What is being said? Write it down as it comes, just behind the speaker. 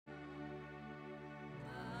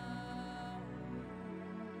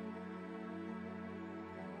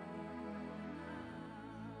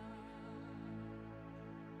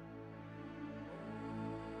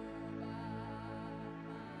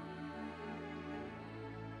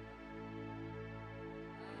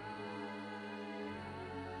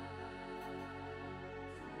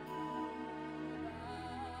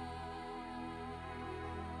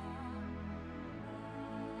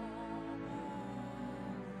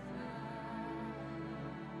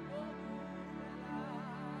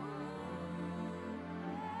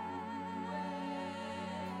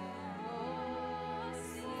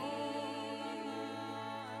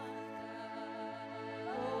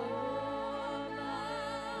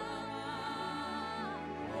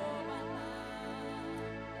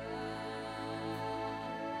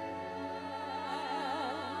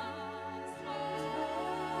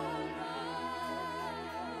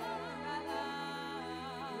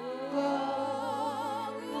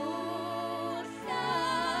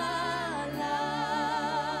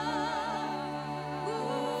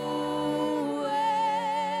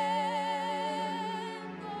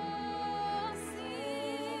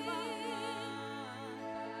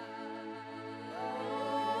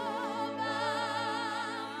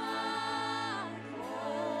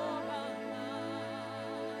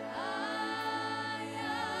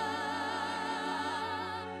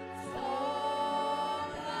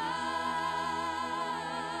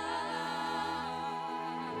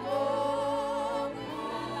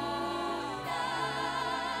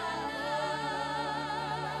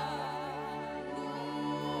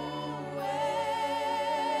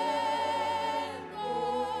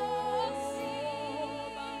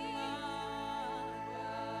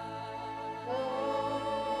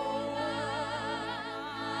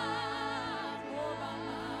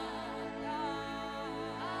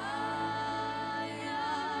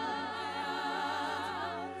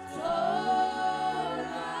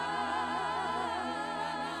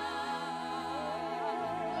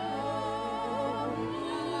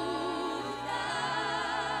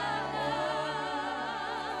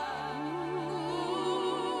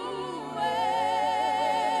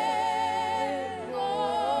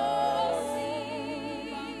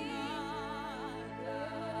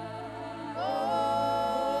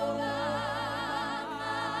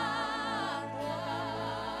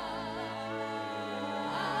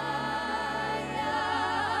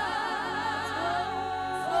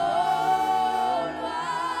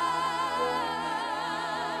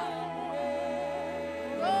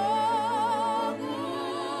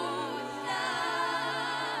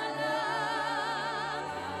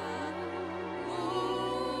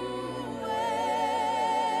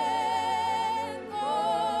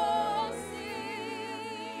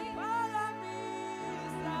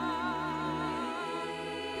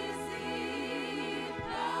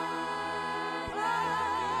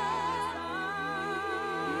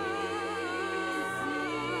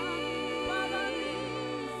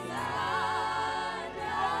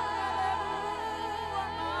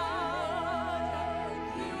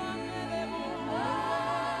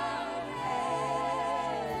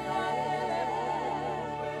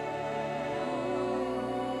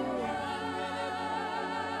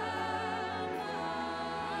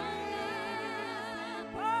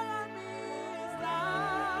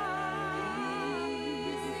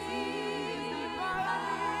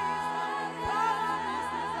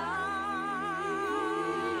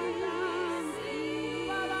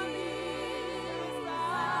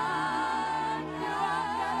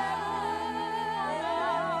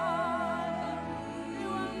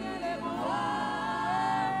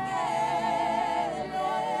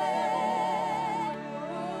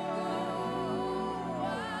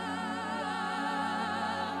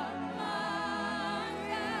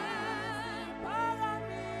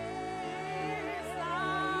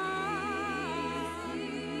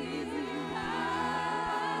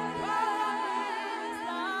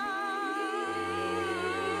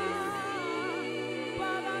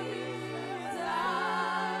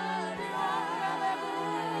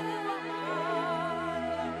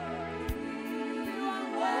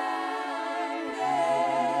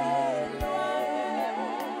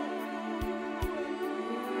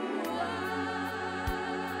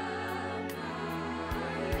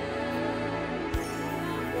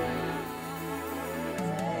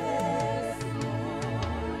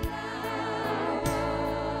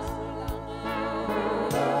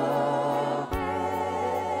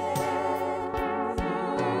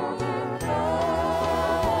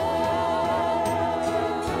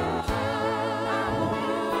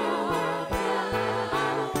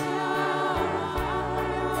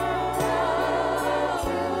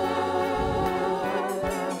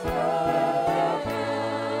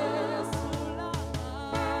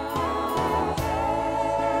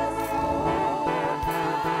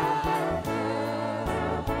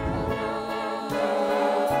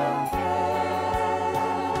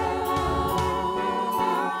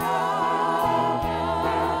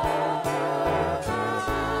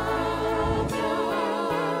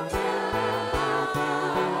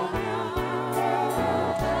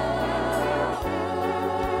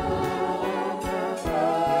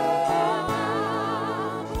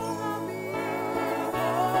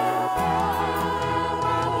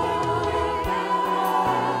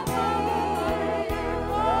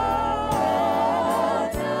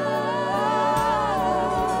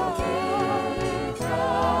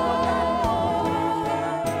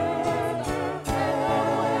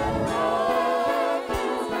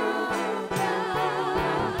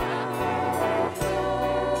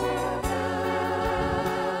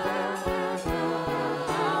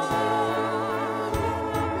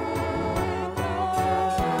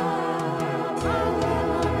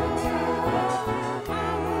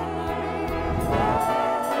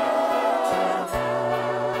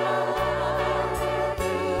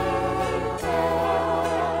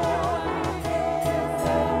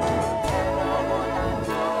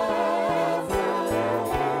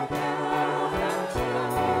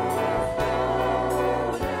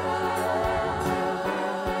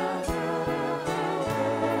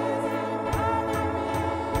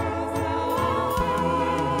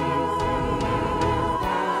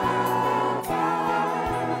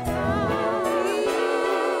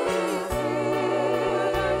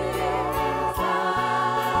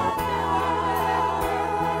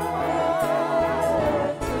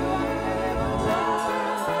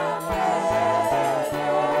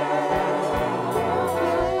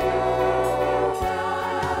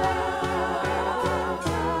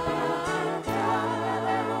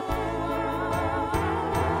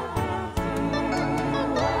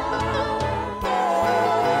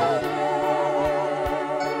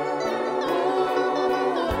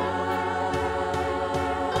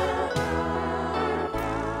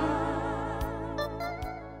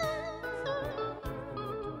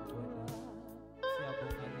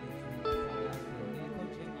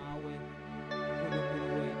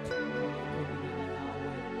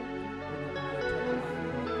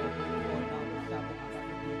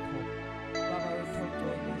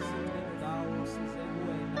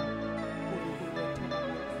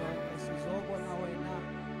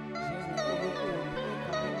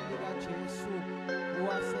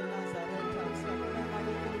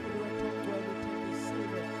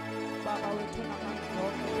wethu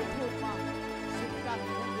namandonke uphuma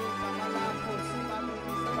sihlangene ngegama lakho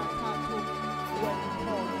sibabili sibathathu wena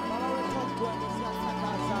khona baba wethu ogcwele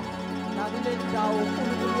siyathandaza nakule ndawo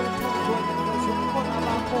uNkulunkulu wethu ogcwele ngezokhona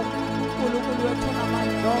bakho uNkulunkulu wethu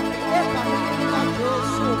namandonke egameni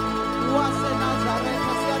likaJesu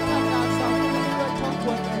waseNazaretha siyathandaza uNkulunkulu wethu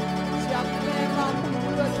ogcwele siyakubeka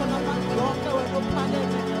uNkulunkulu wethu namandonke wena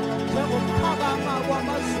ophakeme njengokuphakama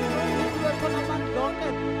kwamazulu uNkulunkulu wethu namandonke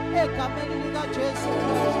egameni likaJesu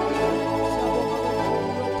siyabonga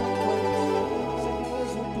uNkulunkulu wethu ogcwele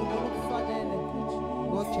sinikeza udumo olukufanele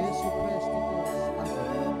ngoJesu Kristu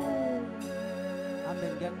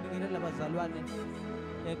amen. Ngiyakubingelela bazalwane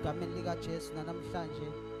egameni likaJesu namhlanje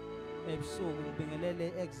ebusuku ngibingelele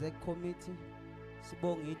exec committee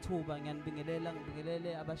sibonga ithuba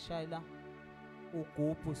ngibingelele abashayela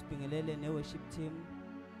ugubhu sibingelele ne-worship team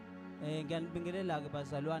ngiyanibingelela ke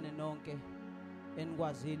bazalwane nonke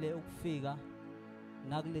enikwazile ukufika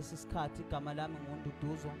nakulesi sikhathi igama lami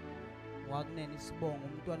nguNduduzo wakunene isibongo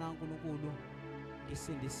umntwana kaNkulunkulu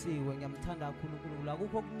ngisindisiwe ngiyamthanda kakhulu uNkulunkulu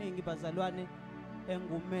akukho okuningi bazalwane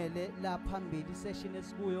engumele la phambili session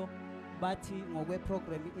esikuyo bathi ngokwe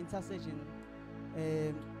program intercession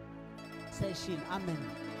session amen.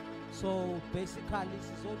 So basically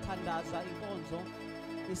sizothandaza inkonzo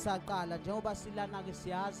isaqala njengoba silana ke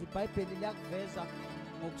siyazi iBhayibheli liyakuveza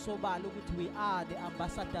ngokusobala ukuthi we are the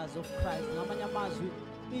ambassadors of Christ ngamanye amazwi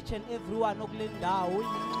each and everyone okule ndawo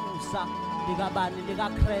inxusa likabani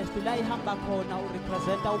likaKristu la ihamba khona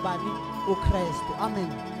urepresenta ubani uKristu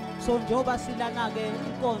amen. So njengoba silana ke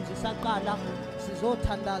inkonzo isaqala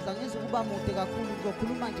sizothandaza ngizokuba mude kakhulu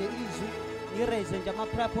ngizokhuluma nje izwi ngiraise nje ama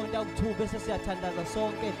prayer point aku2 bese siyathandaza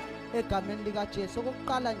sonke egameni likaJesu.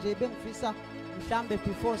 Okokuqala nje bengifisa mhlambe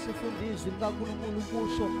before sifunda izwi likaNkulunkulu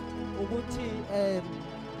ukusho ukuthi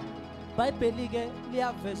iBhayibheli ke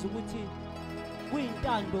liyaveza ukuthi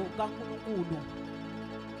kuyintando kaNkulunkulu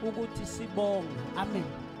ukuthi sibonge amen.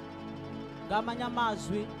 Ngamanye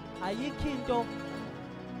amazwi ayikho into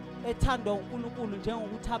ethandwa uNkulunkulu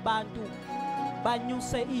njengokuthi abantu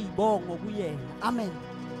banyuse izibongo kuyena amen.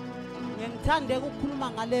 Ngithande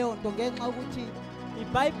ukukhuluma ngaleyo nto ngenxa ukuthi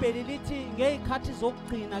iBhayibheli lithi ngezikhathi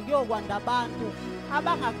zokugcina kuyokwanda abantu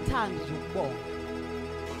abangakuthandi nje ukubonga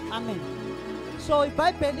amen. So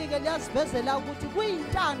iBhayibheli ke liyasivezela ukuthi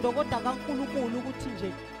kuyintando kodwa kaNkulunkulu ukuthi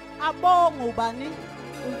nje abonge ubani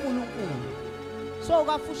uNkulunkulu. So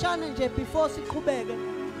kafushane nje before siqhubeke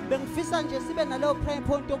bengifisa nje sibe naleyo prayer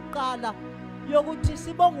point yokuqala yokuthi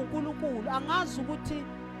sibonge uNkulunkulu. Angazi ukuthi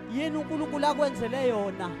yini uNkulunkulu akwenzele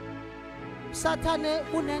yona. Sathane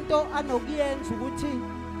kunento anokuyenza ukuthi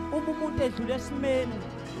uma umuntu edlule esimeni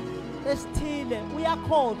esithile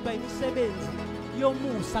uyakhohlwa imisebenzi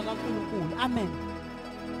yomusa kaNkulunkulu amen.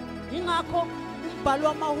 Ingakho umbhalo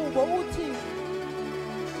wamahubo uthi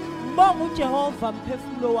mbonga uJehova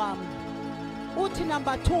mphefumulo wami. Uthi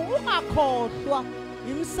number 2 ungakhohlwa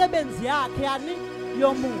imisebenzi yakhe yani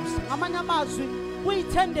yomusa. Ngamanye amazwi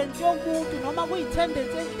kuyitendency yomuntu noma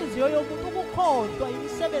kuyitendency enhliziyo yomuntu ukukhohlwa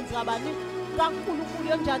imisebenzi kabani kaNkulunkulu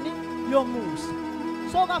yonjani yomusa.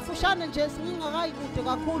 So kafushane nje singingakayikude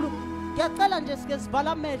kakhulu ngiyacela nje sike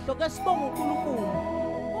sivala amehlo ke sibonge uNkulunkulu.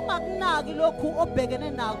 Ungakunaki lokhu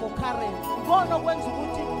obhekene nako current ubona okwenza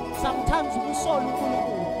ukuthi sometimes ukusola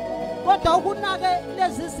uNkulunkulu kodwa ukunake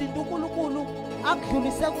lezi zinto uNkulunkulu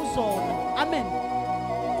akudlulise kuzona amen.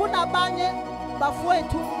 Kunabanye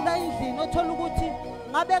bafowethu la endlini othola ukuthi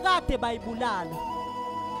ngabe kade bayibulala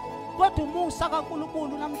kodwa umusa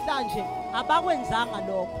kaNkulunkulu namhlanje abakwenzanga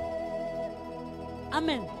lokho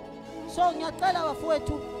amen. So ngiyacela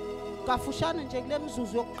bafowethu kafushane nje kule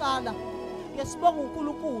mizuzu yokuqala ke sibonga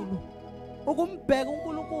uNkulunkulu ukumbheka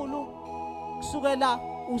uNkulunkulu kusukela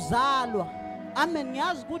uzalwa amen.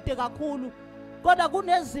 Ngiyazi kude kakhulu kodwa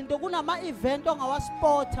kunezinto kunama event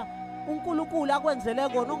ongawasipotha uNkulunkulu akwenzele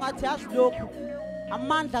kona ongathi yazi lokho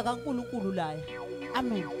amandla kaNkulunkulu laya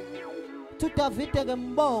amen. Tudavide ke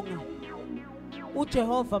mbonga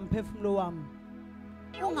uJehova mphefumulo wami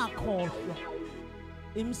ungakhohlwa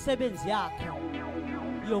imisebenzi yakhe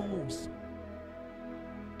yomusa.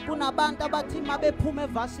 Kunabantu abathi mabephuma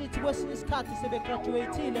evarsity kwesinye isikhathi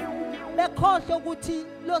sebegraduateile bekhohle ukuthi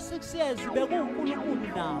lo 6 years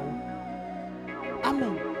bekuNkulunkulu nawo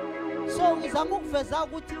amen. So ngizama ukuveza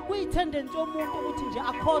ukuthi kuyitendency yomuntu ukuthi nje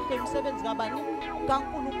akhohle imisebenzi kabani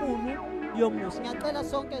kaNkulunkulu yomusa. Ngiyacela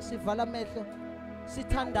sonke sivala amehlo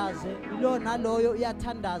sithandaze lo naloyo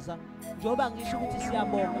uyathandaza njoba ngisho ukuthi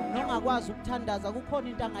siyabonga nongakwazi ukuthandaza kukhona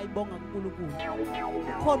into angayibonga kuNkulunkulu.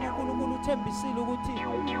 Kukhona uNkulunkulu uthembisile ukuthi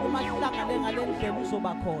uma sihlangane ngalendlela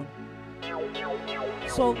uzoba khona.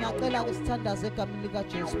 So ngiyacela ke sithandaze egameni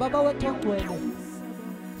likaJesu. Baba wethu ongcwele,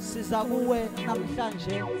 siza kuwe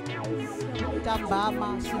namhlanje ntambama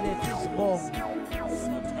silethe izibongo.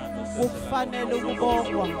 Ukufanele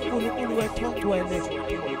ukubongwa uNkulunkulu wethu ongcwele.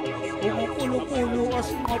 uNkulunkulu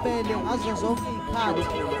osinqobele ngazo zonke izikhathi.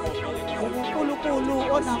 uNkulunkulu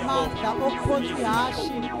onamandla okukhonza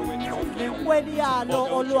ihashi nenkweli yalo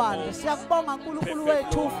olwandle. Siyakubonga uNkulunkulu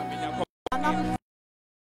wethu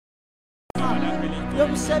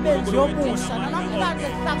yomsebenzi yomusa namhlanje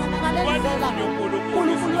sihlangana ngale ndlela.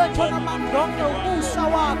 uNkulunkulu wethu onamandla onke umusa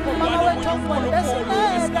wakho Baba wethu ongcwele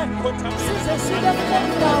besimele size sibe kule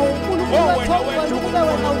ndawo uNkulunkulu wethu ongcwele ukube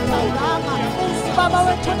wena uthandanga. Baba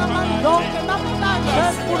wethu onamandla onke namhlanje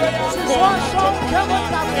sizosho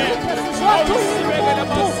njengoDavide sizosho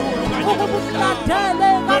ukuba usilandele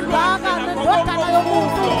kangaka nendodana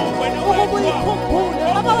yomuntu ukuba uyikhumbule.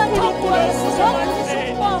 Baba wethu ongcwele sizokuzisa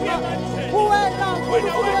ukubonga kuwena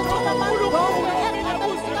uNkulunkulu wethu onamandla onke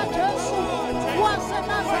egameni likaJesu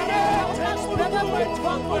waseNazaretha. Sibheke kwethu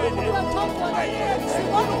uNkulunkulu wethu ongcwele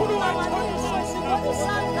sibona ukumanganiso, sibona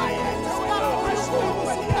isandla sikaNkulunkulu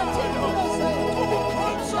siphethe impilo zethu.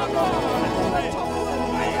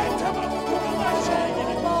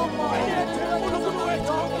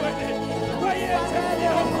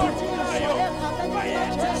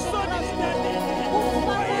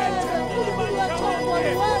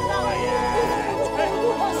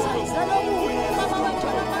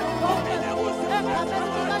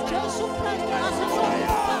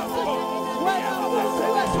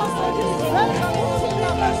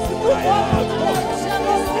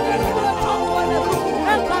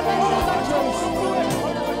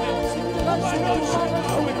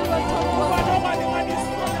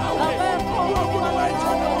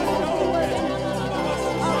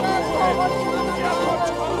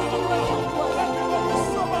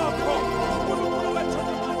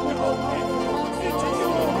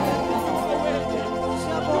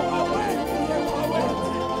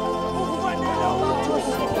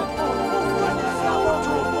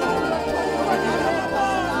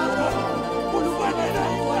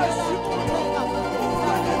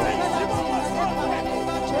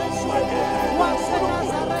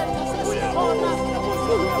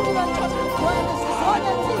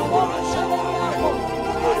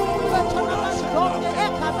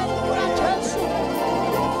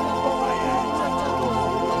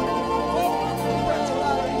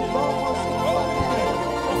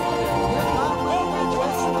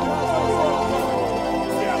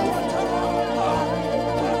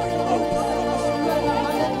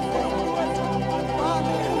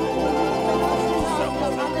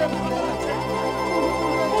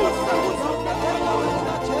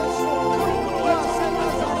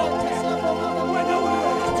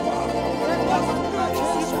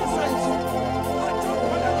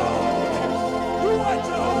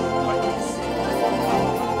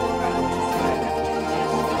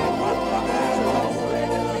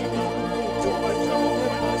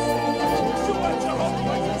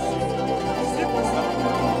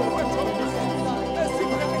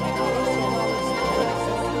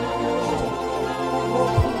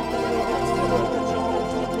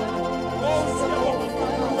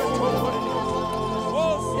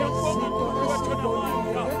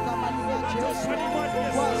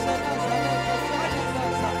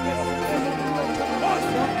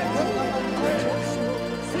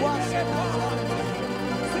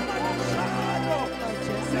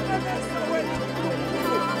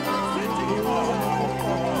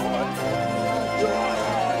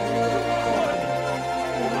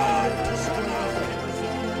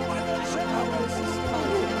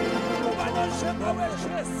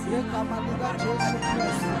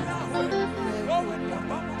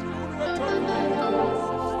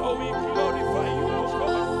 Oh, we glorify you, oh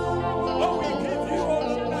God. Oh, we give you all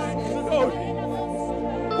the glory.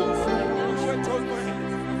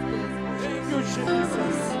 Thank you,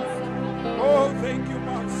 Jesus. Oh, thank you,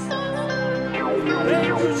 Master. Thank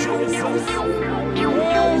you, Jesus. Oh,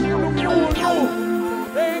 thank you,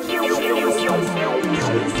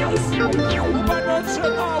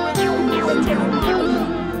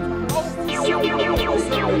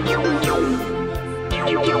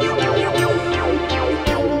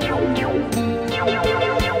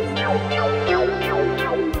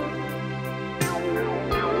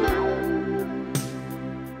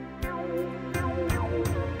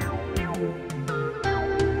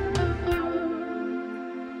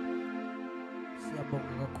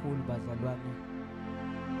 Siyabonga kakhulu bazalwane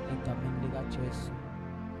egameni likaJesu.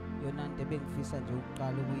 Yona nto ebengifisa nje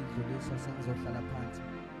ukuqala ukuyidlulisa sengizohlala phansi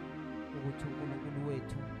ukuthi uNkulunkulu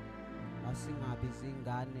wethu asingabi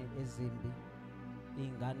izingane ezimbi,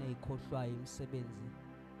 izingane ezikhohlwayo imisebenzi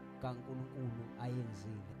kaNkulunkulu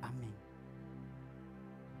ayenzile. Amen.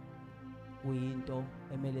 Kuyinto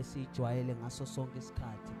emele siyijwayele ngaso sonke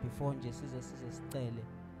isikhathi before nje size sicele.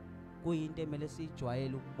 Kuyinto emele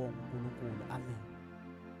siyijwayele ukubonga uNkulunkulu. Amen.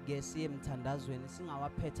 Ke siye emthandazweni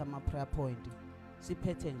singawaphethe ama prayer point,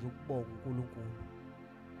 siphethe nje ukubonga uNkulunkulu.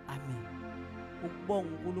 Amen. Ukubonga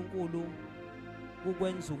uNkulunkulu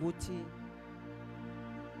ukwenza ukuthi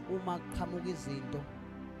uma kuqhamuka izinto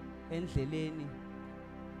endleleni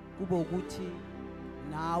kube ukuthi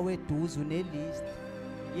nawe eduze unelist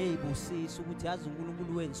yeyibusiso ukuthi yazi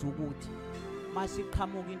uNkulunkulu wenza ukuthi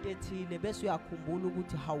masiqhamuka into ethile bese uyakhumbula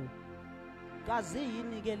ukuthi hawu kazi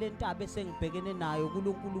yini ke lentaba esengibhekene nayo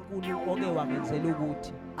kuNkulunkulu oke wangenzela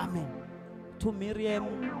ukuthi. Amen. To Miriam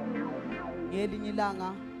ngelinye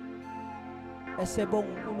ilanga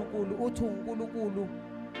esebonga uNkulunkulu uthi uNkulunkulu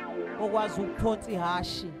okwazi ukuphonsa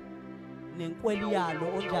ihashi nenkweli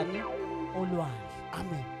yalo onjani olwandle.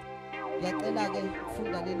 Amen. Ngiyacela ke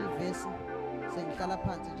ufunda leli verse sengihlala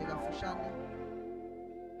phansi nje kafushane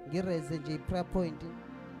ngireze nje iprayer point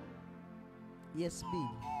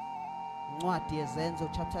yesibili, incwadi yezenzo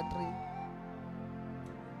chapter 3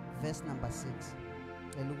 verse number 6.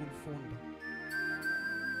 Ngicela ukulifunda.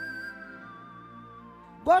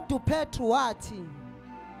 Kodwa uPetru wathi,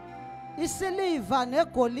 isiliva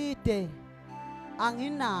negolide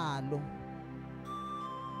anginalo,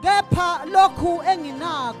 kepha lokhu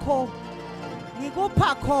enginakho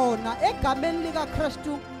ngikupha khona egameni lika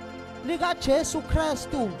Kristu, lika Jesu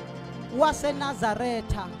Kristu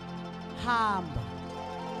waseNazaretha, hamba.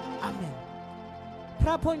 Amen.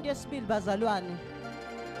 Prayer point yesibili bazalwane,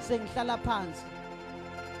 sengihlala phansi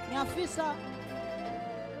ngiyafisa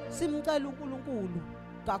simcela uNkulunkulu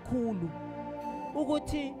kakhulu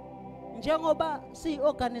ukuthi njengoba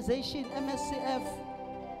siyi-organization MSCF,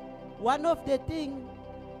 one of the thing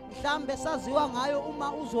mhlambe saziwa ngayo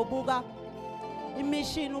uma uzobuka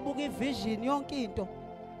imission, ubuka ivision, yonke into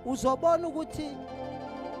uzobona ukuthi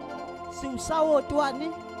siwusawoti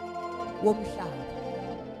wani womhlaba.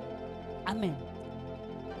 Amen.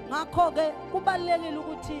 Ngakho ke kubalekile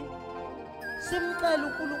ukuthi simcela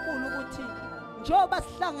uNkulunkulu ukuthi njoba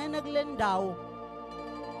sihlangene kule ndawo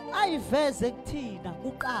ayiveze kuthina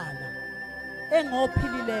kuqala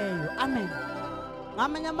engophilileyo. Amen.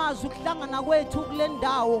 Ngamanye amazwi ukuhlangana kwethu kule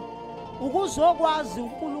ndawo ukuzokwazi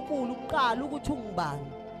uNkulunkulu kuqala ukuthi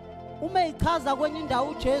ungubani. Uma ichaza kwenye indawo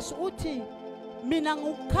uJesu uthi mina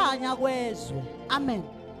ngukukhanya kwezwe. Amen.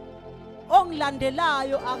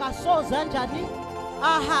 Ongilandelayo akasoze kanjani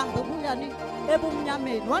ahambe kunyani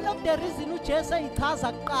ebumnyameni. One of the reason uJesu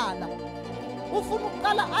ayichaza kuqala, ufuna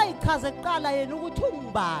ukuqala ayichaze kuqala yena ukuthi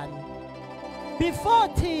ungubani. Before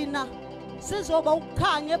thina sizoba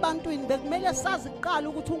ukukhanya ebantwini bekumele sazi kuqala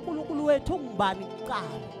ukuthi uNkulunkulu wethu ungubani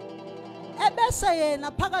kuqala. Ebese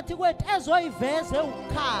yena phakathi kwethu ezoyiveze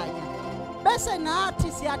ukukhanya. Bese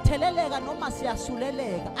nathi siyatheleleka noma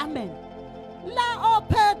siyasuleleka. Amen. La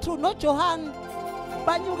oPetru noJohane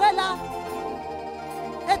banyukela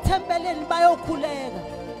ethempeleni bayokhuleka.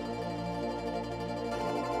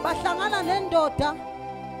 Bahlangana nendoda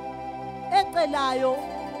ecelayo,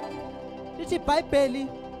 lithi iBhayibheli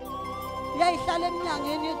yayihlala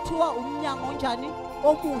eminyangeni ekuthiwa umnyango onjani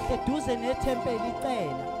omuhle duze nethempeli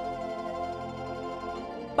icela.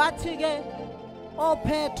 Bathi ke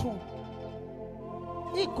oPetru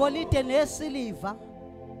igolide nesiliva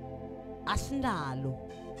asinalo,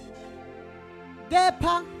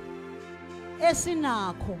 kepha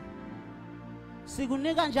esinakho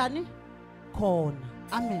sikunika njani khona.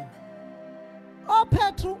 Amen.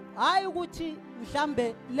 oPetru hayi ukuthi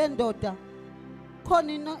mhlambe le ndoda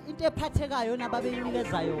khona into ephathekayo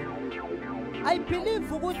nababeyinikeza yona. I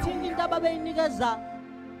believe ukuthi into ababeyinikeza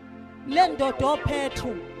le ndoda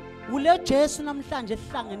oPetru ule Jesu namhlanje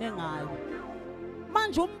sihlangene ngayo.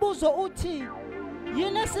 Manje umbuzo uthi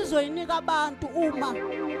yini esizoyinika abantu uma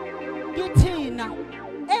kithina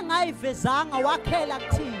engayivezanga wakhela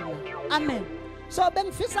kuthina. Amen. So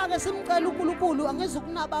bengifisa ke simcela uNkulunkulu,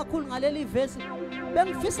 angizukunaba kakhulu ngaleli verse,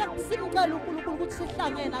 bengifisa simcela uNkulunkulu ukuthi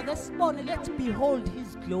sihlangene ake sibone, let's behold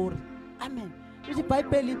his glory. Amen. Lithi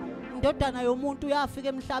iBhayibheli indodana yomuntu uyafika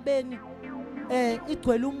emhlabeni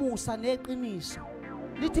igcwele umusa neqiniso.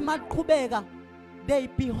 Lithi maqhubeka they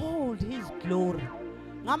behold his glory.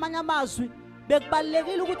 Ngamanye amazwi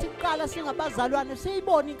bekubalekile ukuthi kuqala singabazalwane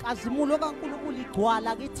siyibone inkazimulo kaNkulunkulu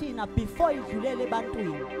igcwala kithina before idlulele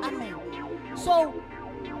ebantwini. Amen. So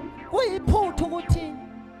kuyiphuthu ukuthi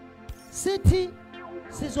sithi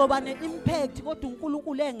sizoba neimpact kodwa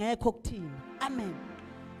uNkulunkulu engekho kuthina. Amen.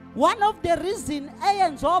 One of the reason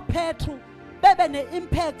eyenzo Petru bebe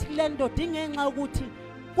ne-impact le ndoda ingenxa ukuthi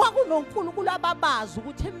kwakunonkulunkulu ababazi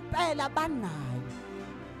ukuthi impela banayo.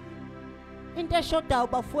 Into eshodayo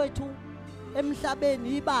bafowethu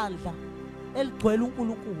emhlabeni ibandla eligcwele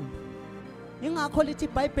uNkulunkulu. Ingakho lithi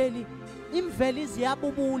iBhayibheli imvelo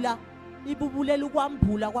iziyabubula ibubulela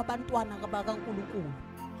ukwambula kwabantwana bakaNkulunkulu.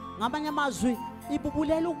 Ngamanye amazwi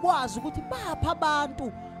ibubulela ukwazi ukuthi bapha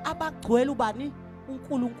abantu abagcwele ubani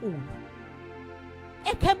uNkulunkulu.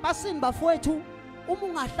 Ekhempasini bafowethu uma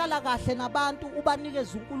ungahlala kahle nabantu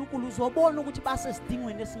ubanikeza uNkulunkulu uzobona ukuthi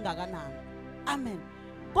basesidingweni esingakanani. Amen.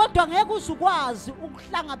 Kodwa ngeke uzukwazi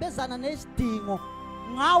ukuhlangabezana nesidingo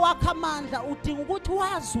ngawakha amandla udinga ukuthi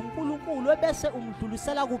wazi uNkulunkulu ebese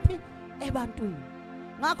umdlulisela kuphi ebantwini.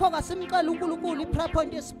 Ngakho kasimcela uNkulunkulu iprayer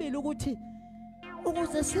point yesibili ukuthi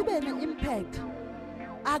ukuze sibe ne-impact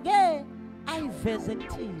ake ayiveze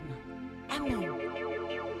kuthina. Amen.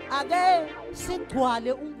 Ake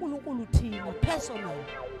sigcwale uNkulunkulu thina personal.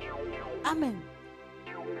 Amen.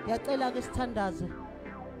 Ngiyacela ke sithandaze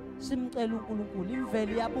simcela uNkulunkulu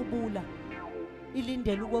imvelo yabubula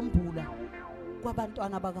ilindele ukwembula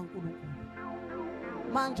kwabantwana bakaNkulunkulu.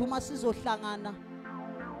 Manje uma sizohlangana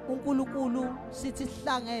uNkulunkulu sithi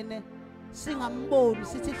sihlangene singamboni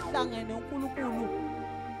sithi sihlangene uNkulunkulu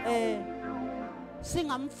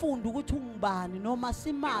singamfundi ukuthi ungubani noma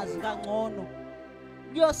simazi kangcono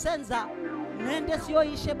kuyosenza nento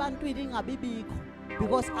esiyoyisha ebantwini ingabibikho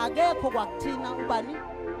because akekho kwakuthina ubani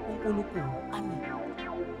uNkulunkulu. Amen.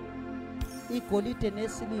 Igolide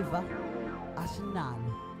nesiliva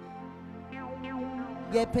asinalo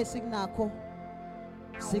kepha sikunakho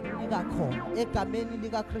sikunika khona egameni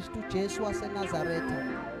lika Kristu Jesu waseNazaretha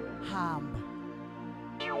hamba.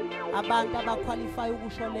 Abantu abaqualify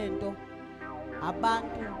ukusho lento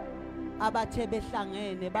abantu abathe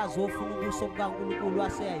behlangene bazofuna ubuso bukaNkulunkulu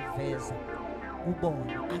waseyayiveza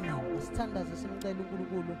kubona. Amen. Asithandaze simcela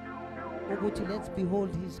uNkulunkulu ukuthi let's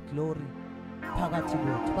behold his glory phakathi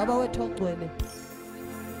kwethu. Baba wethu ogcwele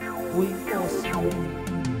uyinkosi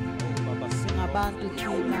baba singabantu thina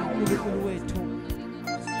uNkulunkulu wethu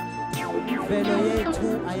imvelo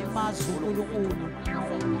yethu ayimazi uNkulunkulu.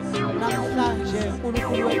 Namhlanje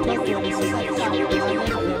uNkulunkulu wethu ogcwele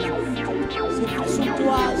sifisa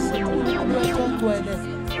ukwazi uNkulunkulu wethu ogcwele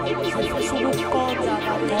sifisa ukuqonda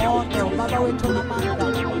kangcono baba wethu namandla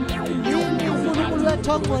yini uNkulunkulu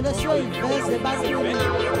wethu ogcwele siyoyiveze ebantwini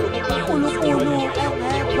uNkulunkulu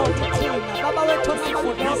engekho kuthina baba wethu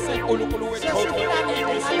namandla uNkulunkulu wethu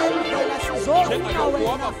ogcwele sizofuna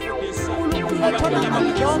wena uNkulunkulu wethu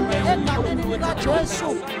namandla egameni likaJesu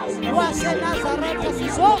waseNazaretha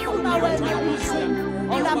sizofuna wena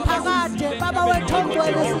olaphakade baba wethu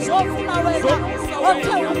ogcwele sizofuna wena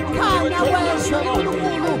othe ukukhanya wezwe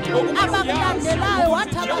uNkulunkulu abakulandelayo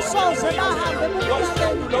wathi abasoze bahambe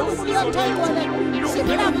emhlabeni uNkulunkulu wethu ogcwele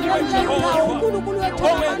sihlangene uNkulunkulu wethu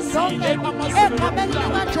amandla egameni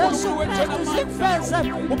likaJesu Kristu siveze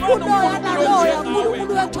ubuloya naloya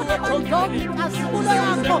uNkulunkulu wethu amandla asibulo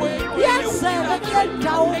yakho yenzeke kule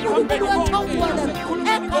ndawo uNkulunkulu wethu ogcwele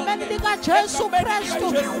egameni likaJesu Kristu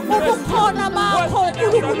ubukhona bakho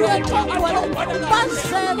uNkulunkulu wethu ogcwele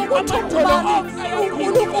bazele ukuthi ungubani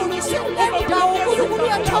uNkulunkulu sinendawo uNkulunkulu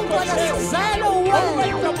wethu ogcwele sizele wena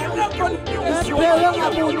ebhewe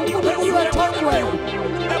ngabuni uNkulunkulu wethu ogcwele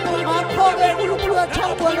ngakho-ke uNkulunkulu wethu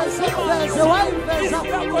ogcwele siveze wayiveza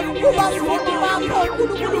kubafundi bakho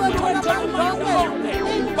uNkulunkulu wethu namandla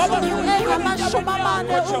engamashumi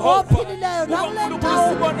amane ophilileyo nakule ndawo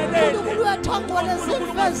uNkulunkulu wethu ogcwele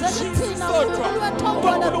siveze kuthina uNkulunkulu wethu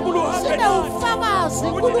ogcwele sine ufakazi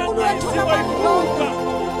uNkulunkulu wethu namandla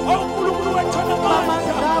uNkulunkulu wethu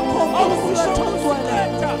namandla uNkulunkulu wethu ogcwele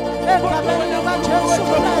egameni likaJesu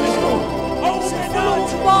Kristu sifuna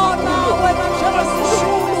ukubona wena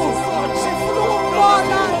njengoNkulunkulu sifuna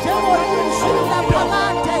ukubona njengoyizwi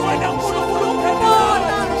laphakade sifuna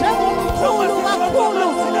ukubona njengomkhulu kakhulu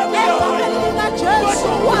egameni likaJesu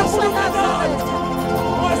waseNazaretha.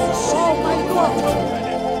 Oh my God,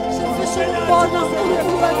 sifisa ukubona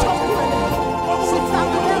uNkulunkulu wethu ogcwele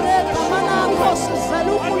sihlangene ngegama lakho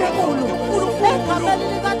sizele uNkulunkulu egameni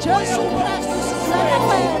likaJesu Kristu sizele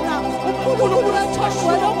wena uNkulunkulu wethu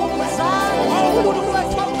ogcwele ongumzali uNkulunkulu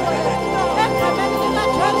wethu ogcwele egameni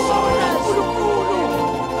likaJesu Kristu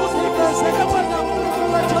siveze wena uNkulunkulu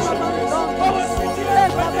wethu namandla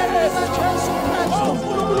egameni likaJesu Kristu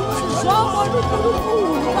sizobona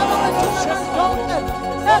uNkulunkulu baba wethu namandla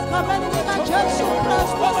egameni likaJesu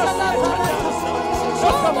Kristu waseNazaretha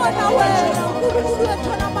sizobona wena uNkulunkulu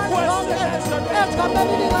wethu namandla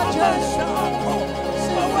egameni likaJesu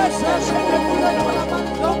Jesus.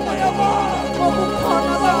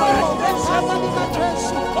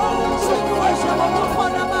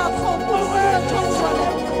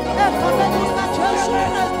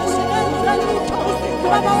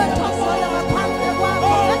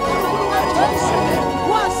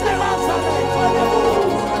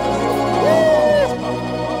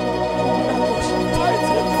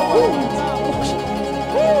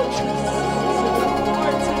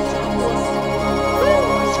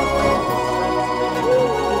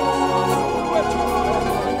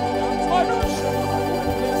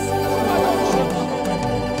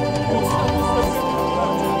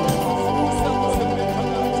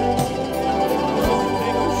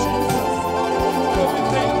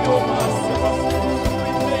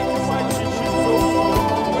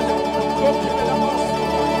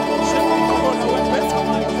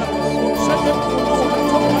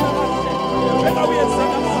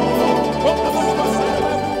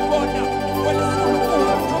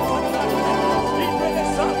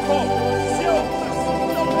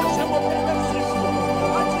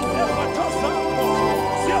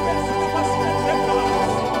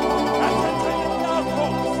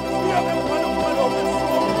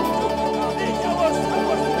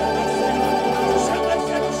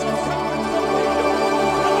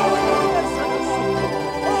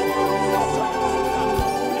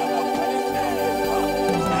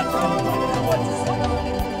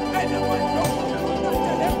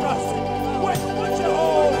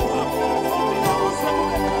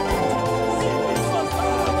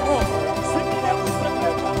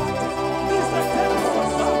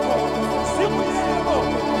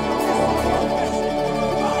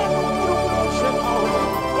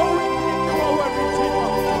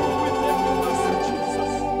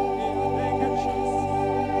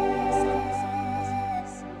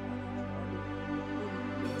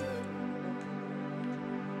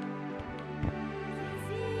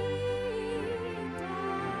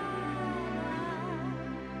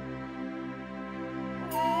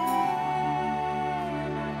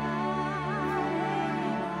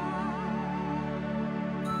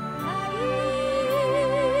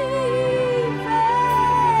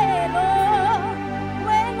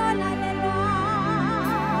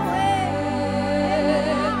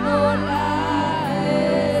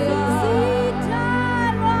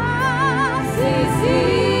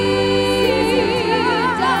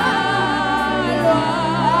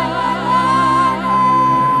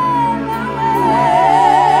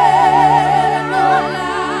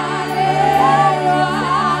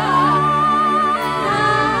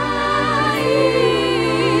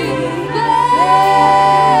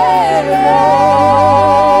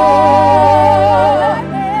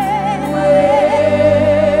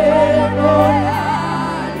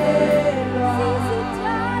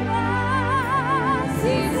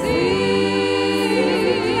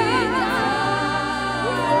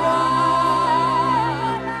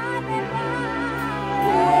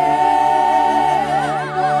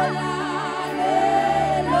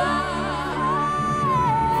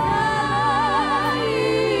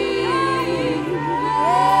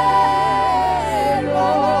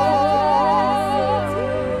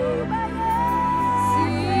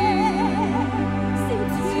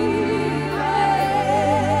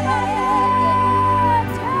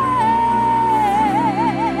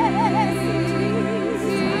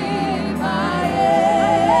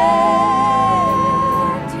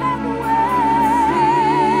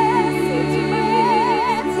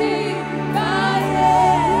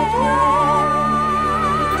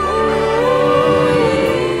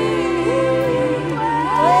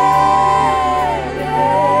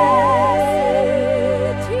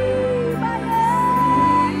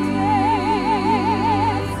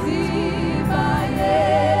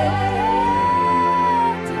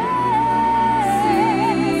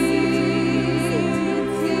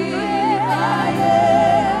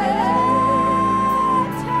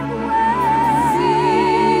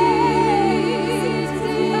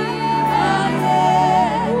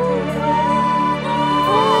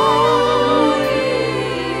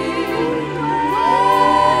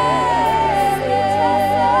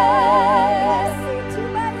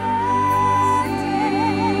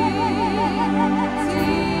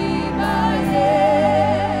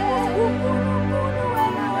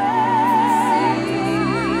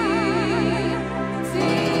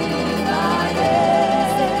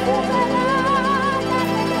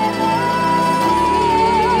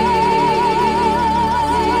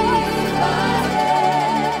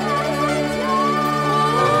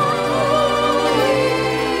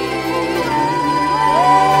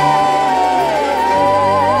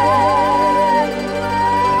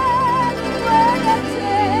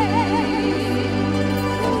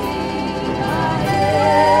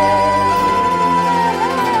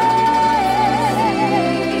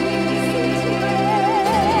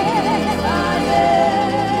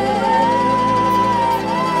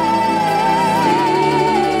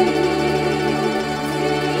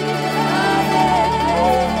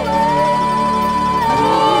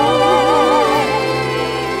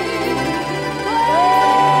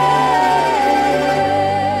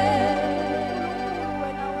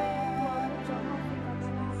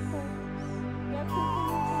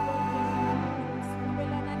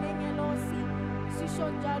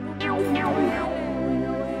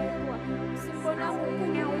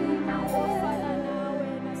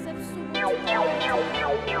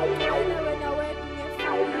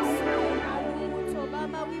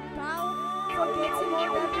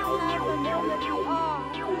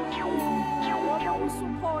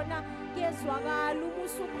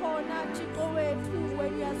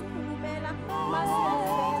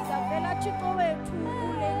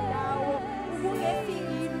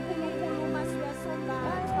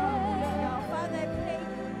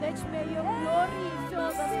 May your glory fill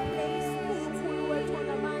this place.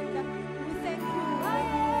 We thank you.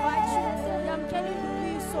 I'm telling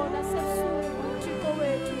you, so that's we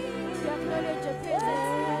acknowledge your presence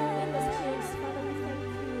in this place. Father, we thank you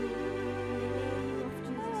in the name of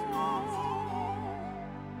Jesus Christ.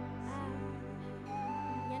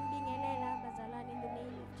 In the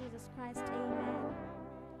name of Jesus Christ, amen.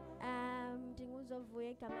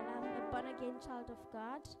 A born again child of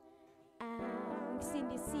God.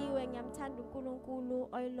 Sindisiwe ngiyamthanda uNkulunkulu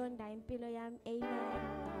oyilonda impilo yami, amen.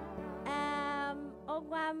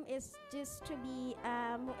 Okwam is just to be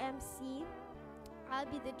MC. I'll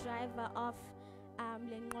be the driver of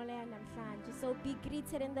lenqola yanamhlanje. So be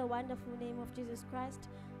greeted in the wonderful name of Jesus Christ.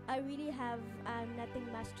 I really have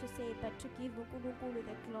nothing much to say but to give uNkulunkulu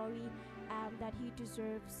the glory that he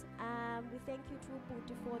deserves. We thank you to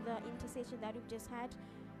Ubuntu for the intercession that we've just had,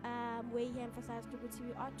 where he emphasized we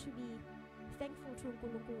ought to be thankful to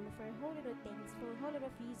uNkulunkulu for a whole lot of things, for a whole lot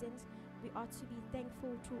of reasons. We ought to be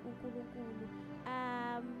thankful to uNkulunkulu.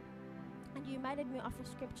 And you reminded me of a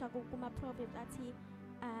scripture, Gukuma Proverbs, that he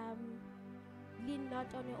lean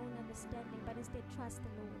not on your own understanding, but instead trust the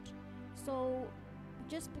Lord. So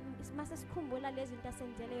just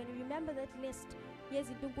remember that list,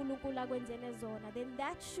 then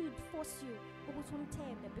that should force you,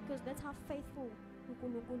 because that's how faithful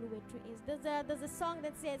uNkulunkulu wethu is. There's a song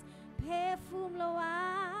that says, Phefumlo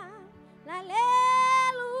wami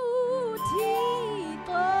lalela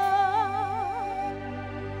uThixo,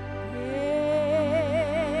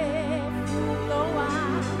 phefumlo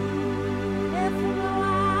wami, phefumlo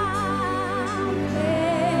wami,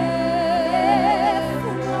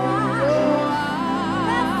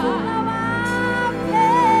 phefumlo wami,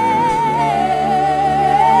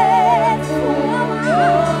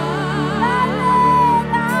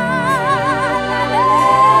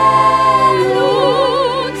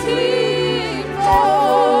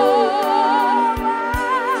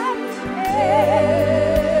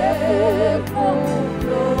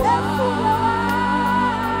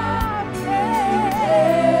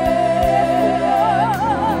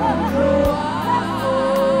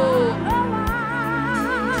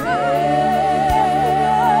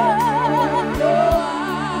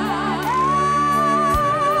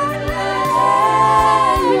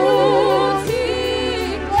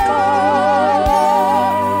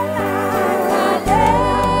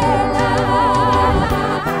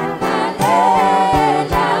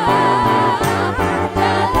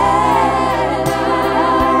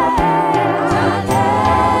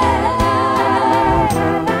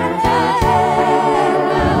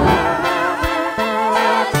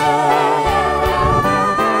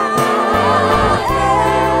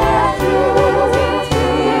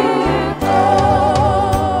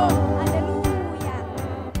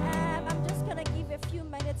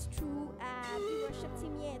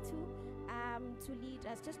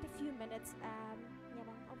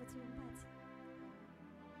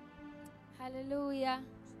 Hallelujah.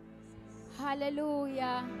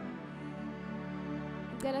 Hallelujah.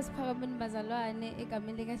 Ngicela siphakameni bazalwane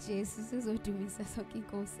egameni lika Jesu sizodumisa sonke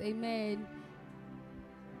inkosi. Amen.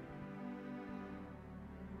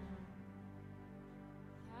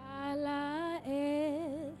 Hala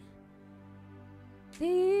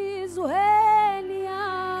izweni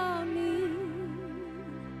yami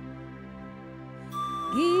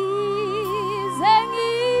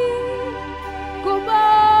gizengi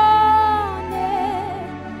kubone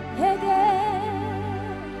hege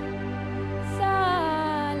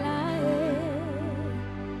sala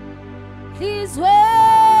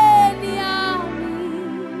izweni yami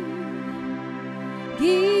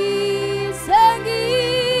gizengi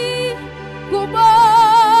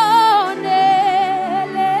kubonele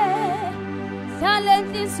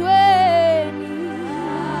talentizweni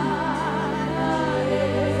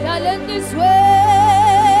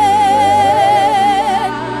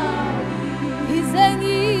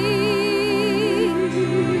izengi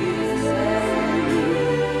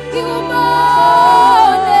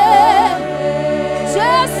kubone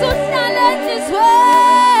Jesu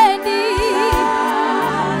talentizweni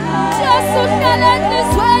Jesu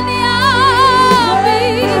talentizweni yami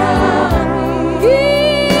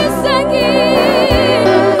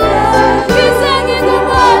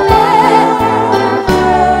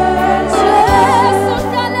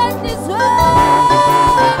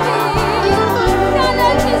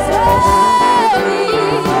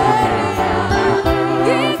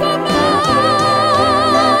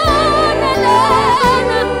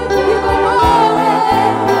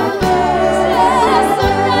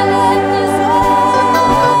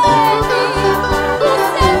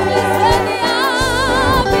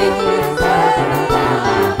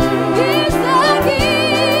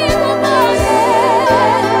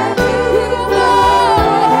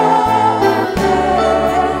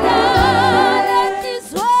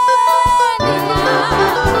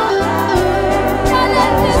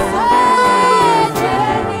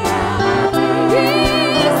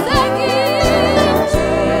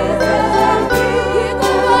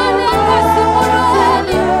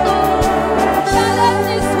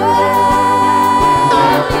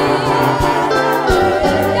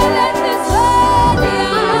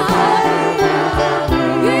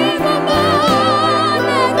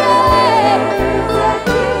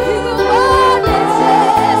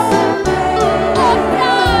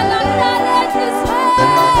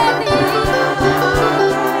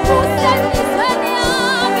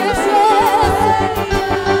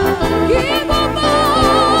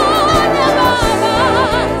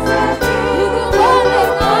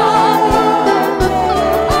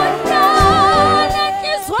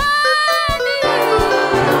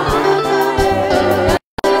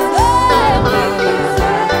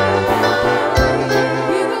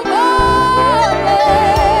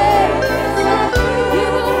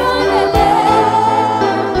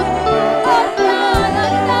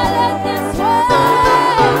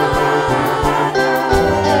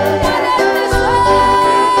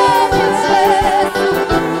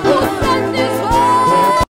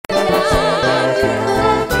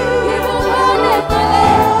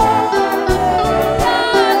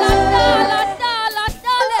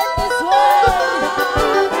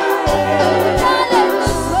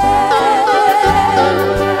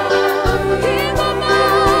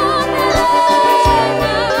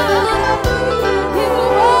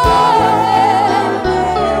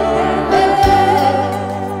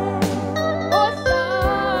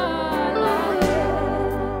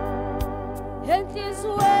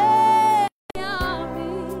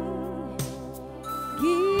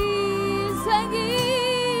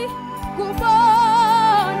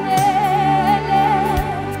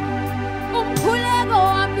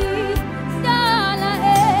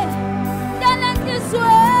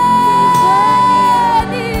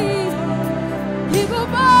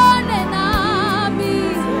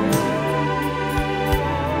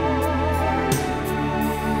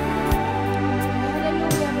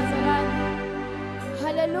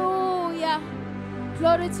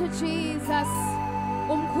Jesus.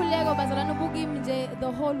 Umkhuleko bazalwane ubukimi nje the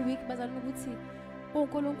whole week bazalwane ukuthi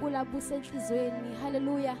uNkulunkulu abuse enhlizweni.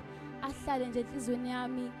 Hallelujah. Ahlale nje enhlizweni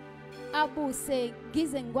yami. Abuse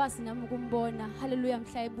ngize ngikwazi nami ukumbona. Hallelujah.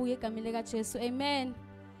 Mhla ebuye egameni lika Jesu. Amen.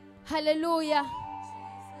 Hallelujah.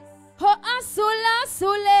 Ho asula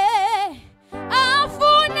sule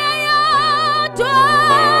afune yodwa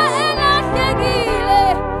elahlekile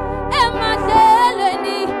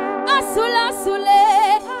emahlelweni asula sule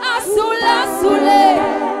asula sule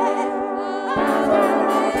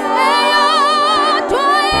eyodwa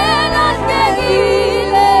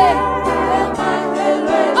elahlekile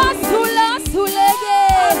asula sule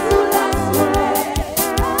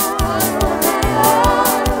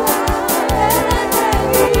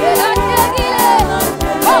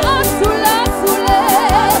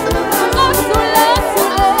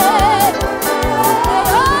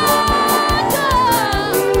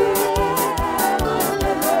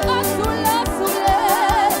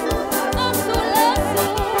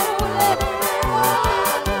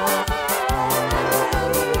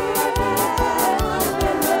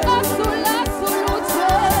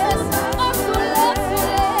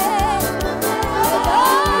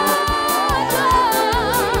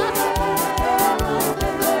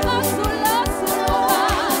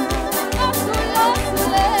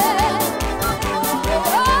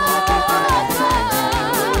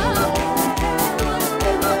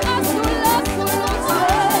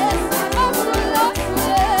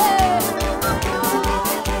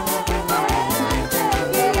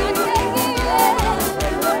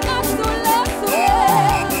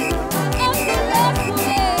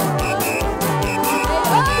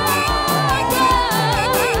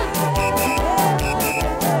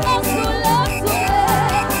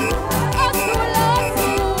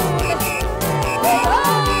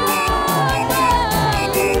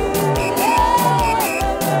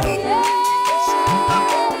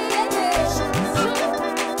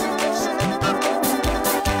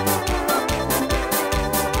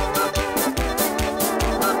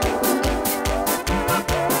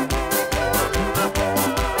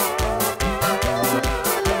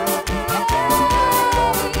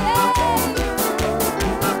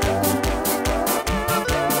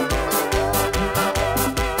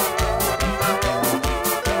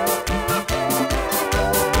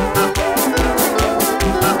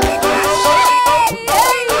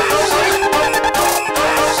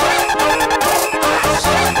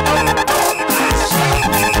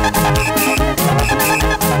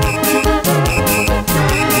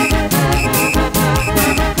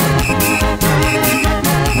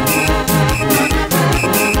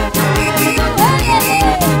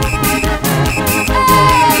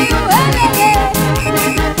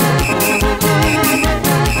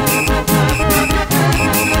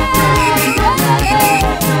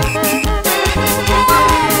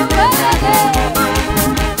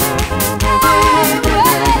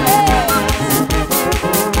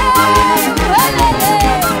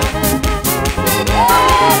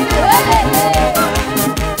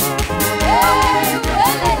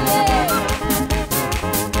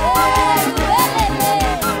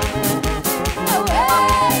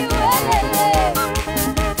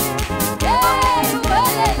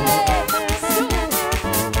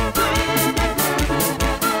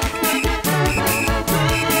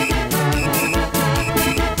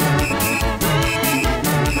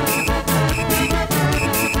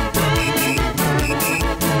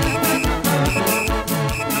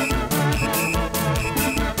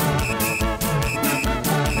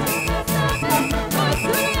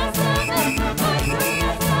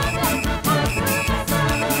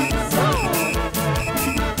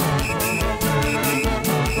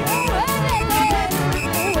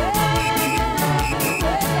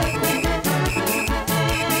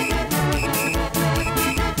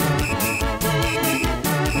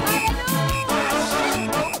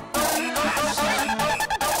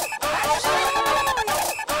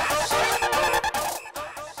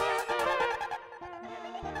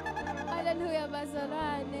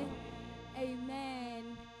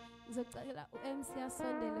ngizocela uMC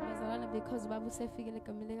asondele bazalwane because baba usefikile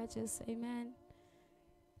egameni lika Jesu. Amen.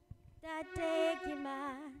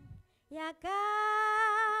 Tatekima yakanga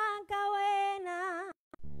wena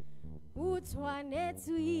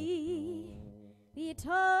utwanetui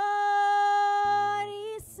vitoriso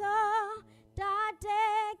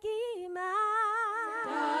tatekima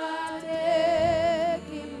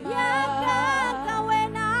yakanga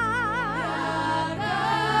wena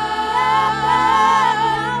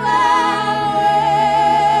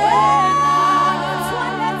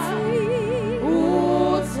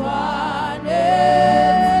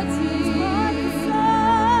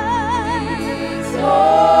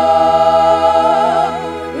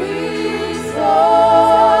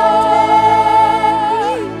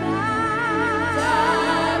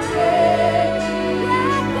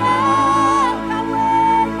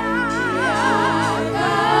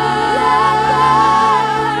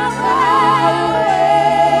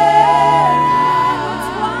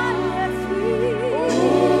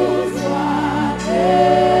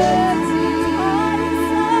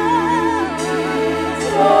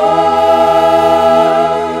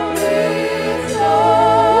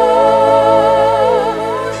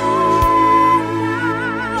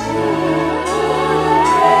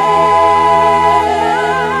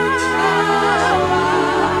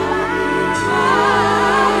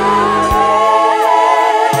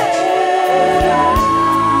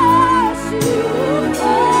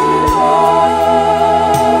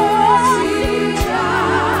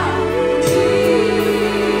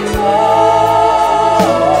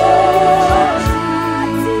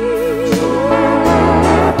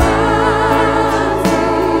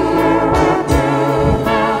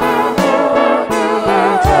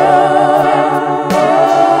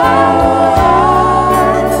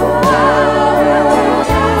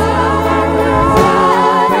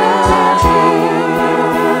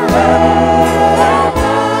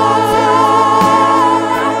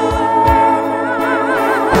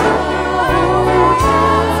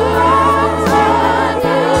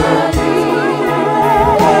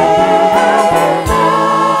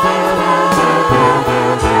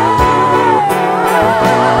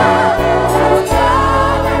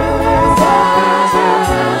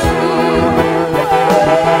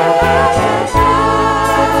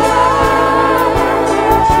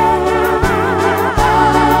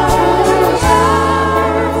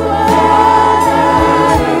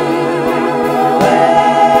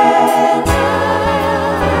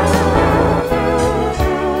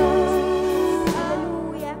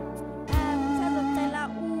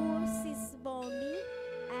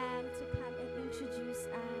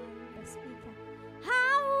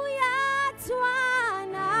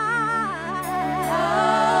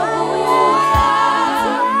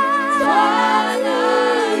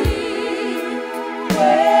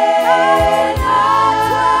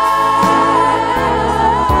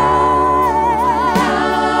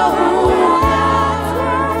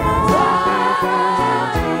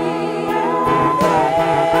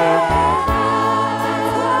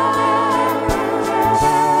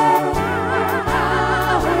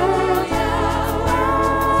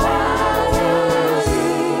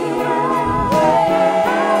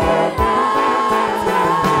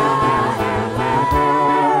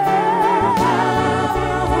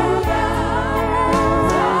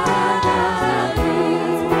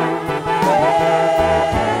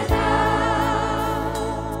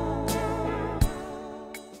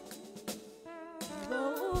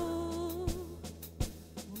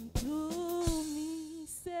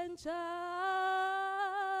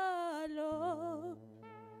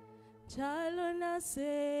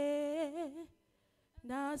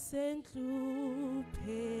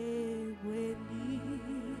nasenhluphekweni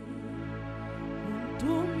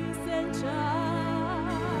undumise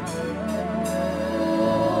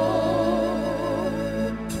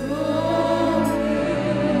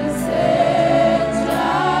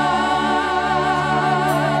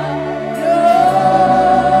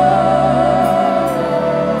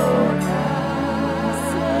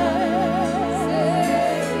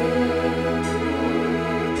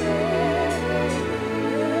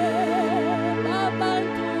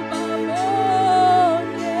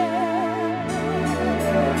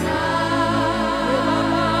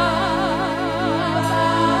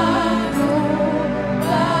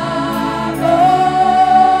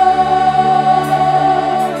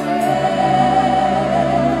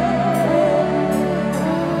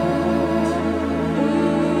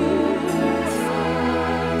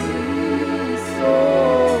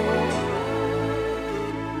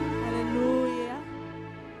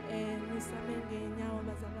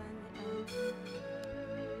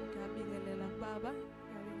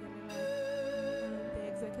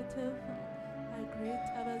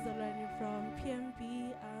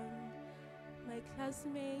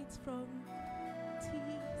classmates from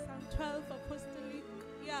some 12 apostolic,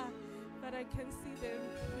 but I can see them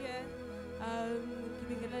here.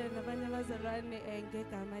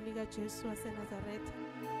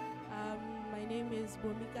 My name is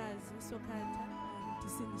Bomikazi Sokata.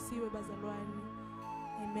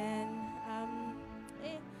 Amen.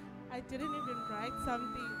 I didn't even write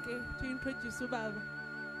something to introduce Ubaba.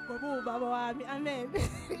 Amen.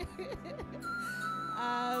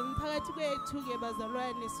 Phakathi kwethu ke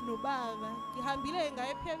bazalwane sinobaba ngihambile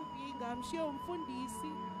ngaye ePMB ngamshiya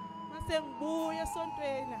umfundisi mase ngibuya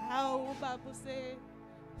esontweni hawu ubaba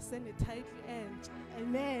sene title entsha.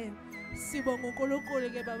 Amen. Sibonga uNkulunkulu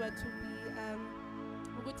ke baba to be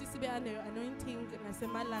ukuthi sibe under anointing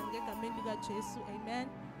nasemalanga egameni lika Jesu. Amen.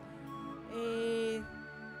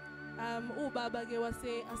 Ubaba ke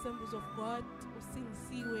wase Assemblies of God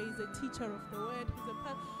uSingisiwe is a teacher of the word. He's a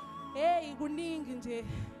hey kuningi nje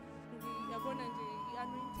ngiyabona nje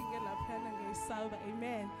anointing elaphana ngeyisalva.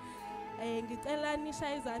 Amen. Ngicela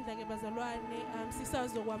nisha izandla ke bazalwane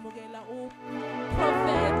sisazokwamukela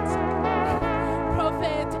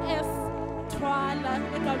Prophet S Thwala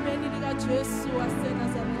egameni lika Jesu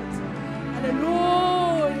waseNazaretha.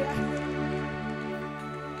 Hallelujah.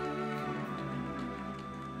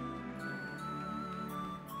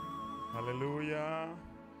 Hallelujah.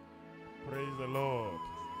 Praise the Lord.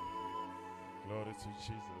 Glory to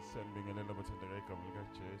Jesus. Sendingelela bathandeka igama lika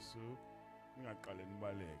Jesu. Ngaqale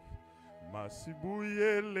nibaleke.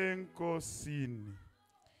 Masibuyele enkosini.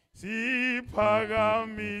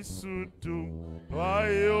 Siphakamise udumo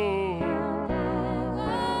lwayo.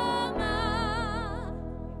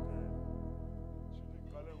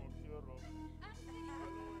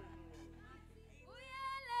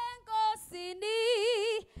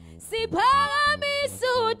 Siphakamise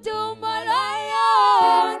udumo lwayo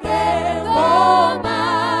ngengoma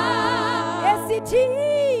esithi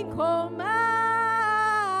ngoma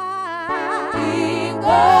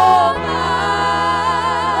ingoma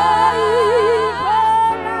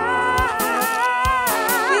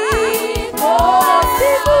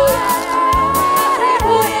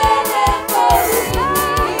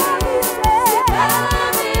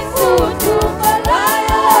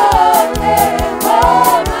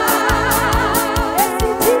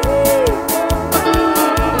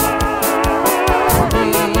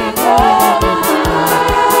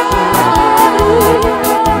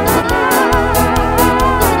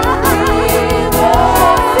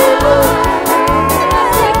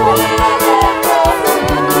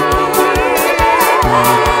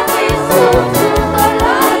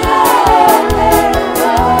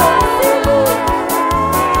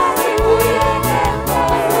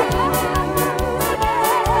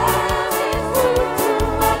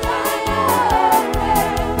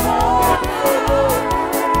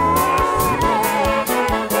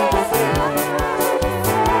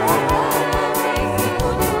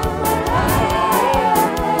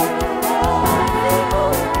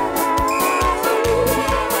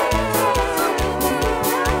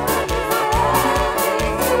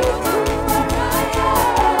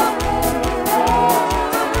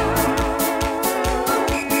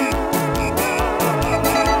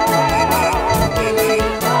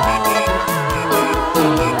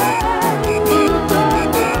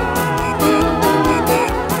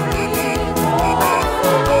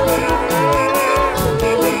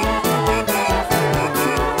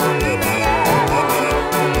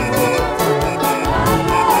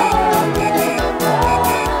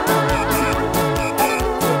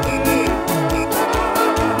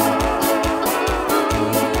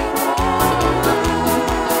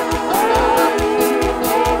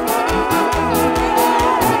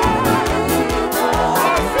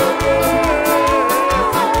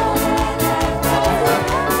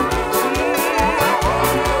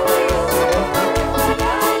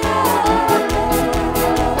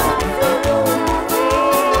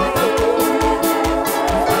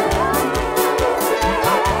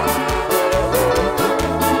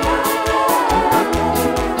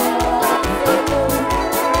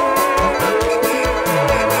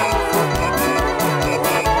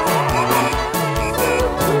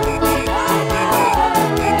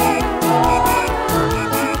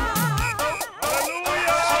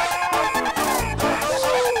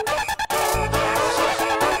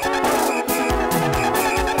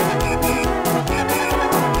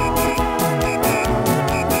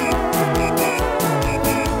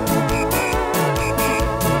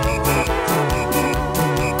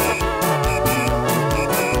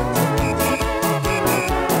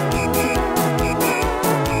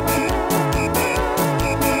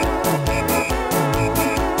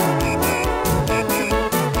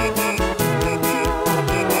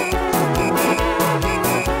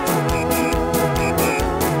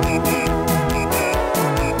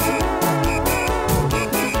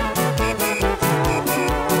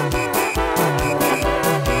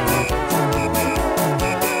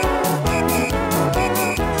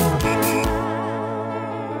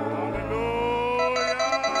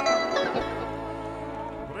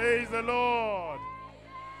the Lord.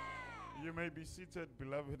 You may be seated,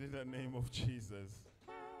 beloved, in the name of Jesus.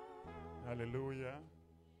 Hallelujah.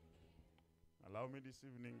 Allow me this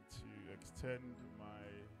evening to extend my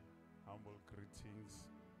humble greetings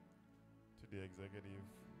to the executive,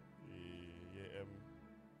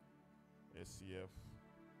 MSCF,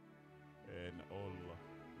 and all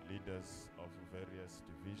leaders of various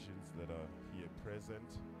divisions that are here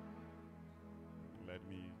present. Let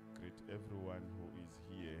me greet everyone who is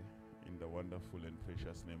here in the wonderful and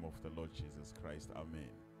precious name of the Lord Jesus Christ.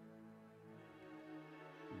 Amen.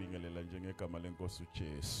 Bingelela njengegama lenkosi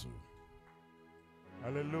uJesu.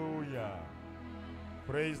 Hallelujah.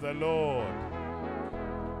 Praise the Lord.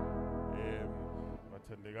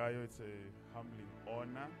 Bathandekayo, it's a humbling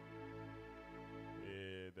honor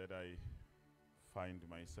that I find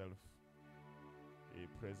myself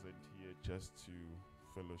present here just to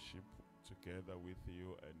fellowship together with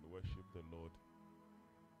you and worship the Lord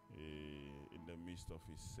in the midst of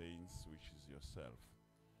His saints, which is yourself.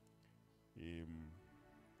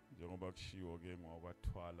 Njengoba kushiwo ke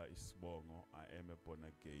ngokwathwala isibongo, I am a born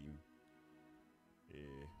again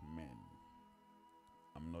man.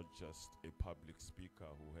 I'm not just a public speaker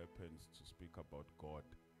who happens to speak about God,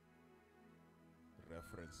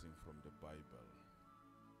 referencing from the Bible.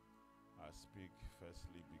 I speak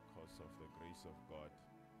firstly because of the grace of God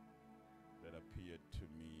that appeared to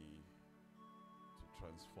me to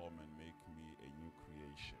transform and make me a new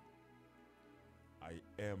creation. I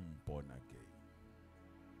am born again.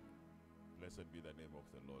 Blessed be the name of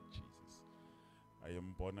the Lord Jesus. I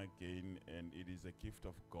am born again, and it is a gift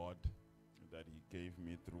of God that He gave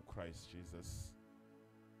me through Christ Jesus.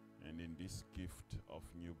 And in this gift of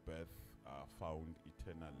new birth, I found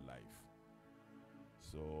eternal life.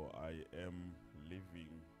 So I am living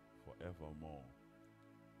forevermore,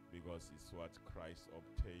 because it's what Christ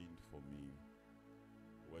obtained for me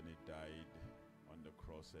when He died on the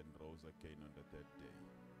cross and rose again on the third day.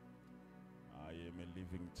 I am a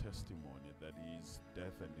living testimony that His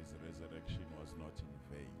death and His resurrection was not in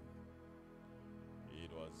vain.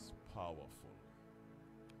 It was powerful.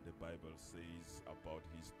 The Bible says about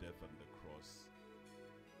His death on the cross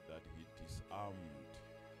that He disarmed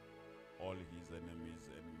all His enemies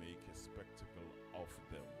and make a spectacle of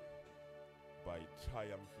them by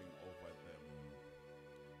triumphing over them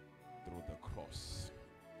through the cross.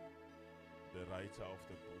 The writer of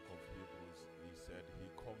the book of Hebrews, he said He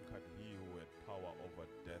conquered He who had power over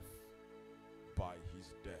death by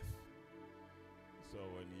His death. So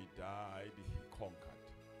when He died, He conquered.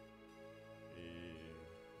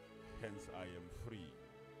 Hence I am free,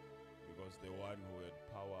 because the one who had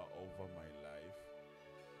power over my life,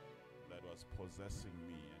 that was possessing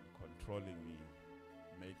me and controlling me,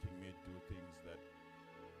 making me do things that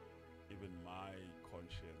even my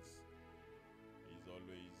conscience is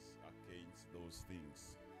always against those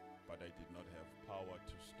things, but I did not have power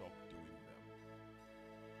to stop doing them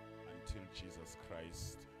until Jesus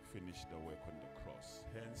Christ finished the work on the cross.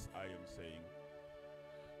 Hence I am saying,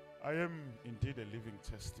 I am indeed a living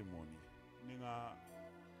testimony.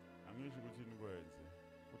 Angisho ukuthi nikwenze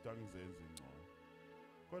ukuthi angizenze ngcono,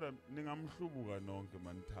 kodwa ningamhlubuka nonke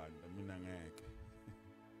manithanda, mina ngeke.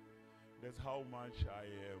 That's how much I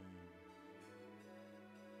am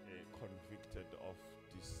convicted of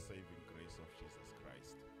this saving grace of Jesus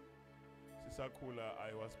Christ. Sisakhula,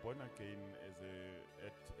 I was born again as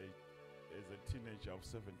a teenager of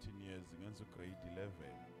 17 years, ngenza grade 11.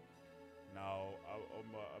 Now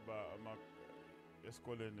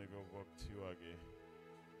esikoleni ke kwakuthiwa ke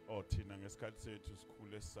thina ngesikhathi sethu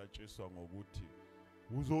sikhule sisatshiswa ngokuthi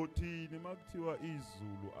uzothini makuthiwa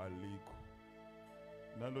izulu alikho,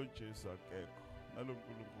 nalo Jesu akekho, nalo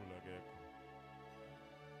uNkulunkulu akekho.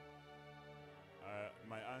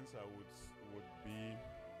 My answer would be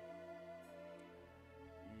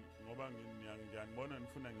ngoba ngiyanibona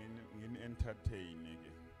nifuna ngini entertain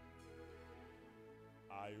ke,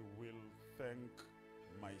 I will thank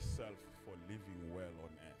myself for living well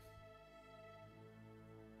on earth.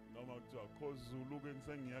 Noma kuthiwa akho Zulu ke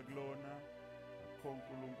ngisengiya kulona, akho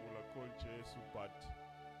uNkulunkulu, akho Jesu, but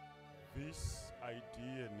this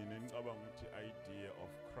idea, ninengicabanga ukuthi idea of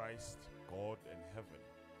Christ, God and heaven,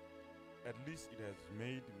 at least it has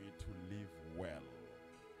made me to live well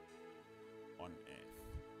on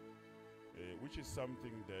earth, which is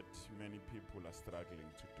something that many people are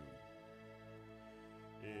struggling to do.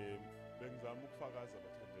 Bengizama ukufakaza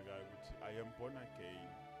bathandekayo ukuthi I am born again,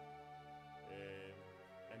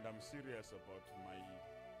 and I'm serious about my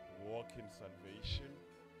walk in salvation.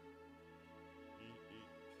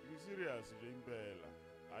 Serious nje impela,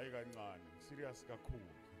 hayi kancane, serious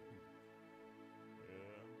kakhulu.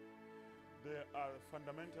 There are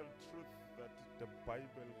fundamental truths that the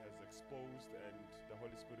Bible has exposed and the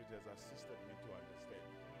Holy Spirit has assisted me to understand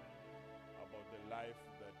about the life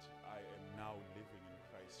that I am now living in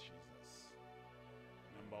Christ Jesus.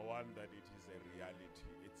 Number one, that it is a reality.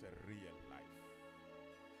 It's a real life.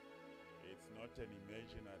 It's not an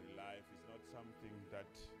imaginary life. It's not something that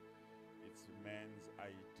it's man's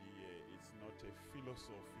idea. It's not a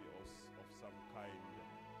philosophy of some kind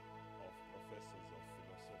of professors or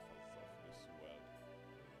philosophers of this world,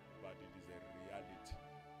 but it is a reality.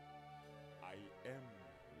 I am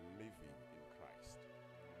living in Christ.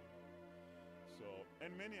 So,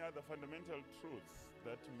 and many other fundamental truths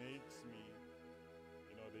that makes me,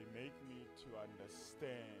 they make me to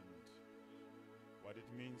understand what it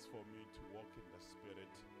means for me to walk in the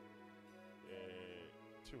Spirit,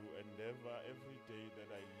 to endeavor every day that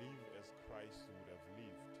I live as Christ would have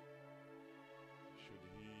lived, should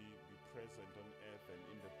He be present on earth and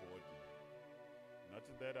in the body. Not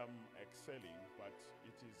that I'm excelling, but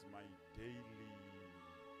it is my daily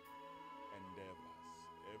endeavors.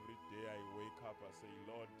 Every day I wake up, I say,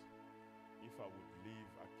 Lord, if I would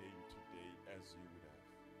live again today as you would have.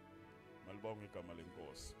 Malibonga igama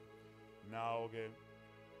lenkosi. Now, okay,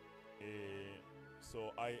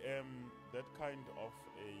 so I am that kind of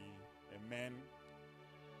a man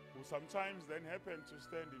who sometimes then happen to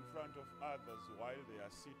stand in front of others while they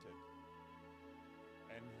are seated,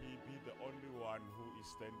 and he be the only one who is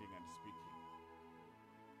standing and speaking.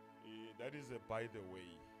 That is a by the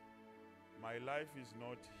way. My life is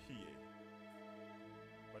not here,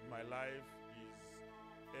 but my life is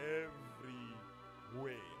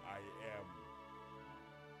everywhere I am,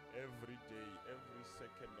 every day, every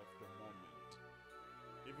second of the moment.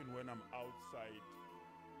 Even when I'm outside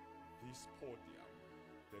this podium,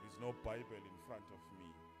 there is no Bible in front of me.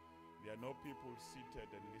 There are no people seated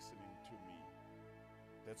and listening to me.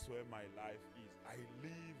 That's where my life is. I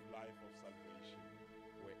live life of salvation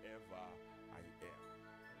wherever I am.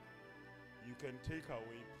 You can take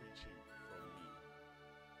away preaching from me.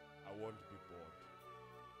 I won't be bored.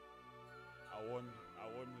 I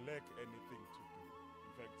won't lack anything to do.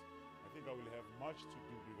 In fact, I think I will have much to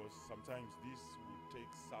do because sometimes this will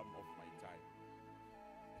take some of my time.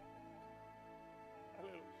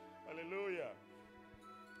 Hallelujah.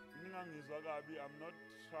 I'm not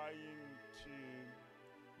trying to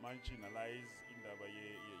marginalize indaba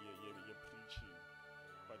ye preaching,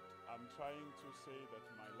 but I'm trying to say that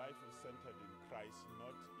my life is centered in Christ,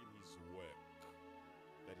 not in His work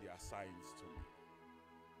that He assigns to me.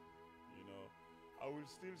 I will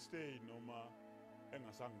still stay noma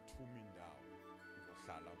engasangithumi indawo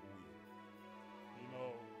ngizohlala kuyo.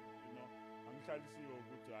 Angihlalisiwe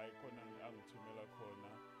ukuthi hayi khona angithumela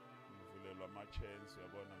khona ngivulelwa ama-chance,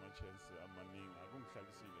 uyabona ama-chance amaningi,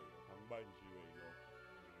 akungihlalisile lokho, angibanjiwe lokho.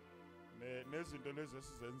 Nezinto lezi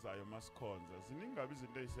esizenzayo masikhonza, ziningi kabi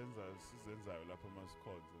izinto sizenzayo lapha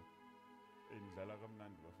masikhonza engidlala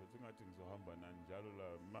kamnandi bafethu, ingathi ngizohamba nani njalo la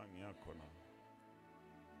mangiyakhona.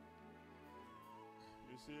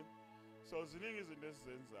 You see? So ziningi izinto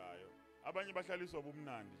esizenzayo. Abanye bahlaliswa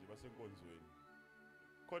ubumnandi nje basenkonzweni.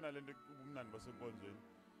 Khona lento ubumnandi basenkonzweni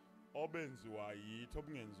obenziwa yithi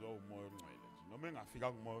obungenziwa umoya ongcwele nje. Noma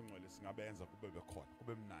engafika kumoya ongcwele singabenza kube bekhona,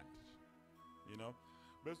 kube mnandi nje.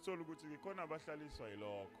 Besithola ukuthi khona abahlaliswa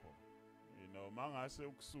yilokho. Mangase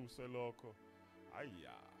ukususe lokho.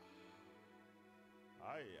 Ayya.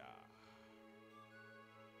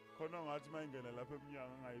 Khona ngathi mayingena lapha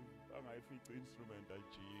eminyanga angayifica instrument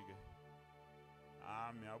ajike.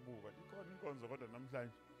 Miyabuka ikhona inkonzo kodwa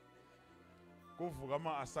namhlanje kuvuka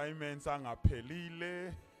ama-assignments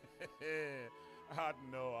angaphelile.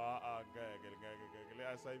 No, ngeke le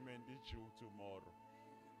assignment is due tomorrow.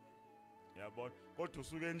 Yabona, kodwa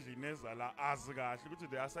usuke endlini ezala azi kahle ukuthi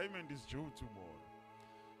the assignment is due tomorrow.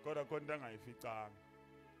 Kodwa khona angayificanga.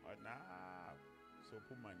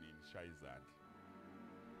 Sophuma nini shaya izandla.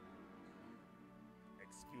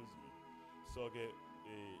 Excuse me. So ke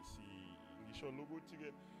ngisho ukuthi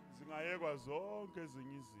ke zingayekwa zonke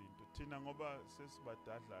ezinye izinto thina ngoba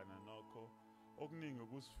sesibadadlana nokho okuningi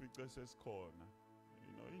ukusifice sesikhona.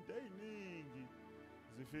 Into eziningi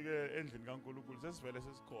zifike endlini kaNkulunkulu sesivele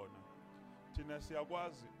sesikhona. Thina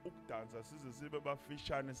siyakwazi ukudansa size sibe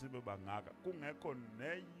bafishane sibe bangaka kungekho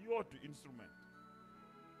neyodwa instrument.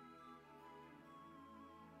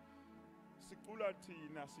 Sicula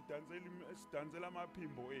thina sidansela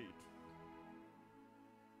amaphimbo ethu.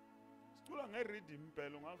 Sicula nge-rhythm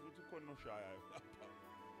impela ungazi ukuthi khona oshayayo lapha.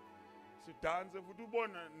 Sidanse futhi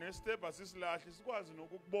ubona ne-step asisilahle sikwazi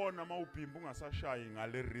nokukubona mawubhimba ungasashayi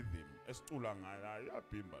ngale rhythm esicula ngayo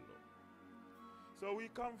yabhimba lo. So we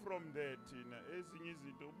come from there thina ezinye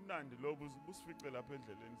izinto umnandi lobo busifice lapha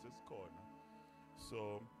endleleni sesikhona.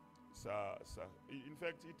 So in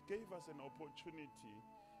fact it gave us an opportunity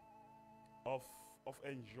of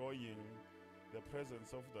enjoying the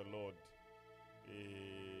presence of the Lord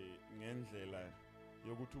ngendlela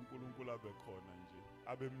yokuthi uNkulunkulu abe khona nje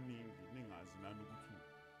abe mningi ningazi nani ukuthi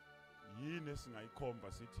yini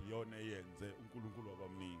esingayikhomba sithi yona eyenze uNkulunkulu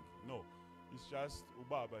wabamningi. No, it's just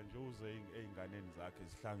ubaba nje uze einganeni zakhe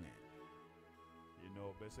zihlangene, you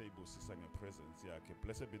know, bese ibusisa ngepresence yakhe.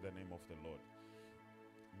 Blessed be the name of the Lord.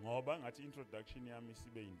 Ngoba ngathi introduction yami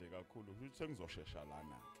sibe inde kakhulu ukuthi sengizoshesha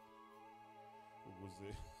lana ke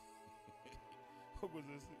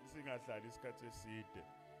ukuze singahlali isikhathi eside.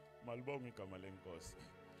 Malibonga igama lenkosi.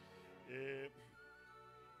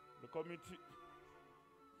 The committee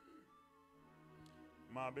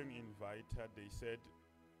being invited, they said,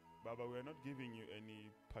 Baba, we are not giving you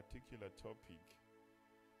any particular topic.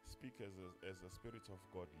 Speak as the Spirit of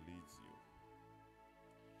God leads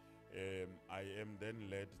you. I am then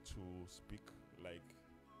led to speak like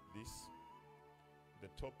this. The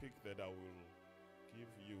topic that I will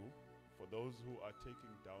give you, for those who are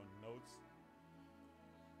taking down notes,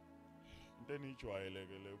 then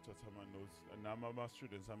ijwayelekile ukuthatha ama notes. Nama ama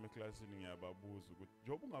students ame classini ngiyababuza ukuthi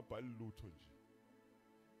njengoba ungabhali lutho nje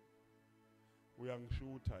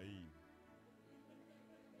uyangishutha yini?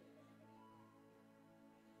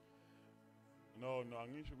 No,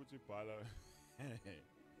 angisho ukuthi ibhala.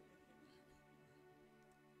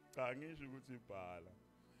 Cha, angisho ukuthi ibhala.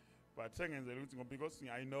 But sengenzela ukuthi because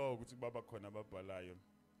I know ukuthi baba khona ababhalayo,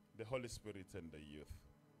 the Holy Spirit and the youth.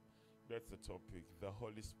 That's the topic, the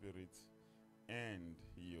Holy Spirit and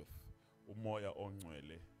youth. Umoya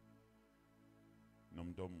ongcwele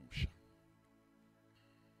nomuntu omusha.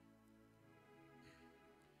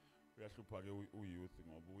 Uyahlupha ke uyouth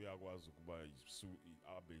ngoba uyakwazi ukuba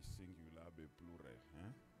abe singular abe plural,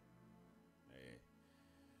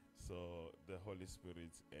 so the Holy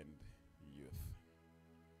Spirit and youth.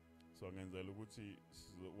 So ngenzela ukuthi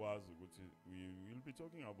wazi ukuthi we will be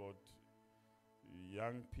talking about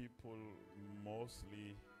young people,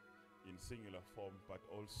 mostly in singular form, but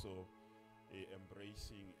also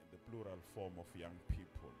embracing the plural form of young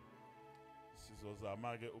people.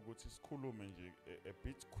 Sizozama ke ukuthi sikhulume nje a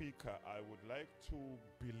bit quicker. I would like to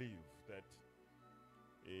believe that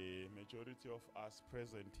a majority of us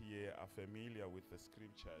present here are familiar with the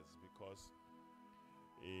scriptures, because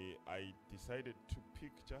I decided to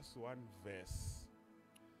pick just one verse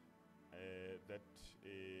that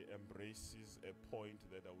embraces a point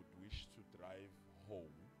that I would wish to drive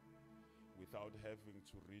home without having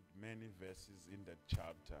to read many verses in that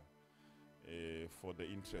chapter for the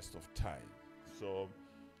interest of time. So,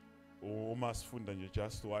 umasifunda nje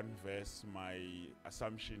just one verse. My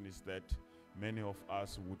assumption is that many of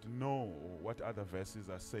us would know what other verses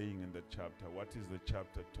are saying in the chapter. What is the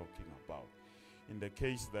chapter talking about? In the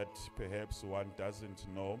case that perhaps one doesn't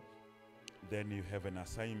know, then you have an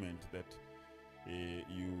assignment that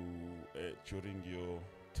you during your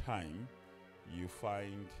time you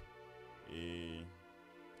find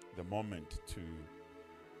the moment to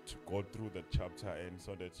go through the chapter, and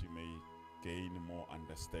so that you may gain more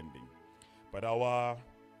understanding. But our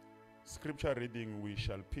scripture reading, we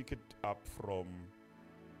shall pick it up from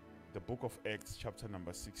the book of Acts, chapter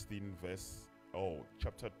number 16,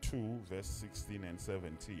 chapter 2, verse 16 and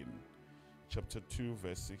 17. Chapter 2,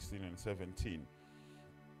 verse 16 and 17.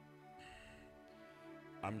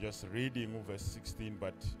 I'm just reading verse 16,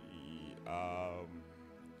 but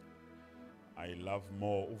I love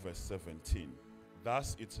more verse 17.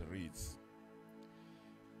 Thus it reads.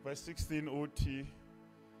 Verse 16, OT.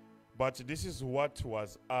 But this is what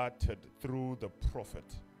was uttered through the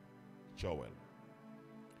prophet Joel.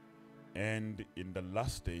 And in the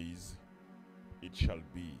last days it shall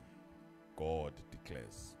be, God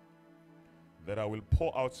declares, that I will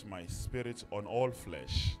pour out my spirit on all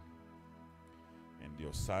flesh, and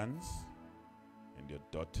your sons and your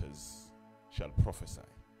daughters shall prophesy,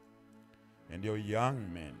 and your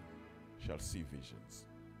young men shall see visions,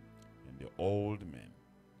 and your old men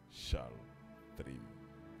shall dream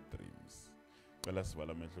dreams. Cela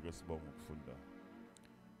sivala amehlo ke sibonga ukufunda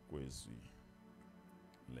kwezwi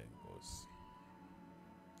lenkosi.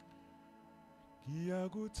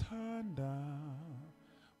 Ngiyakuthanda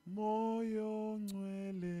moyo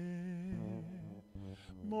ngcwele,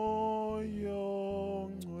 moyo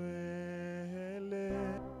ngcwele.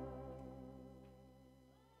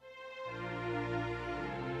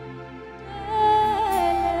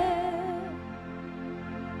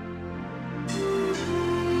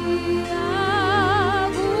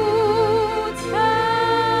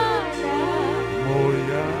 Moyo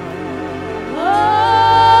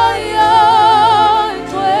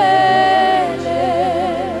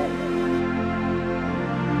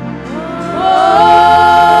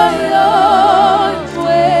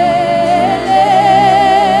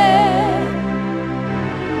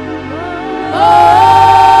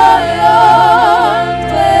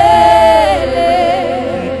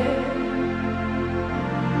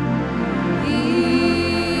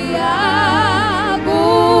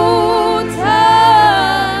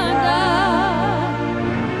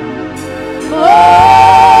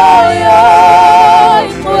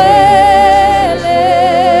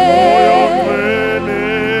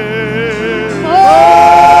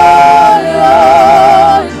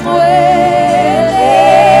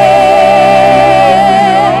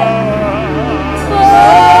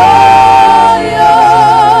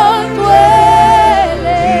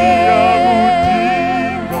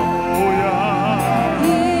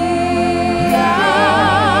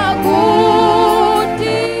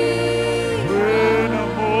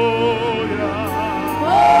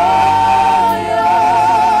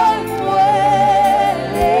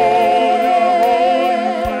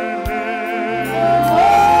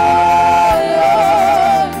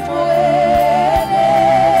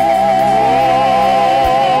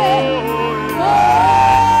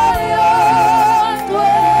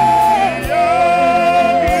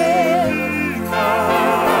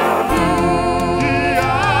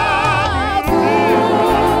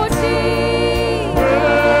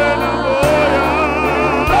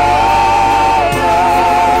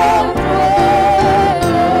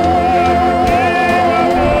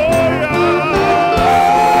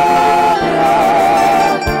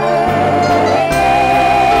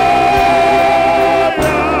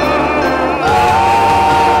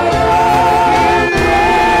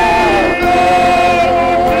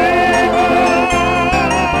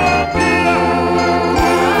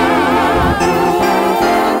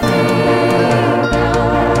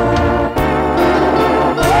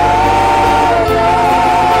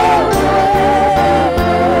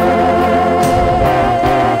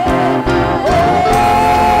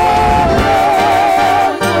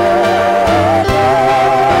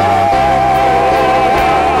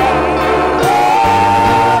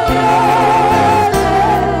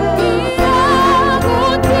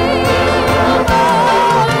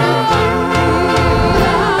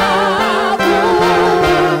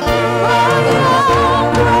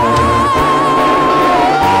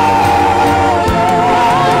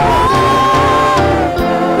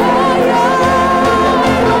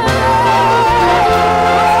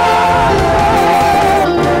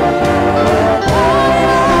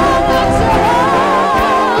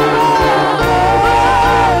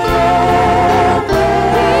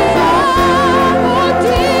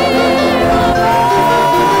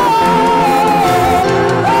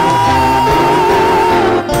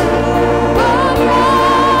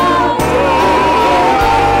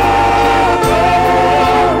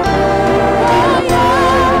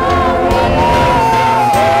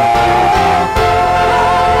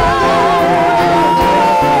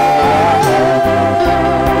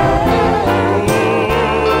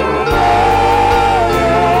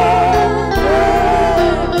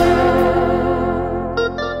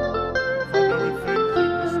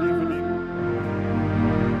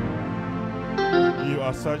You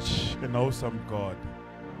are such an awesome God.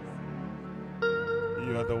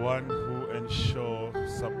 You are the one who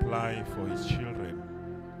ensures supply for his children.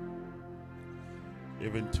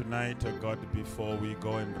 Even tonight, oh God, before we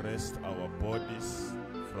go and rest our bodies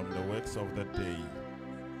from the works of the day,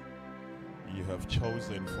 you have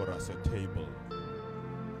chosen for us a table.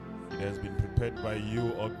 It has been prepared by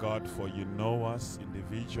you, oh God, for you know us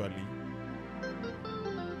individually.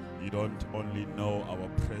 You don't only know our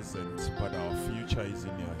present, but our future is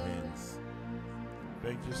in your hands.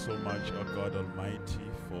 Thank you so much, oh God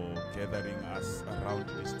Almighty, for gathering us around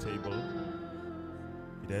this table.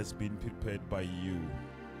 It has been prepared by you.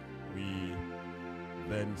 We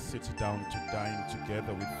then sit down to dine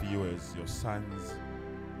together with you as your sons,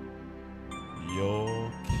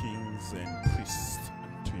 your kings and priests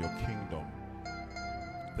to your kingdom.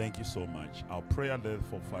 Thank you so much. Our prayer,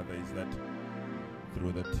 therefore, Father, is that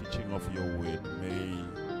through the teaching of your word,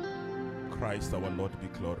 may Christ our Lord be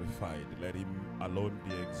glorified. Let him alone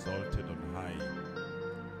be exalted on high.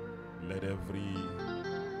 Let every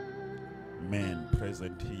man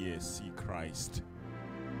present here see Christ,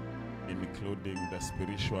 including the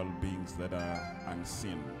spiritual beings that are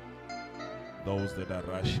unseen, those that are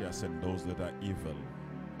righteous and those that are evil.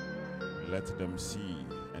 Let them see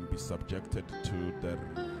and be subjected to the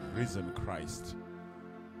risen Christ,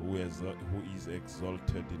 who is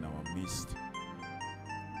exalted in our midst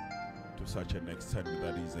to such an extent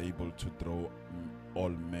that he is able to draw all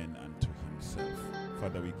men unto himself.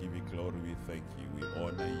 Father, we give you glory, we thank you, we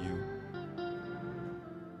honor you,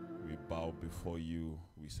 we bow before you,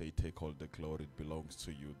 we say take all the glory, it belongs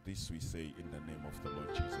to you. This we say in the name of the Lord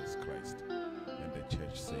Jesus Christ, and the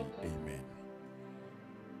church say amen.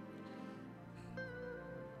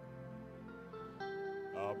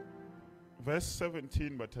 Verse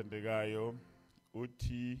 17, bathandekayo,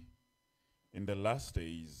 uthi, in the last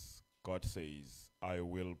days, God says, I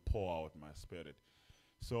will pour out my spirit.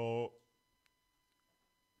 So,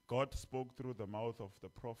 God spoke through the mouth of the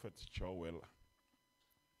prophet Joel.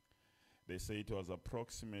 They say it was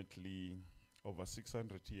approximately over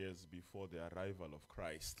 600 years before the arrival of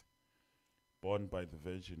Christ, born by the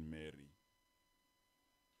Virgin Mary.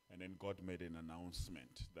 And then God made an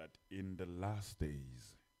announcement that in the last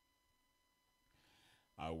days,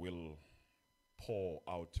 I will pour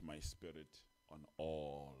out my spirit on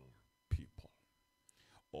all people,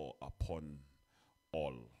 or upon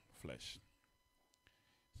all flesh.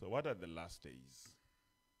 So what are the last days?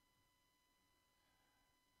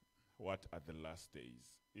 What are the last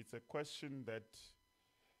days? It's a question that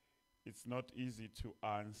it's not easy to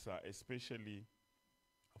answer, especially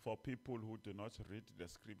for people who do not read the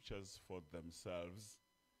scriptures for themselves,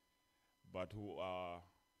 but who are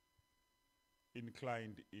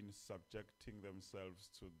inclined in subjecting themselves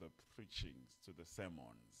to the preachings, to the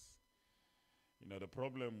sermons. You know, the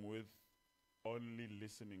problem with only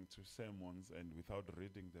listening to sermons and without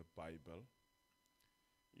reading the Bible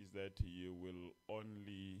is that you will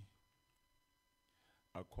only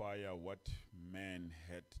acquire what man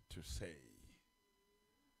had to say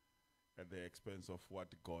at the expense of what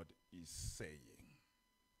God is saying.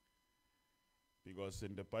 Because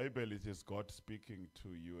in the Bible it is God speaking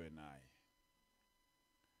to you and I.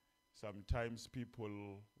 Sometimes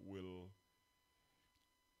people will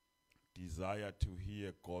desire to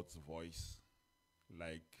hear God's voice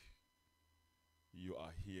like you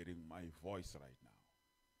are hearing my voice right now.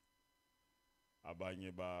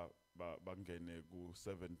 Abanye bangene ku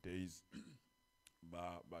 7 days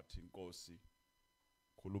bathi Nkosi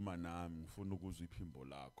khuluma nami ngifuna ukuzwa iphimbo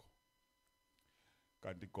lakho.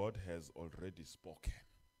 Kanti God has already spoken.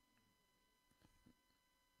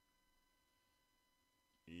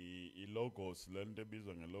 Logos,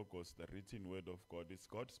 logos, the written word of God. It's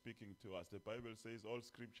God speaking to us. The Bible says all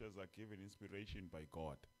scriptures are given inspiration by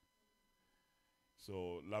God.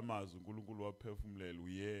 So, lamaz uNkulunkulu waphefumulela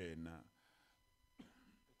uyena.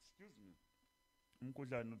 Excuse me.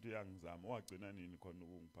 Umkhuhlane uthi uyangizama wagcina nini khona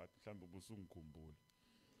ukungiphatha mhlawumbe ubusungikhumbula.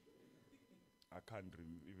 I can't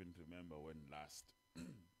even remember when last.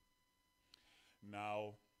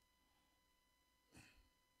 Now,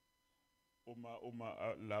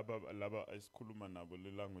 laba esikhuluma nabo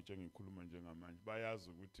le language engikhuluma njengamanje bayazi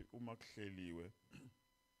ukuthi uma kuhleliwe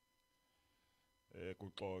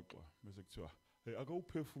kuxoxwa bese kuthiwa hey ake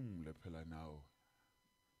uphefumule phela nawe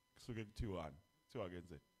kusuke kuthiwani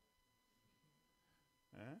kenzeni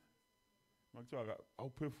makuthiwa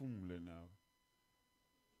awuphefumule nawe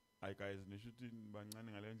ay guys nisho ukuthi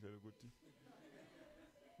bancane ngale ndlela ukuthi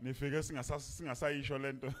nifike singasayisho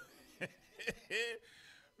lento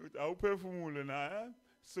awuphefumule na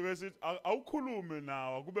suke sithi awukhulume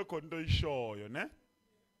nawe kube khona into oyishoyo ne.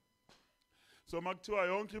 So makuthiwa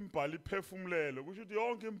yonke imbali iphefumlelo kusho ukuthi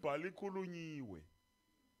yonke imbali ikhulunyiwe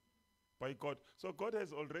by God. So God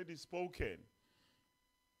has already spoken.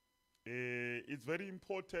 It's very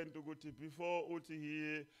important ukuthi before uthi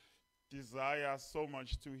he desires so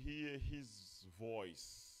much to hear his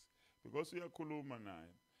voice, because uyakhuluma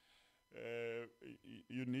naye.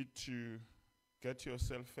 You need to get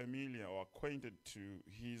yourself familiar or acquainted to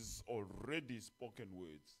his already spoken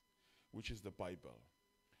words, which is the Bible.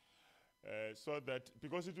 So that,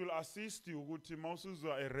 because it will assist you ukuthi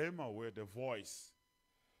mawusuzwa a rhema word, a voice,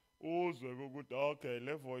 uzwe ukuthi okay,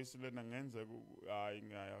 le voice lena ngenza hayi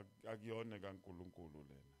akuyona kaNkulunkulu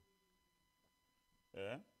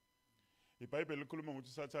lena. iBhayibheli likhuluma ukuthi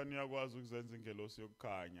uSathane uyakwazi ukuzenza ingelosi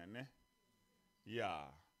yokukhanya, ne?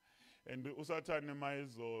 Yeah. And uSathane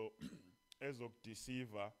mayezo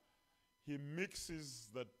ezokudeceive, he mixes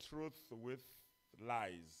the truth with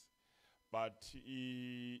lies, but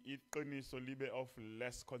iqiniso libe of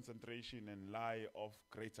less concentration and lie of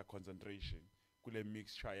greater concentration kule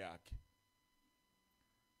mixture yakhe.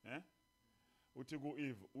 Uthi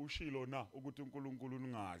ku-Eve ushilo na ukuthi uNkulunkulu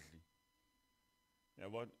ungadli.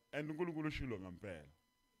 Yabona? And uNkulunkulu ushilo ngempela.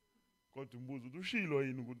 Kodwa umbuzo uthi ushilo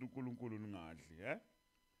yini ukuthi uNkulunkulu ungadli,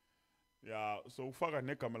 Yeah, so ufaka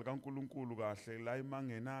negama likaNkulunkulu kahle la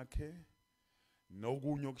imangenakhe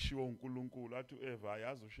nokunye okushiwo uNkulunkulu athi uEva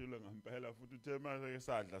yazi ushilo ngempela futhi uthe mase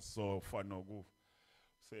esadla sofa nokufa.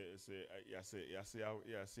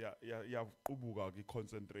 Yaqubuka ke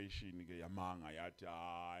concentration ke yamanga yathi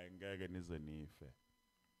hayi ngeke nize nife.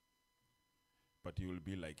 But you will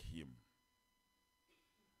be like him.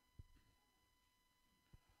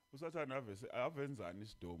 Usathane avenzani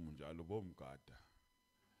isidomu njalo bomgada.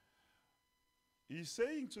 He's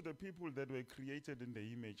saying to the people that were created in the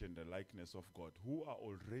image and the likeness of God, who are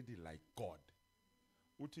already like God,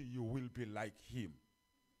 uthi you will be like him.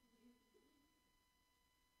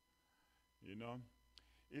 You know,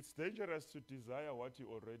 it's dangerous to desire what you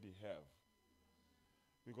already have,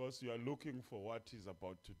 because you are looking for what is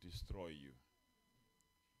about to destroy you.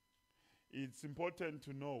 It's important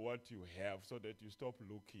to know what you have so that you stop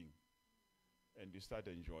looking and you start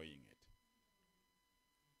enjoying it.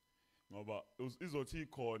 Ngoba izothi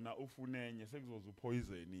khona ufunenye sekuzoza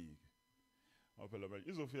upoison. Ngoba phela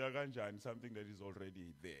izofika kanjani something that is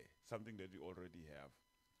already there, something that you already have.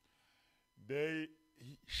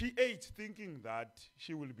 She ate thinking that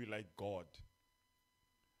she will be like God.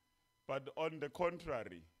 But on the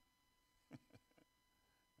contrary,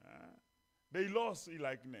 they lost the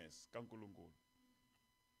likeness, kaNkulunkulu.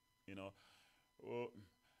 You know,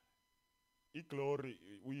 glory,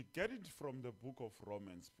 we get it from the book of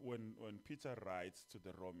Romans when Peter writes to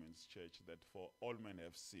the Romans church that for all men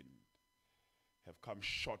have sinned, have come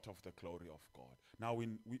short of the glory of God. Now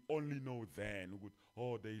we only know then,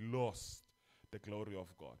 they lost the glory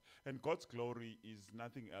of God. And God's glory is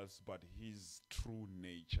nothing else but his true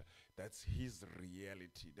nature. That's his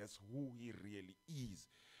reality. That's who he really is.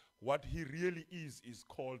 What he really is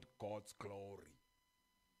called God's glory.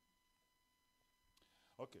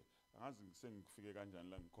 Okay. Angazi sengifike kanjani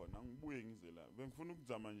la ngikhona ngibuye ngize la bengifuna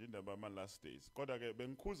ukuzama nje indaba ama last days kodwa ke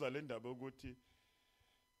bengikhuza le ndaba ukuthi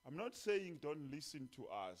I'm not saying don't listen to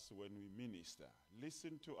us when we minister.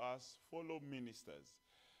 Listen to us, follow ministers,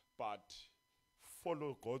 but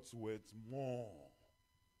follow God's words more.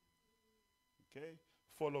 Okay?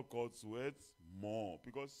 Follow God's words more,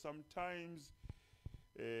 because sometimes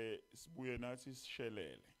sibuye nathi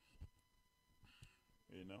sishelele.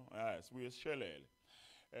 You know? Sibuye sishelele.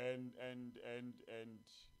 And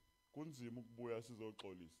kunzima ukubuya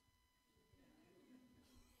sizoxolisa.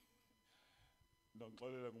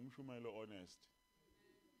 Ngixolela ngumshumayelo honest.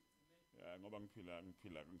 Yeah, ngoba ngiphila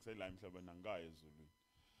ngisela emhlabeni angikayi ezulwini.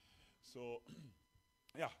 So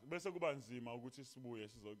yeah, bese kuba nzima ukuthi sibuye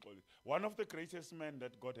sizoxolisa. One of the greatest men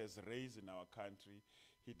that God has raised in our country,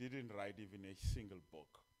 he didn't write even a single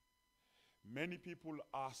book. Many people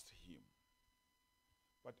asked him,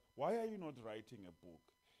 but why are you not writing a book?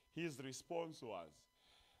 His response was,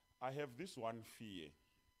 I have this one fear.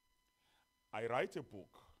 I write a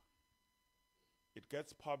book. It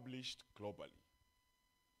gets published globally.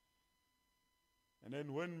 And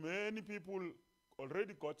then when many people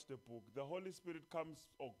already got the book, the Holy Spirit comes,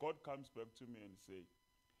 or God comes back to me and say,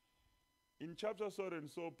 in chapter so and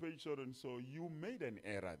so, page so and so, you made an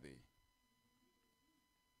error there.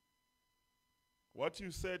 What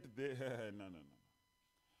you said there, no.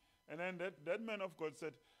 And then that man of God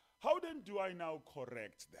said, how then do I now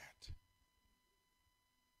correct that?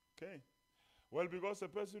 Okay. Well, because the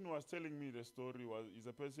person who was telling me the story is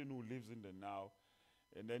a person who lives in the now.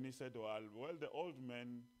 And then he said, well, the old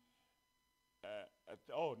man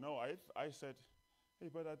oh no, I said, hey,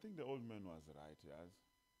 but I think the old man was right, yes.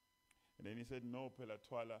 And then he said, no, Phela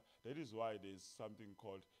Thwala, that is why there's something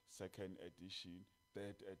called second edition,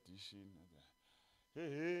 third edition.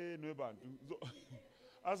 Hey, no bantu.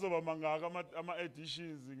 Azoba mangaka ama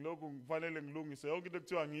editions ngilokhu kufanele ngilungise yonke into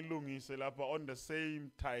ekuthiwa ngilungise lapha on the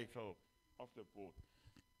same title of the book.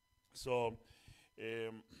 So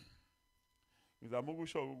ngizama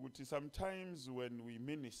ukusho ukuthi sometimes when we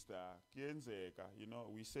minister kuyenzeka, you know,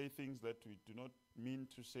 we say things that we do not mean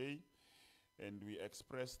to say, and we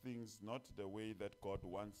express things not the way that God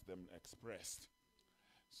wants them expressed.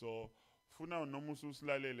 So funa noma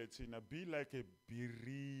ususilalele thina, be like a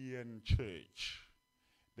Berean church.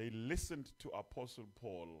 They listened to Apostle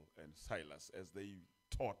Paul and Silas as they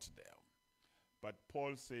taught them. But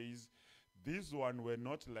Paul says, these one were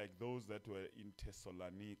not like those that were in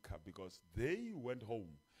Thessalonica, because they went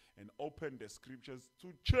home and opened the scriptures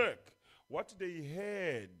to check what they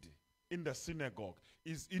heard in the synagogue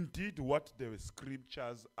is indeed what the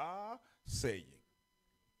scriptures are saying.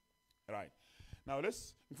 Right. Now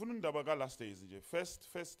let's, last days, first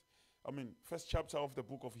chapter of the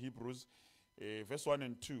book of Hebrews, verse 1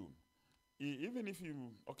 and 2. Even if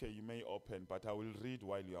you may open, but I will read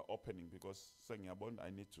while you are opening, because I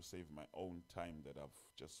need to save my own time that I've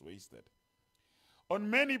just wasted. On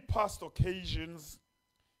many past occasions,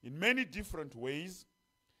 in many different ways,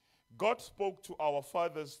 God spoke to our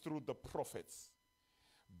fathers through the prophets.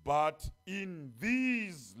 But in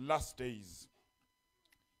these last days,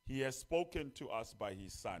 he has spoken to us by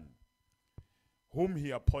his Son, whom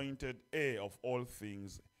he appointed heir of all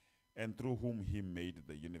things, and through whom he made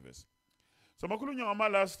the universe. So makhulunywa ngama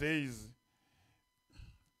last days,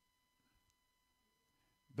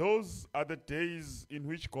 those are the days in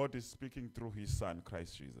which God is speaking through his Son,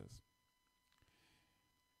 Christ Jesus.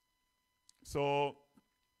 So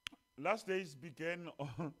last days began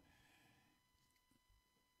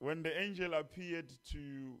when the angel appeared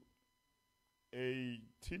to a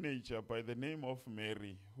teenager by the name of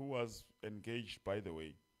Mary, who was engaged, by the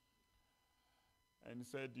way, and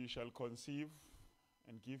said, you shall conceive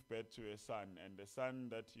and give birth to a son, and the son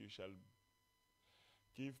that you shall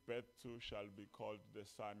give birth to shall be called the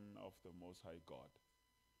Son of the Most High God,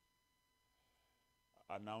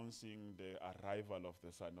 announcing the arrival of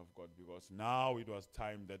the Son of God, because now it was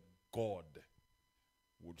time that God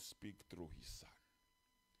would speak through his Son.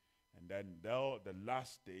 And then the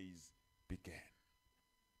last days began.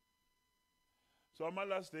 So ama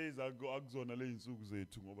last days akuzona le insuku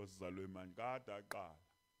zethu ngoba sizalwe manje kade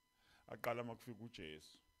aqala makufika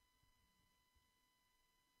uJesu.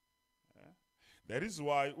 That is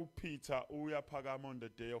why uPeter uyaphakama on the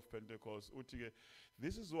day of Pentecost uthi ke,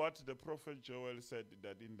 this is what the prophet Joel said,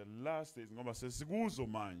 that in the last days ngoba sesikuzo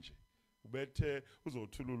manje ubethe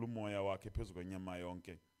uzothulula umoya wakhe phezu kwenyama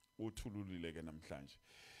yonke, uthululile ke namhlanje.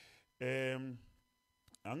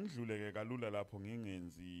 Angidluleke kalula lapho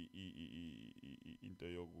ngingenzi into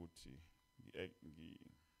yokuthi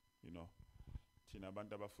you know, thina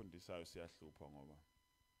abantu abafundisayo siyahlupha ngoba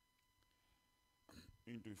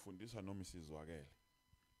into ifundisa noma isizwakele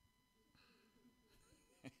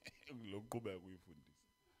lokuqhubeka kuyifundisa.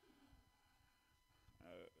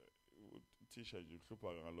 Uthisha nje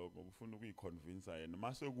uhlupha ngalokho ngoba ufuna ukuyiconvince yena,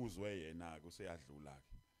 mase kuzwe yena ke useyadlula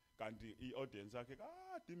ke, kanti iaudience yakhe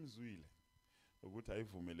kade imzwile ukuthi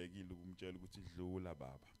ayivumelekile ukumtshela ukuthi dlula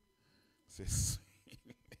baba.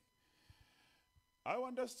 I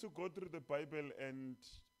want us to go through the Bible and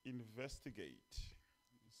investigate.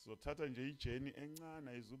 So thatha nje ijeni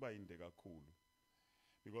encane ayizuba inde kakhulu,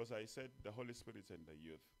 because I said the Holy Spirit and the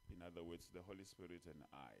youth, in other words the Holy Spirit and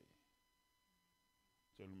I.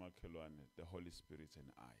 The Holy Spirit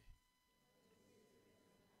and I.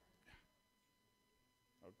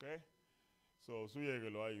 Okay? So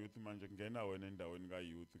suyeke lo youth manje ngena wena endaweni ka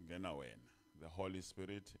youth, ngena wena, the Holy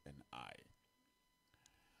Spirit and I.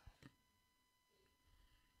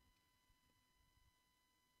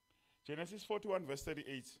 Genesis 41 verse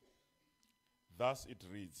 38. Thus it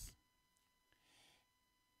reads.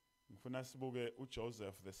 Ngifuna sibuke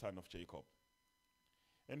uJoseph, the son of Jacob.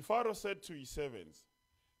 And Pharaoh said to his servants,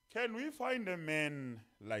 can we find a man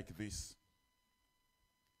like this,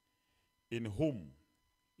 in whom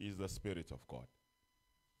is the Spirit of God?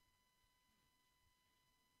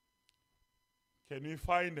 Can we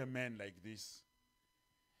find a man like this,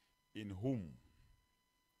 in whom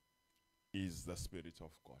is the Spirit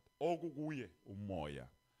of God? Okukuye umoya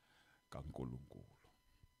kaNkulunkulu.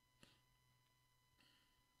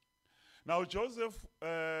 Now Joseph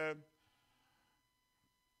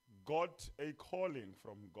got a calling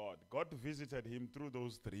from God. God visited him through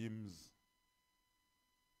those dreams.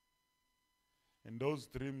 And those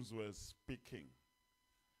dreams were speaking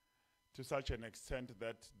to such an extent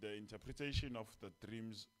that the interpretation of the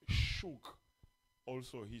dreams shook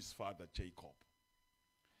also his father Jacob.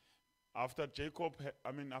 After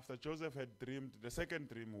after Joseph had dreamed the second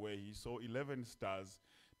dream where he saw 11 stars,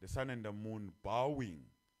 the sun and the moon bowing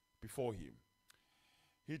before him,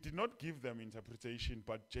 he did not give them interpretation,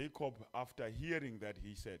 but Jacob, after hearing that,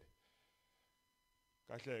 he said,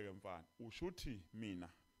 "Kahleke mfana, ushuthi mina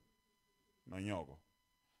nonyoko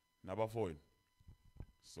nabafowenu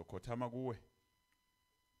sokhothama kuwe."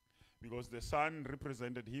 Because the sun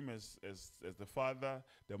represented him as the father,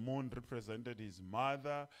 the moon represented his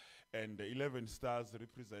mother, and the 11 stars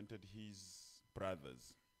represented his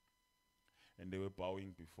brothers. And they were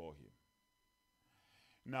bowing before him.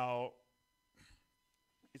 Now,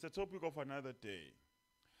 it's a topic of another day,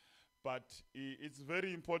 but it's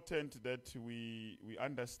very important that we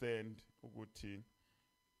understand ukuthi,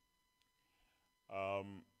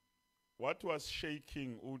 what was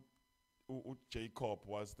shaking Jacob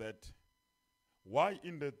was that why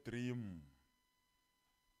in the dream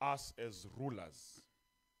us as rulers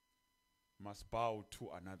must bow to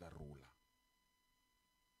another ruler.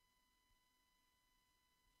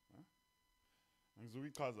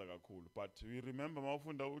 Angizuyichaza kakhulu, but we remember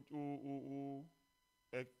mawufunda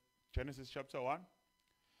Genesis chapter 1,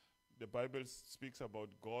 the Bible speaks about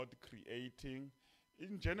God creating.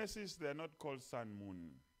 In Genesis they are not called sun,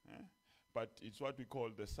 moon, but it's what we call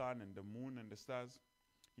the sun and the moon and the stars.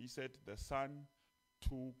 He said the sun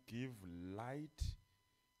to give light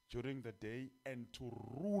during the day and to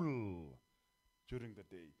rule during the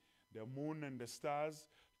day. The moon and the stars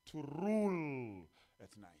to rule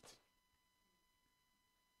at night.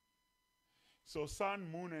 So sun,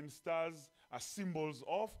 moon, and stars are symbols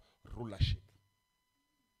of rulership.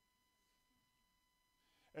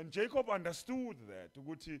 And Jacob understood that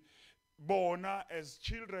ukuthi bona as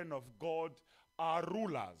children of God are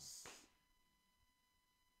rulers.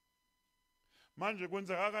 Manje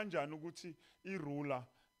kwenzeka kanjani ukuthi iruler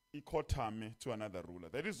ikhothame to another ruler.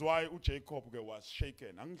 That is why uJacob was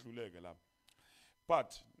shaken. Angidluleke lapha.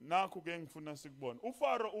 But nakho ke ngifuna sikubone.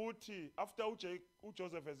 uFaro uthi after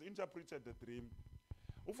uJoseph has interpreted the dream,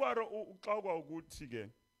 uFaro uxawuka ukuthi ke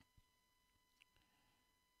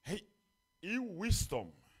hey,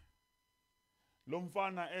 wisdom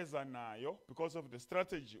lomfana eza nayo because of the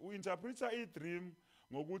strategy. Uinterpreta i-dream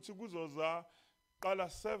ngokuthi kuzoza qala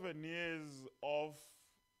 7 years of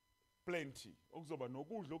plenty. Okuzoba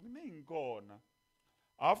nokudla okuningi khona.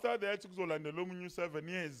 After that kuzolandela omunye 7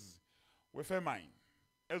 years we-famine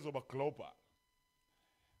ezoba global.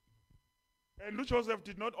 And Joseph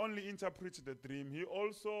did not only interpret the dream, he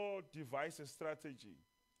also devised a strategy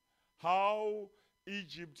how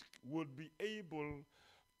Egypt would be able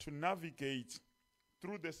to navigate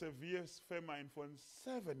through the severe famine for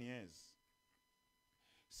 7 years,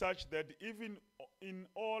 such that even in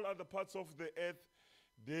all other parts of the earth,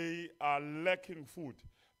 they are lacking food,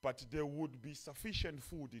 but there would be sufficient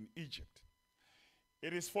food in Egypt.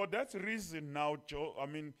 It is for that reason now,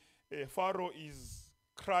 Pharaoh is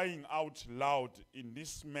crying out loud in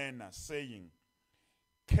this manner, saying,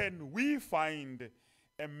 "Can we find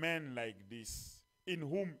a man like this, in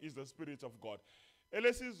whom is the Spirit of God?"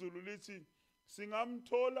 Elesizulu lithi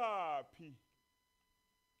singamthola phi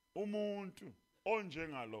umuntu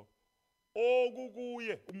onjengalo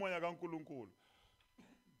okukuye umoya kaNkulunkulu.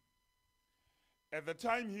 At the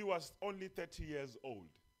time he was only 30 years old.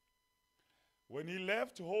 When he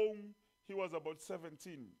left home, he was about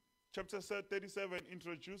 17. Chapter 37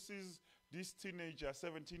 introduces this teenager,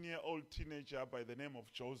 17-year-old teenager by the name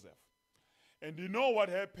of Joseph. And you know what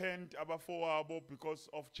happened because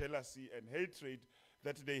of jealousy and hatred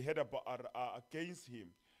that they had against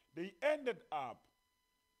him. They ended up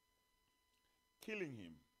killing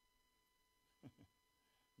him.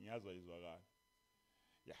 Yeah.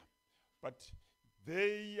 But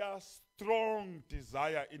their strong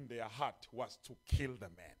desire in their heart was to kill the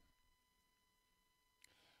man.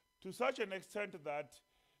 To such an extent that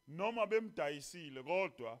noma bemdayisile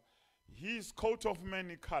kodwa his coat of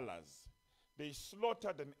many colors, they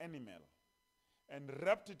slaughtered an animal and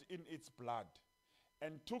wrapped it in its blood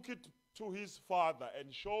and took it to his father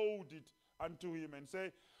and showed it unto him and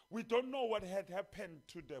said, "We don't know what had happened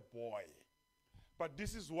to the boy, but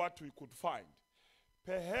this is what we could find.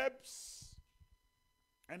 Perhaps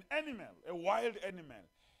an animal, a wild animal,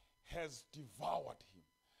 has devoured him."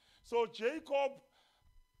 So Jacob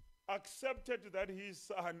accepted that his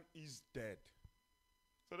son is dead.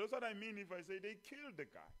 So that's what I mean if I say they killed the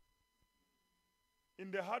guy. In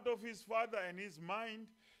the heart of his father and his mind,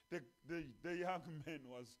 the young man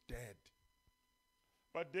was dead.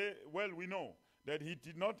 But we know that he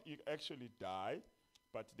did not actually die,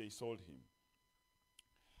 but they sold him.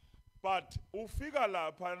 But ufika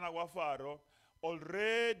lapha na kwaFaro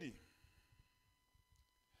already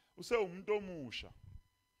use umuntu omusha.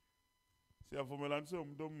 Siyavumelana use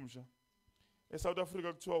umuntu omusha. ESouth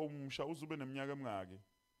Africa kuthiwa umusha uzube neminyaka emingaki?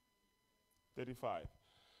 35.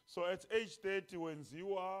 So at age 30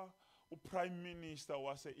 wenziwa uprime minister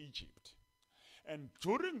wase-Egypt. And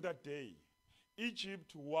during that day,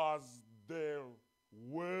 Egypt was the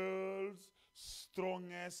world's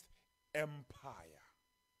strongest empire.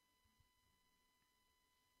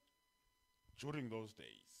 During those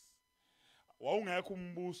days. Wawungekho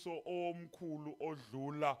umbuso omkhulu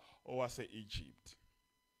odlula owase-Egypt.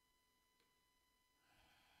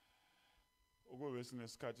 Ukube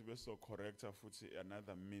sinesikhathi beso correcta futhi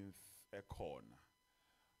another myth ekhona.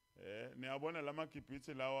 Niyabona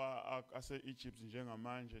lamaGibhithe lawa ase-Egypt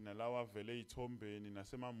njengamanje nalawa vele ithombeni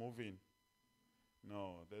nasema-moving.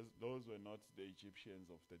 No, those were not the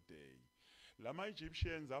Egyptians of the day. Lama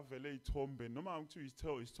Egyptians avele ithombeni noma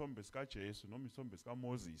kuthiwa isithombe sikaJesu noma isithombe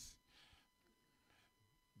sikaMoses.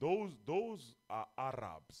 Those are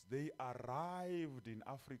Arabs. They arrived in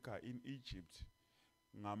Africa in Egypt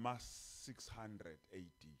ngama 600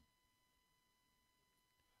 AD.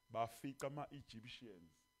 Bafika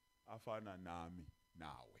ama-Egyptians afana nami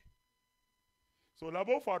nawe. So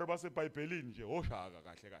labo faro baseBhayibhelini nje oshaka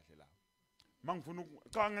kahle kahle la. Mangifuna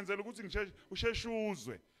cha ngenzela ukuthi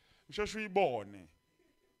usheshuzwe, usheshe uyibone.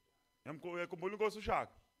 Yamkhumbula inkosi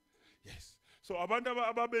ushaka? Yes. So abantu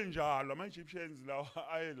ababenjalo ama-Egyptians lawa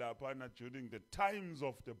ayelapha na during the times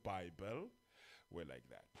of the Bible were like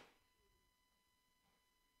that.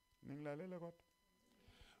 Ningilalela kodwa.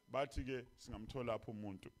 Bathi ke singamthola apho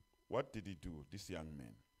umuntu. What did he do, this young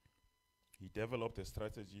man? He developed a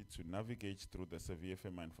strategy to navigate through the severe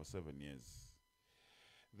famine for 7 years.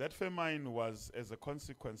 That famine was, as a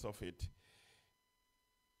consequence of it,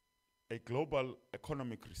 a global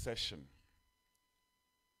economic recession,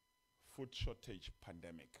 food shortage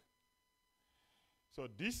pandemic. So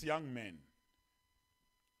this young man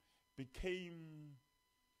became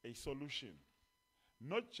a solution,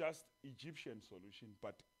 not just Egyptian solution,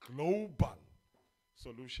 but global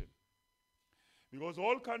solution. Because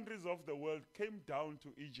all countries of the world came down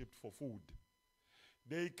to Egypt for food.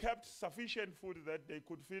 They kept sufficient food that they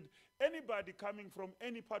could feed anybody coming from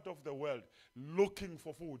any part of the world looking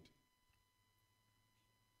for food.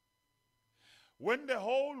 When the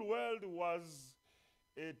whole world was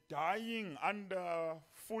dying under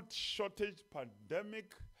food shortage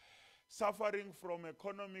pandemic, suffering from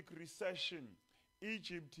economic recession,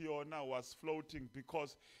 Egypt yona was floating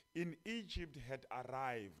because in Egypt had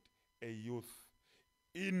arrived a youth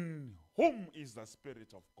in whom is the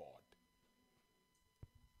Spirit of God.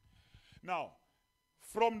 Now,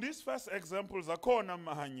 from these first examples, but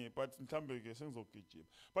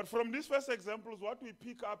from these first examples, what we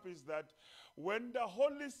pick up is that when the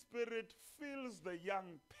Holy Spirit fills the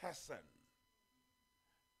young person,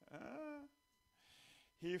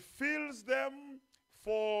 he fills them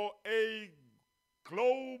for a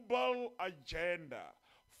global agenda,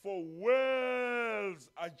 for world's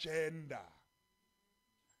agenda.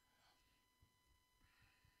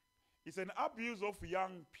 It's an abuse of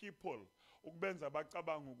young people. Ukubenza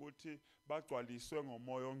bacabanga ukuthi bagcwaliswe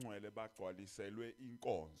ngomoya ongcwele bagcwaliselwe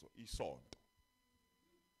inkonzo isonto.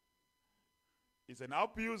 It's an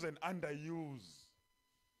abuse and underuse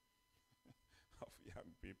of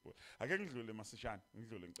young people. Ake ngidlule masishane,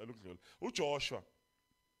 ngidlule ngicela ukudlula. uJoshua.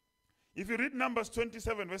 If you read Numbers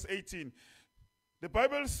 27 verse 18, the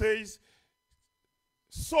Bible says,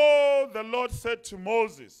 so the Lord said to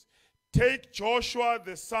Moses, take Joshua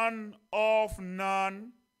the son of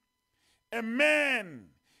Nun, a man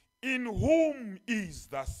in whom is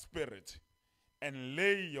the Spirit, and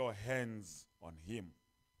lay your hands on him.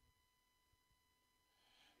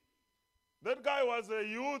 That guy was a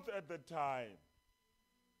youth at the time.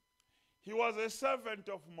 He was a servant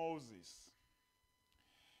of Moses.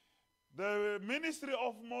 The ministry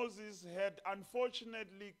of Moses had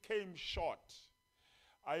unfortunately came short.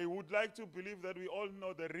 I would like to believe that we all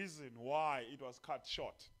know the reason why it was cut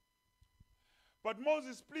short. But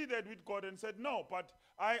Moses pleaded with God and said, no, but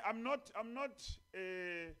I'm not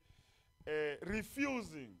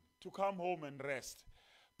refusing to come home and rest.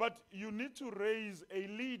 But you need to raise a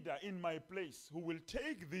leader in my place who will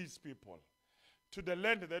take these people to the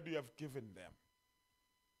land that you have given them.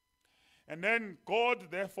 And then God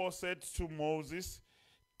therefore said to Moses,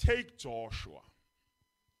 take Joshua.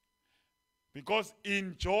 Because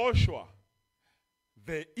in Joshua,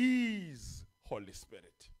 there is Holy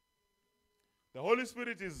Spirit. The Holy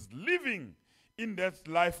Spirit is living in that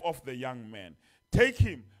life of the young man. Take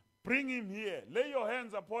him, bring him here, lay your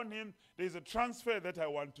hands upon him. There's a transfer that I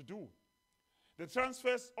want to do. The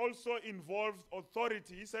transfers also involved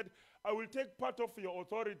authority. He said, I will take part of your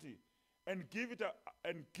authority and give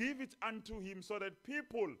it unto him, so that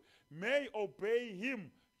people may obey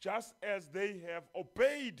him just as they have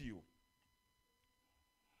obeyed you.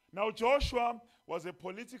 Now Joshua was a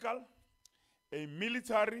political, a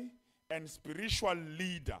military, and spiritual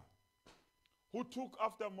leader who took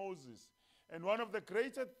after Moses. And one of the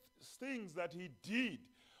greatest things that he did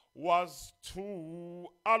was to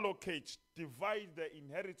allocate, divide the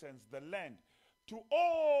inheritance, the land, to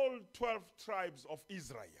all 12 tribes of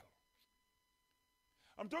Israel.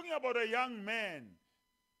 I'm talking about a young man,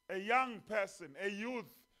 a young person, a youth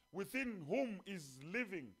within whom is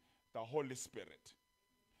living the Holy Spirit.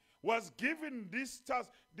 Was given this task.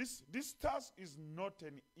 This task is not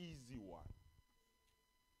an easy one.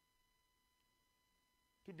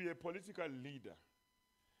 To be a political leader,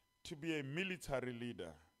 to be a military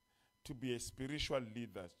leader, to be a spiritual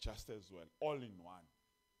leader just as well, all in one.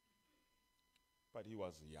 But he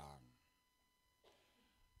was young.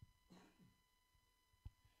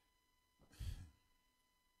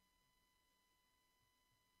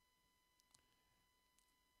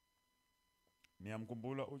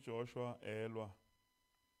 Niyamkhumbula uJoshua elwa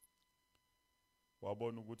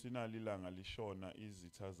wabona ukuthi nali ilanga lishona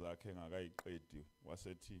izitha zakhe ngakayiqedi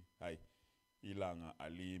wasethi hayi ilanga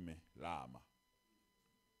alime lama.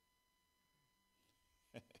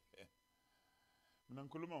 Mina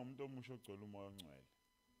ngikhuluma ngomuntu omusha ogcwele umoya ongcwele.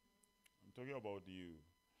 I'm talking about you.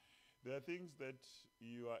 There are things that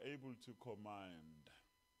you are able to command.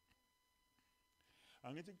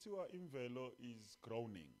 Angithi kuthiwa imvelo is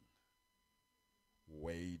groaning,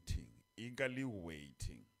 waiting, eagerly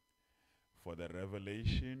waiting for the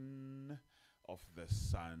revelation of the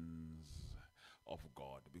sons of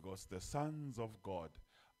God, because the sons of God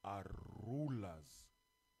are rulers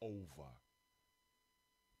over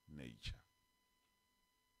nature.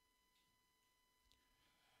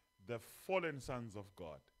 The fallen sons of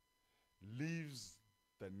God lives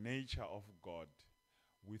the nature of God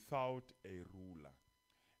without a ruler.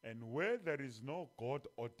 And where there is no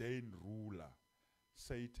God-ordained ruler,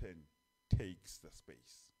 Satan takes the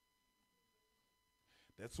space.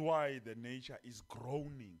 That's why the nature is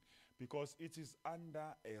groaning, because it is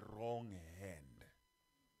under a wrong hand.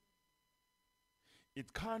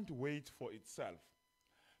 It can't wait for itself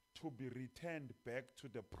to be returned back to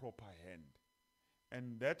the proper hand.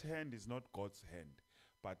 And that hand is not God's hand,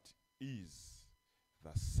 but is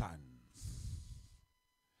the sons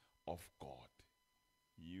of God.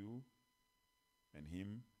 You and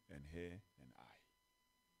him and her and I.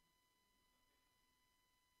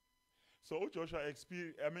 So Joshua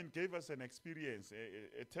gave us an experience,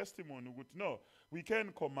 a testimony. No, we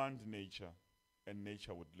can command nature, and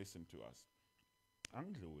nature would listen to us.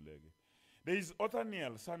 There is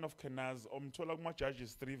Othniel, son of Kenaz,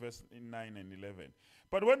 Judges 3, verse 9 and 11.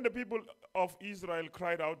 But when the people of Israel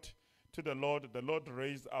cried out to the Lord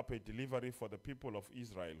raised up a delivery for the people of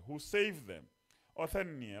Israel, who saved them.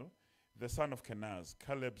 Othniel, the son of Kenaz,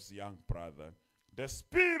 Caleb's young brother, the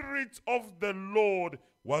Spirit of the Lord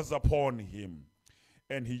was upon him,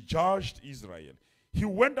 and he judged Israel. He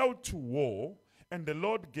went out to war, and the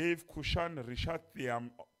Lord gave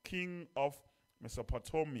Cushan-Rishathaim, king of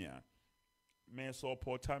Mesopotamia,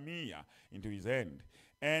 into his hand.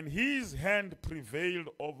 And his hand prevailed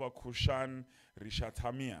over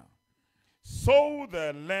Cushan-Rishathaim. So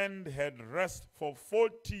the land had rest for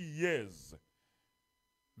 40 years.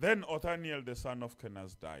 Then Othniel, the son of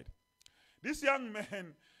Kenaz, died. This young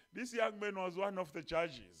man was one of the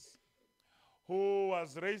judges who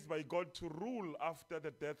was raised by God to rule after the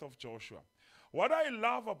death of Joshua. What I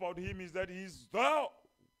love about him is that he's the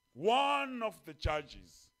one of the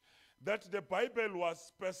judges that the Bible was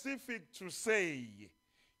specific to say,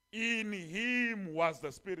 in him was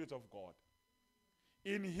the Spirit of God.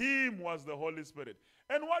 In him was the Holy Spirit.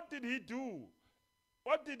 And what did he do?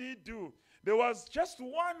 What did he do? There was just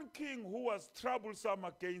one king who was troublesome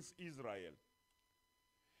against Israel.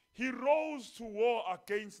 He rose to war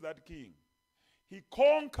against that king. He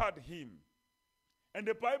conquered him. And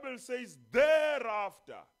the Bible says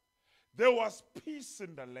thereafter, there was peace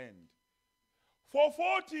in the land for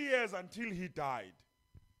 40 years until he died.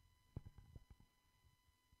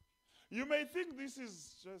 You may think this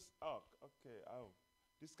is just,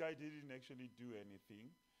 this guy didn't actually do anything,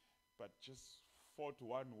 but just fought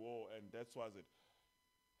one war and that was it.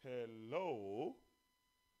 Hello?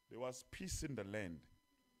 There was peace in the land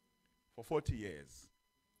for 40 years.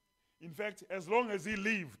 In fact, as long as he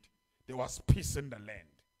lived, there was peace in the land.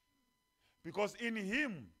 Because in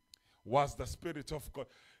him was the Spirit of God.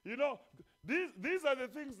 You know, these are the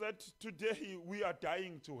things that today we are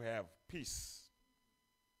dying to have. Peace.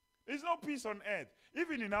 There's no peace on earth.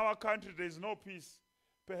 Even in our country, there's no peace.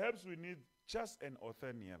 Perhaps we need just an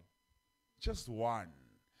Othniel. Just one.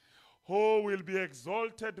 Who will be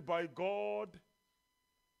exalted by God.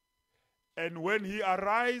 And when he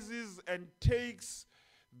arises and takes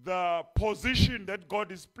the position that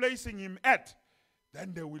God is placing him at,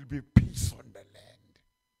 then there will be peace on the land.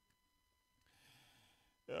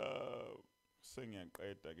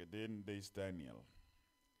 Then there's Daniel.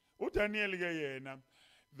 Daniel ke yena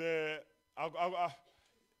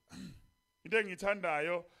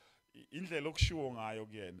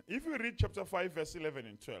if you read chapter 5 verse 11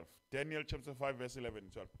 and 12, Daniel chapter 5 verse 11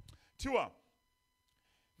 and 12. Tiwa,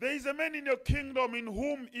 there is a man in your kingdom in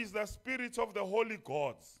whom is the spirit of the holy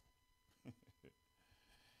gods.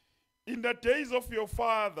 In the days of your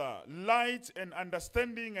father, light and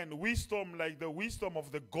understanding and wisdom like the wisdom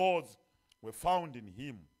of the gods were found in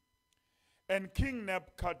him. And King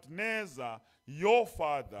Nebuchadnezzar, your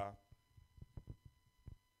father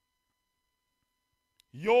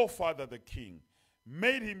the king,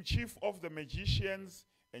 made him chief of the magicians,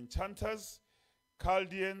 enchanters,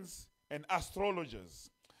 Chaldeans, and astrologers,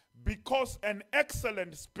 because an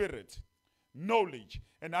excellent spirit, knowledge,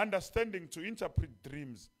 and understanding to interpret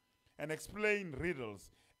dreams and explain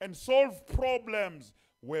riddles and solve problems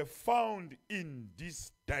were found in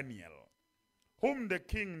this Daniel, whom the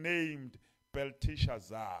king named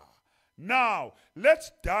Belteshazzar. Now,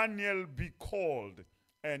 let Daniel be called,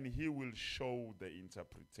 and he will show the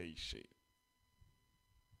interpretation.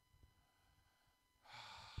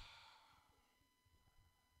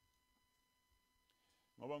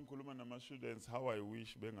 Ngoba ngikhuluma nama-students, how I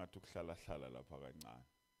wish bengathi ukuhlala-hlala lapha kancane.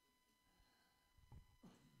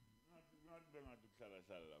 Bengathi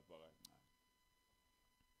ukuhlala-hlala lapha kancane.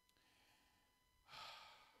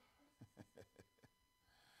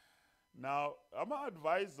 Now,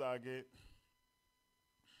 ama-advisor ke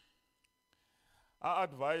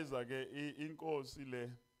inkosi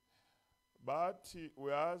le bathi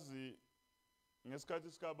uyazi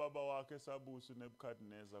ngesikhathi sikababa wakhe sabusa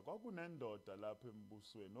uNebukadnezar kwakunendoda lapha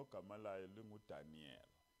embusweni ogama layo linguDaniel.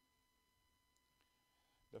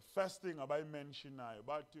 The first thing abayimentionayo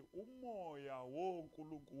bathi umoya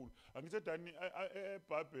woNkulunkulu. Angithi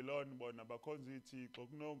eBhabheloni bona bakhonza ithixo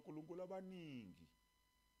kunonkulunkulu abaningi.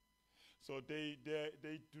 So they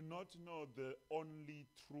do not know the only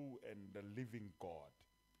true and the living God.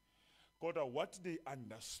 God, what they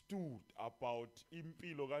understood about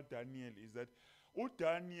impilo kaDaniel is that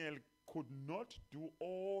Daniel could not do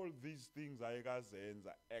all these things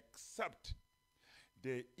ayekazenza except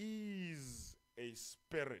there is a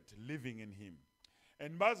spirit living in him.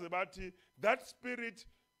 And baze bathi that spirit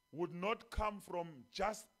would not come from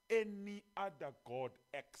just any other God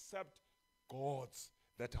except gods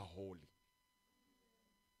that are holy.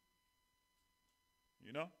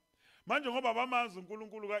 You know? Manje ngoba bamazi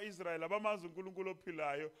uNkulunkulu kaIsrael, abamazi uNkulunkulu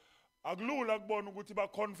ophilayo, akulula kubona ukuthi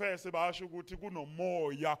baconfess basho ukuthi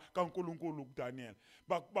kunomoya kaNkulunkulu kuDaniel.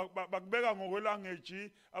 Bakubeka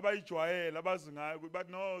ngokwelanguage abayijwayela abazi ngayo, but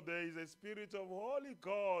no, there is a spirit of holy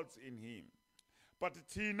gods in him. But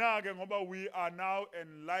thina ke ngoba we are now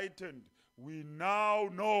enlightened, we now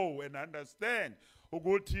know and understand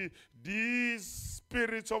ukuthi these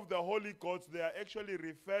spirits of the holy gods, they are actually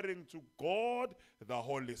referring to God, the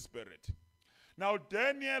Holy Spirit. Now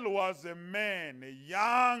Daniel was a man, a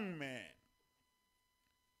young man,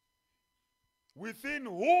 within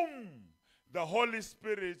whom the Holy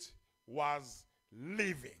Spirit was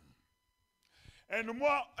living. And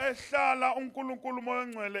uma ehlala uNkulunkulu Moya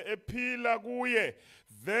Ngcwele ephila kuye,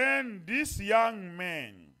 then this young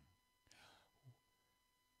man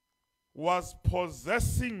was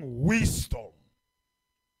possessing wisdom.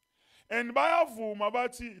 And bayavuma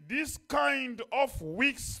bathi this kind of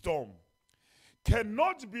wisdom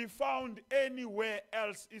cannot be found anywhere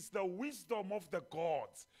else. It's the wisdom of the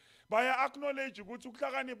gods. Baya acknowledge ukuthi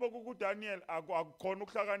ukuhlakanipha kuDaniel akukhona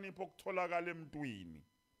ukuhlakanipha okutholakala emntwini.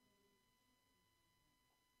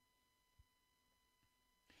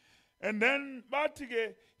 And then bathi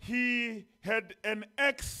ke he had an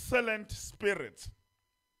excellent spirit.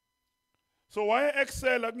 So why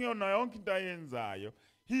excel akuyona yonke into ayenzayo?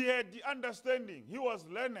 He had the understanding. He was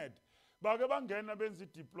learned. Bake bangena benza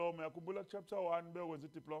diploma. Yakhumbula chapter 1 bekwenza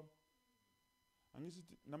diploma.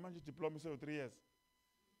 Angisithi namanje diploma is 3 years.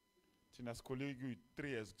 Thina sikhole ku 3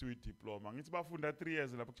 years to diploma. Ngithi bafunda 3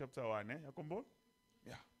 years lapha chapter 1 yakhumbula?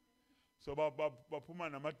 Yeah. So baphuma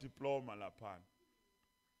nama diploma lapha.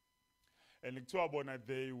 And kuthiwa bona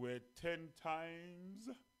they were 10 times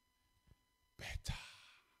better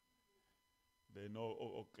They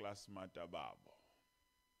know class matter babo.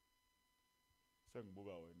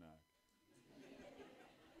 Sengibuka wena.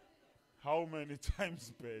 How many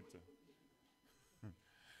times better?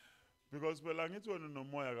 Because phela ngithi wena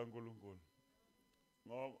nomoya kaNkulunkulu.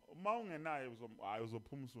 Uma ungenaye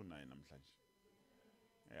uzophuma usunaye namhlanje.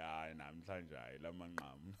 Yeah, namhlanje hayi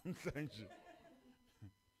lamanqamu namhlanje.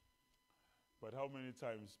 But how many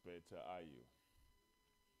times better are you?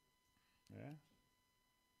 Yeah?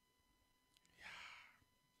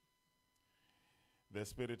 The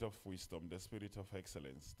spirit of wisdom, the spirit of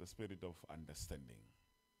excellence, the spirit of understanding.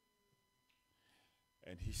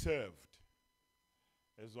 And he served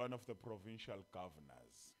as one of the provincial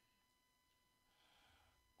governors.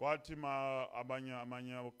 Kwathi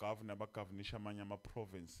amanye governor bagovernisha amanye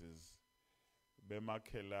provinces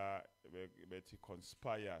bemakhela bethi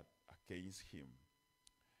conspired against him.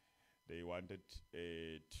 They wanted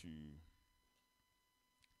to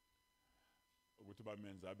ukuthi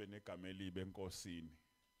bamenza abe negama elibe enkosini.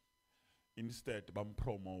 Instead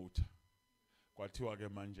bampromote. Kwathiwa ke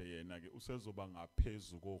manje yena ke usezoba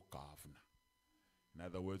ngaphezulu kogovernor. In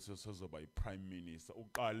other words, usezoba prime minister.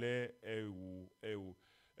 Uqale ewu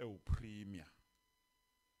premier.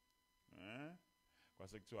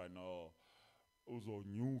 Kwase kuthiwa no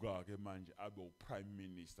uzonyuka ke manje abe prime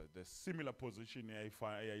minister. The similar position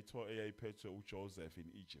eyayiphethwe uJoseph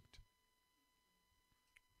in Egypt.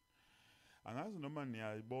 Angazi noma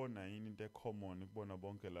niyayibona yini into common ukubona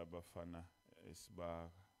bonke labafana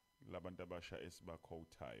labantu abasha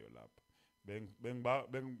esibakhothayo lapha.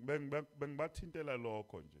 Bengibathintela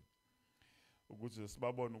lokho nje. Ukuthi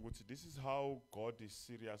sibabone ukuthi this is how God is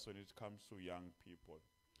serious when it comes to young people.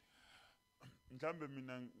 Mhlambe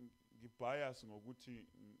mina ngibias ngokuthi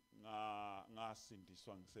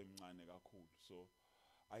ngasindiswa ngisemncane kakhulu. So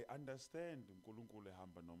I understand uNkulunkulu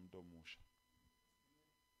ehamba nomuntu omusha.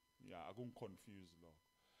 Yeah, I couldn't confuse lo.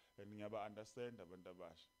 And ngiyaba understand abantu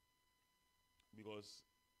abasha. Because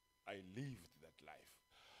I lived that life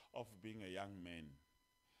of being a young man,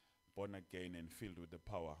 born again and filled with the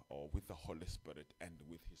power or with the Holy Spirit and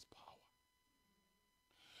with his power.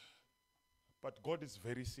 But God is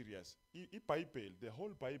very serious. Bible, the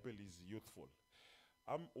whole Bible is youthful.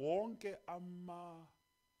 Wonke ama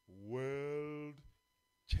world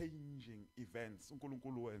changing events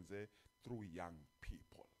uNkulunkulu wenze through young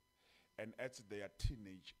people and at their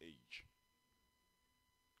teenage age.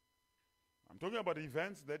 I'm talking about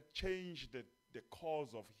events that changed the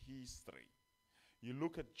course of history. You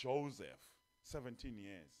look at Joseph, 17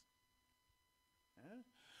 years.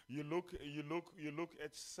 You look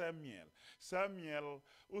at Samuel. Samuel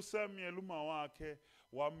umawake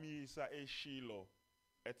wamisa eShilo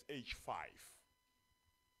at age 5.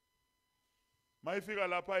 Mayifika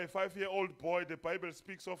lapha, a 5-year-old boy, the Bible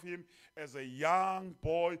speaks of him as a young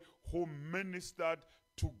boy who ministered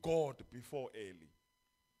to God before Eli.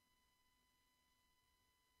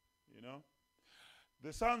 You know?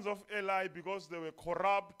 The sons of Eli, because they were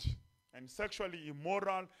corrupt and sexually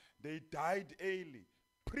immoral, they died early.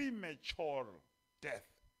 Premature death.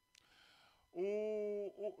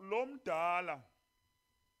 Lomdala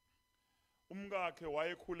umkakhe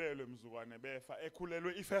wayekhulelwe mzukwane befa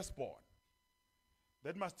ekhulelwe ifirstborn.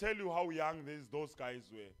 That must tell you how young those guys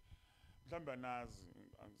were. Mhlawumbe nazi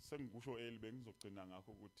sengikusho Eli bengizogcina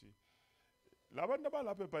ngakho ukuthi labantu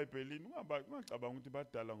abalapha eBhayibhelini ungacabanga ukuthi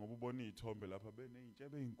badala ngoba ubona izithombe lapha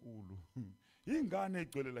beneyintshebe ezinkulu. Ingane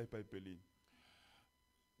egcwele la eBhayibhelini.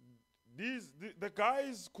 The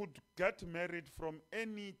guys could get married from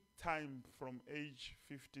any time from age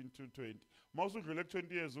 15 to 20. Mawusudlule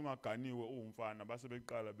 20 years ungaganiwe uwumfana base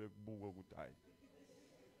beqala bekubuka ukuthi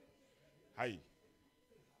hayi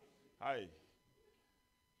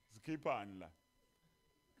zikhipani la.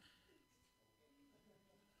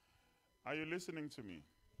 Are you listening to me?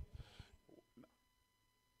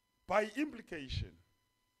 By implication,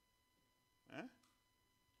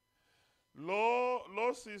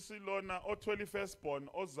 lo sisi lona o21st firstborn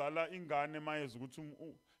ozala ingane mayeza ukuthi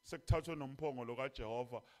sekuthathwe nomphongo lo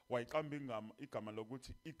kaJehova wayiqamba igama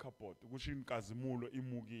lokuthi Ichabod ukuthi inkazimulo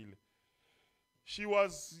imukile. She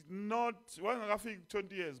was not wangakafiki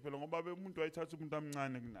 20 years phela ngoba umuntu wayithatha umuntu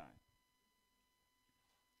amncane kunaye.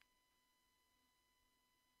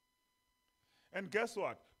 And guess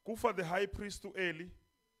what? Kufa the high priest to Eli.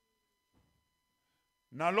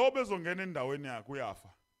 Nalo bezongena endaweni yakhe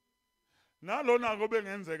uyafa. Nalona kobe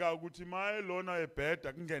ngenzeka ukuthi maye lona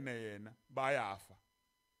ebheda kungene yena bayafa.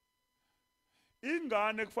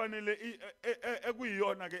 Ingane kufanele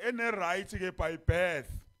ekuyiyona ke ene right ke by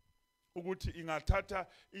birth ukuthi ingathatha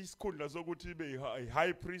isikhundla sokuthi ibe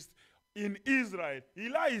high priest in Israel.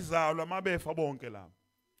 Ila izalwa mabefa bonke labo.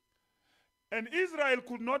 And Israel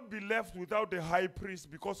could not be left without a high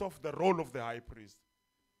priest because of the role of the high priest.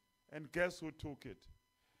 And guess who took it?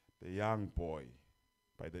 The young boy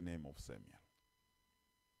by the name of Samuel.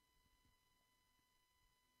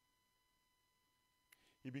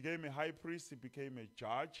 He became a high priest, he became a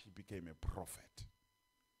judge, he became a prophet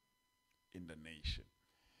in the nation.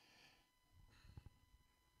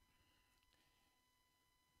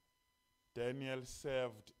 Daniel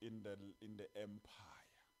served in the empire.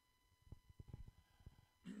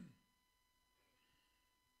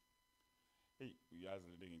 Hey,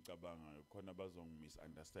 uyazi lento engicabangayo khona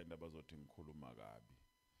bazongi-misunderstand abazothi ngikhuluma kabi.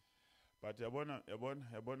 But yabona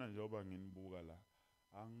njengoba nginibuka la,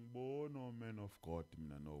 angiboni o-men of God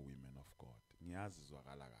mina no-women of God. Ngiyazi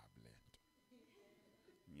izwakala kabi lento.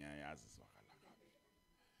 Ngiyayazi izwakala kabi.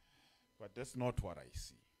 But that's not what I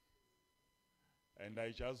see. And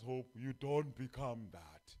I just hope you don't become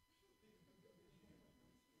that.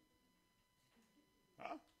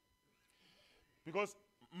 Huh? Because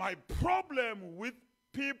my problem with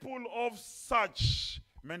people of such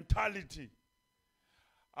mentality,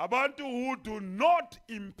 abantu who do not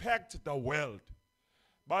impact the world,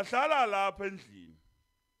 bahlala lapha endlini.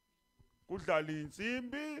 Kudlala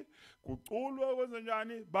insimbi, kuculwe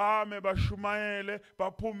kwenzenjani, bame bashumayele,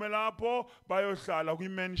 baphume lapho, bayohlala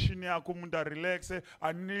kwi-mansion yakho umuntu a-relaxe,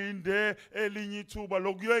 aninde elinye ithuba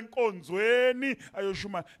lokuya enkonzweni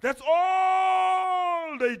ayoshumaya. That's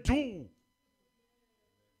all they do.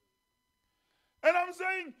 And I'm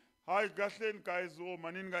saying, hayi kahleni guys, oh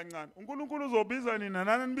manini kancane. uNkulunkulu uzobiza nina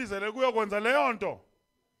nani nibizele kuyokwenza leyo nto.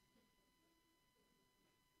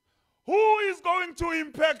 Who is going to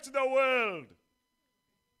impact the world?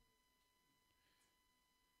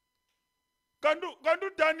 Kandu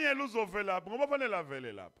Daniel uzovela lapha ngoba fanele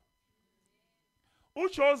avele lapha.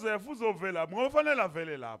 uJoseph uzovela lapha ngoba fanele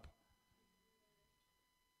avele lapha.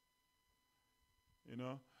 You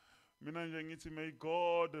know, mina nje ngithi may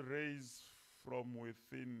God raise from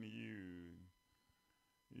within you.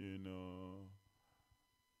 You know,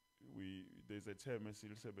 there's a term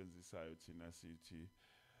esiyisebenzisayo thina sithi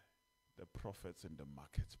the prophets in the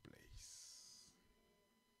marketplace.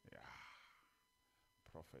 Yeah.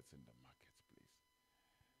 Prophets in the marketplace.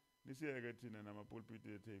 Nisiyeke thina namapulpit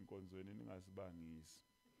ethe inkonzweni ningasibangisi.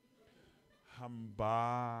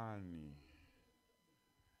 Hambani.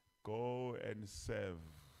 Go and serve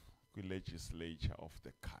the legislature of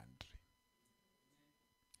the country,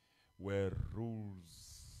 where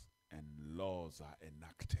rules and laws are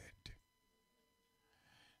enacted.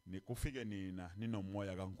 Nikufike nina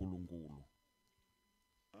ninomoya kaNkulunkulu.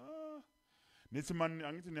 Nithi man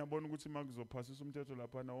angithi niyabona ukuthi makuzophasisa umthetho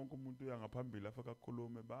lapha na wonke umuntu uyangaphambili afaka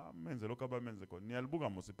khulume bamenze lokho abamenze khona. Niyalibuka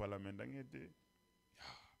mos iParliament angithi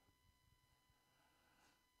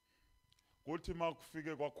kuthi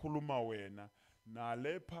makufike kwakhuluma wena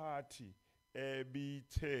nale party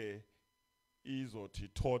ebithe izothi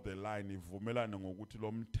toe the line ivumelane ngokuthi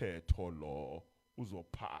lo mthetho lo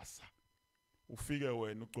uzophasa. Ufike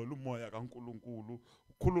wena ugcwele umoya kaNkulunkulu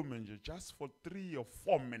ukhulume nje just for 3 or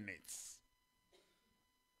 4 minutes.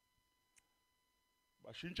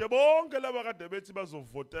 Bashintshe bonke laba kade bethi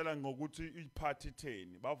bazovotela ngokuthi iparty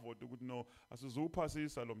theni bavote ukuthi no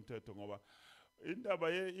asizuphasisa lo mthetho ngoba indaba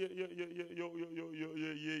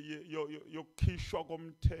yokukhishwa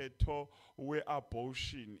komthetho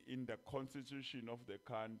we-abortion in the constitution of the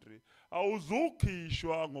country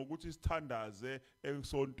awuzukhishwa ngokuthi sithandaze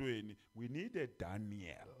esontweni. We need a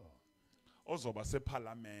Daniel ozoba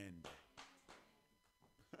seParliament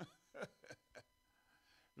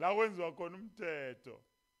la kwenziwa khona umthetho.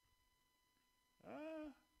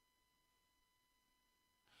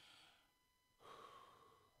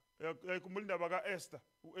 Kumulindaba kaEsther,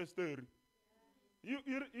 uEsther.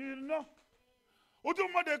 You know.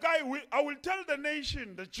 I will tell the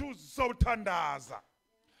nation, the Jews, so tandaza.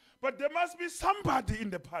 But there must be somebody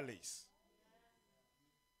in the palace.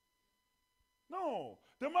 No,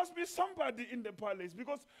 there must be somebody in the palace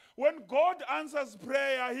because when God answers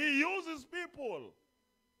prayer, He uses people.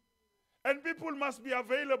 And people must be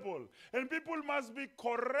available. And people must be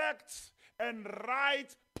correct and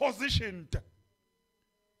right positioned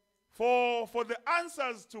for the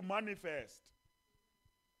answers to manifest.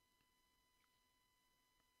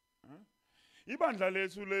 Ibandla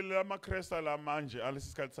lethu lamaKresta lamanje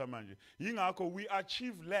alesisikhathi samanje yingakho we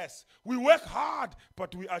achieve less. We work hard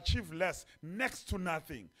but we achieve less, next to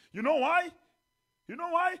nothing. You know why? You know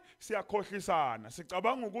why? Siyakhohlisana.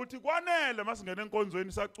 Sicabanga ukuthi kwanele masingena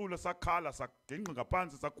enkonzweni sacula sakhala saginqa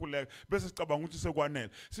ngaphansi sakhuleka bese sicabanga ukuthi sekwanele.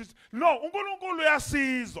 No, uNkulunkulu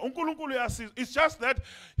uyasiza. uNkulunkulu uyasiza. It's just that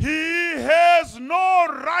He has no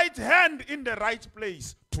right hand in the right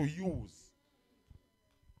place to use.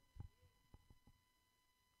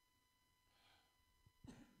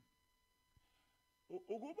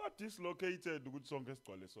 ukuba dislocated ukuthi sonke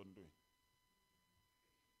sigcwale esontweni.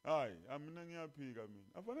 Hayi, mina ngiyaphika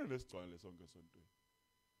mina. Afanele sigcwale sonke esontweni.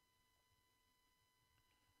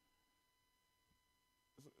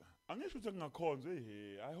 Angisho ukuthi ngingakhonza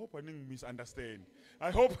I hope aningi misunderstand.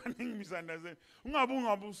 I hope aningi misunderstand.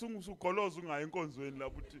 Ungabe usugoloza ungayi enkonzweni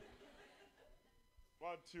lapho uthi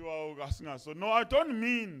wathiwa ukasingaso. No, I don't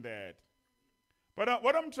mean that. But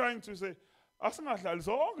what I'm trying to say, asingahlali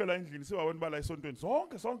sonke la endlini sibabantu bala esontweni.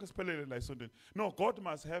 Sonke siphelele la esontweni. No, God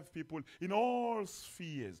must have people in all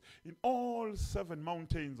spheres, in all 7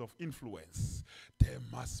 mountains of influence. There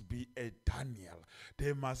must be a Daniel.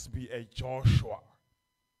 There must be a Joshua.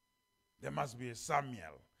 There must be a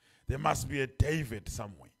Samuel. There must be a David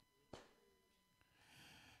somewhere.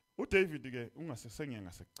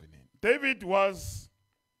 David was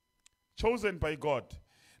chosen by God.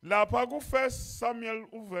 Lapha ku 1 Samuel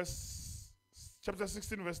chapter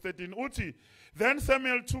 16 verse 13 uthi, then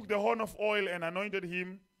Samuel took the horn of oil and anointed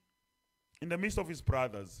him in the midst of his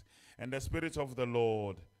brothers, and the Spirit of the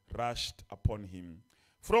Lord rushed upon him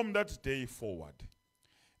from that day forward.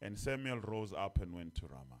 And Samuel rose up and went to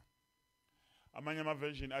Ramah. Amanyama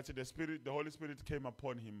version athi the Holy Spirit came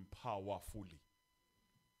upon him powerfully.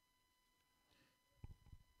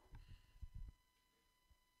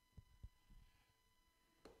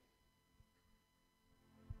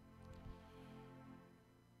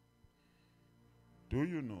 Do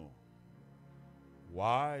you know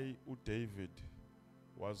why David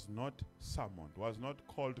was not summoned, was not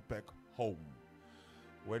called back home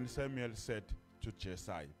when Samuel said to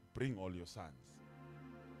Jesse, bring all your sons?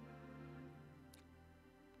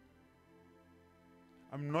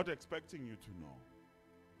 I'm not expecting you to know,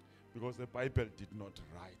 because the Bible did not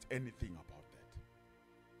write anything about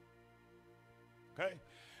that. Okay?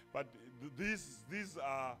 But these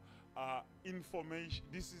are information.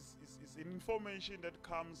 This is information that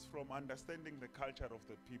comes from understanding the culture of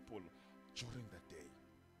the people during the day.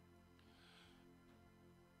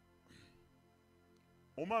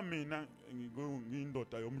 Uma mina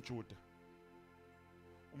ngiyindoda yomjuda,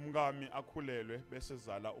 umngami akhulelwe bese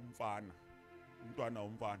zala umfana, umntwana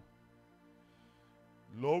umfana.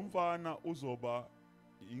 Lo mfana uzoba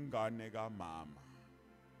ingane kaMama.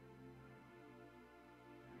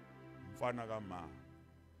 Mfana kaMama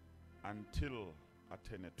until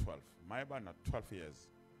atene 12. Mayebana 12 years.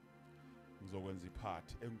 Ngizokwenza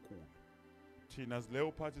iphathi enkulu. Thina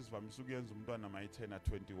leyo phathi sivamise ukuyenza umntwana mayithena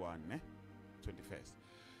 21, ne? 21st.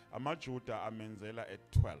 AmaJuda amenzela at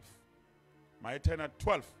 12. Mayithena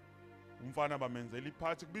 12. Umfana bamenzela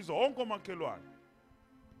iphathi kubizwa wonke omakhelwane.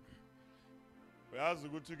 Uyazi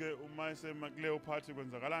ukuthi ke uma esemakuleyo phathi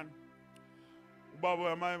kwenzakalani?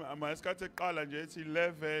 Ubaba amasikhathi eqala nje ethi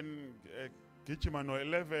 11 gijima no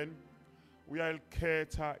 11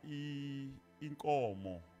 uyalikhetha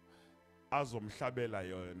inkomo azomhlabela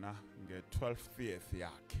yona nge-12th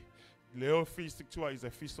yakhe. Leyo feast kuthiwa is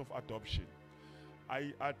a feast of adoption.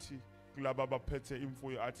 Athi kulaba abaphethe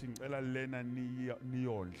imfuyo athi ngicela lena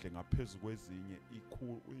niyondle ngaphezu kwezinye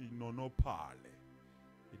inonophale.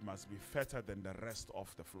 It must be fatter than the rest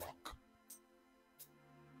of the flock.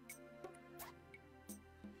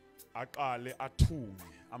 Aqale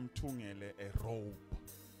amthungele a robe.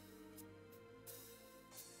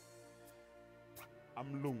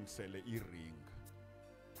 Amlungisele iring.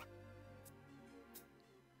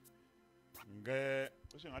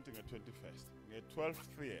 Ngathi nge-21st,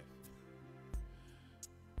 nge-12th year.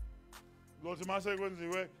 Lothi mase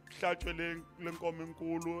kwenziwe kuhlatshwe lenkomo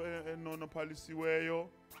enkulu enonophalisiweyo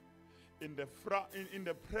in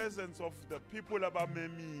the presence of the people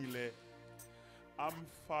abamemile.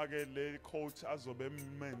 Amfake le coat azobe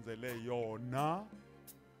menzele yona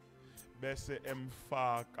bese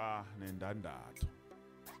emfaka nendandatho.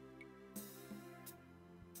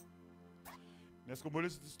 Nesikhumbula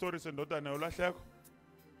istory sendodana yolahleko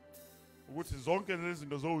ukuthi zonke lezi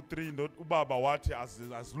zinto zo3 ubaba wathi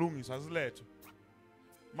azilungiswa azilethwe.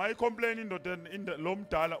 My complain indoda lo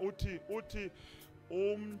mdala uthi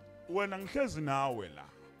wena ngihlezi nawe la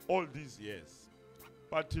all these years,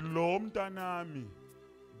 but lo mntanami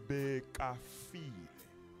bekafile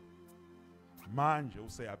manje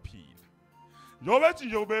useyaphila. Njobe ethi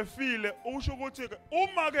nje ubefile usho ukuthi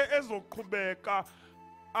uma ke ezoqhubeka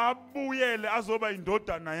abuyele azoba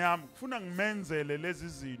indodana yami, kufuna ngimenzele lezi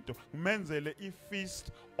zinto, ngimenzele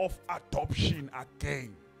i-feast of adoption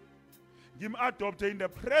again. Ngim-adopte in the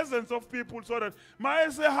presence of people so that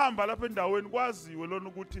mayesehamba lapha endaweni kwaziwe lona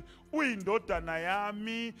ukuthi uyindodana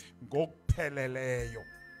yami ngokupheleleyo.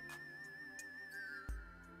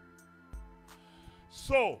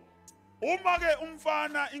 So uma ke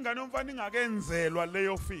umfana ingane yomfana ingakenzelwa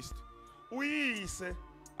leyo feast, uyise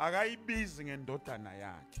akayibizi ngendodana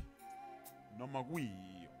yakhe noma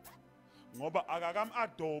kuyiyo ngoba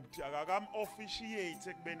akakam-adopt akakam-officiate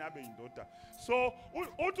ekubeni abe yindoda. So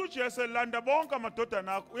uthi uJesu elanda bonke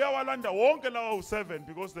amadodana akho uyawalanda wonke lawa u7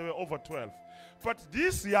 because they were over 12. But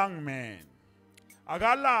this young man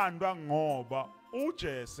akalandwa ngoba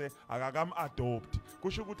uJesu akakam-adopt,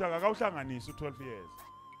 kusho ukuthi akakawuhlanganisi u12 years.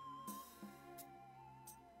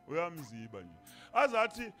 Uyamziba nje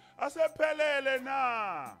azathi asephelele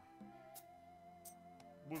na.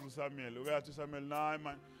 Buza uSamuel uyathi uSamuel nayi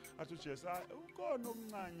man athi uJesu ukhona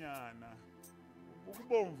okuncanyana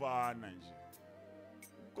ukubomvana nje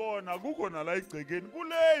kona kukhona la igcekeni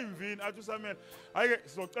kule imvini. Athi uSamuel ayike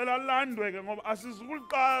sizocela landweke ngoba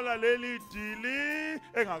asizukuliqala leli dili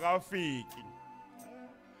engakafiki.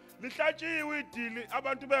 Lihlatshiwe idili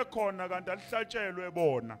abantu bekhona kanti alihlatshelwe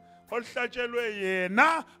bona, olihlatshelwe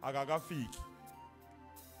yena akakafiki.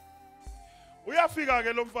 Uyafika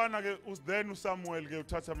ke lo mfana ke then uSamuel ke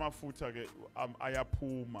uthatha amafutha ke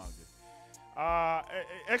ayaphuma ke.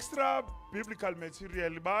 Extra biblical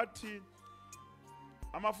material bathi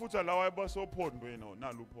amafutha lawa abasophondweni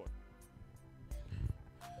naluphondo.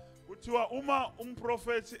 Kuthiwa uma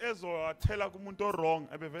umprofeti ezowathela kumuntu wrong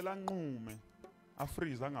ebevela nqume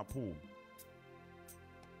afreeze angaphumi.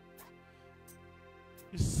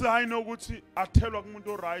 Isign ukuthi athelwa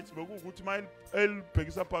kumuntu right bekuwukuthi manje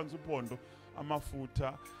elibhekisa phansi uphondo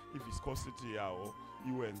amafutha iviscosity yawo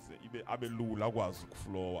iwenze ibe abelula akwazi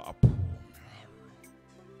ukuflowa aphume.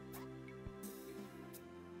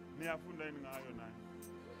 Niyafunda yini ngayo nayo?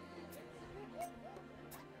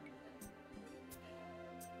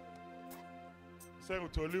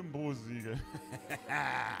 Senguthola imbuzi ke.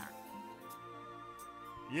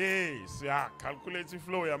 Yes, ya calculate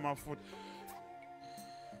flow yamafutha.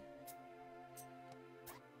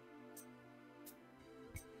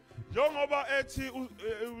 Njengoba ethi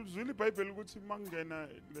uzwile iBhayibheli ukuthi mangena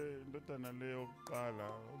le ndodana leyo yokuqala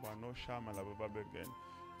uba noshama labo babengena.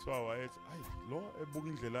 Kuthiwa wayethi ayi lo ebuka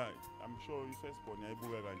indlela I'm sure ifirstborn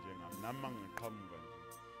yayibuka kanje ngami nami mangiqhamuka nje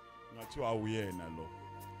ngathi awuyena lo.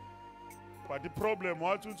 But the problem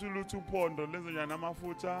wathi uthi lutho uphondo lenze njani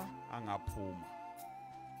amafutha angaphuma.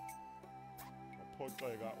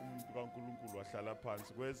 Waphoxeka umuntu kaNkulunkulu wahlala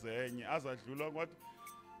phansi kwezenye azadlula kwathi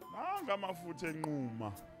nanga amafutha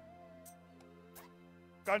enquma.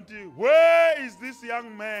 Kanti where is this young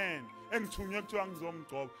man engithunywe kuthiwa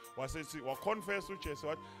ngizomgcoba? Wasethi waconfess uJesu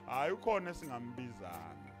wathi hayi ukhona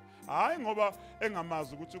esingambizanga. Hayi ngoba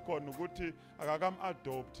engamazi ukuthi ukhona ukuthi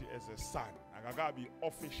akakam-adopt as a son, akakabi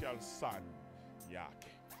official son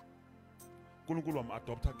yakhe. uNkulunkulu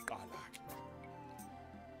wam-adopta kuqala ke.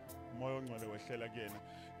 Umoya ongcwele wehlela kuyena.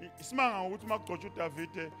 Isimanga ukuthi makugcotshwa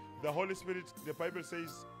uDavide, the Holy Spirit, the Bible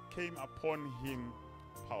says, came upon him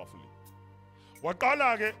powerfully.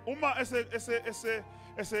 Waqala ke uma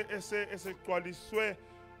esegcwaliswe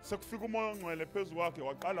sekufika umoya ongcwele phezulu kwakhe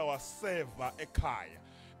waqala waseva ekhaya.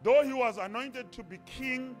 Though he was anointed to be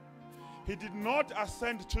king, he did not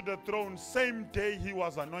ascend to the throne same day he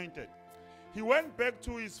was anointed. He went back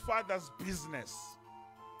to his father's business.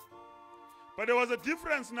 But there was a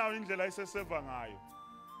difference now indlela ayeseseva ngayo.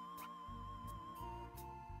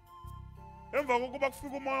 Emva kokuba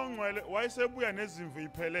kufika umoya ongcwele wayesebuya nezimvu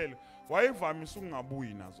iphelele, wayevamisa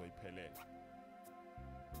ukungabuyi nazo iphelele.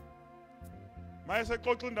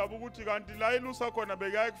 Mayesexoxa indaba ukuthi kanti la elusa khona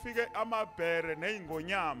bekaye kufike amabhere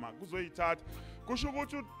nezingonyama kuzoyithatha. Kusho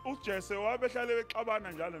ukuthi uJesu wabehlale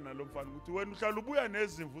bexabana njalo nalomfana ukuthi wena uhlala ubuya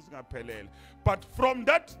nezimvu singaphelele. But from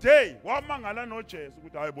that day wamangala noJesu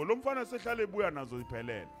ukuthi hayibo lo mfana sehlale ebuya nazo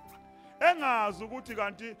iphelele. Engazi ukuthi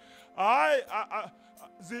kanti hayi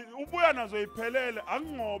ubuya nazo iphelele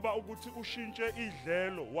angoba ukuthi ushintshe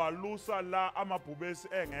idlelo walusa la amabhubesi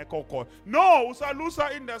engekho khona. No,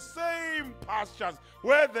 usalusa in the same pastures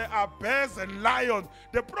where there are bears and lions.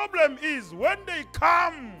 The problem is when they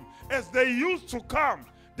come as they used to come,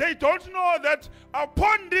 they don't know that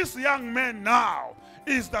upon this young man now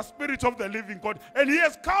is the Spirit of the living God, and he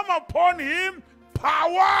has come upon him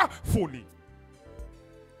powerfully.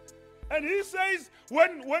 And he says,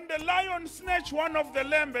 when the lion snatched one of the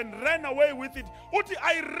lamb and ran away with it, Uti,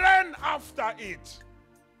 I ran after it.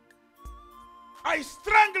 I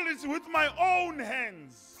strangled it with my own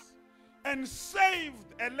hands and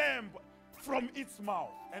saved a lamb from its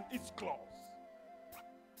mouth and its claws.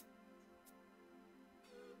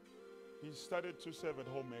 He started to serve at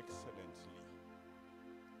home excellently.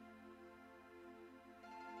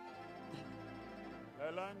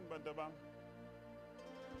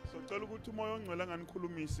 So cela ukuthi umoya ongcwele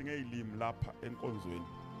anganikhulumisi ngezilimi lapha enkonzweni.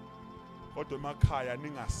 Kodwa emakhaya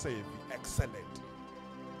ningasevi excellent.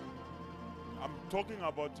 I'm talking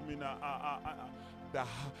about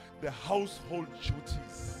the household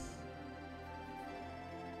duties.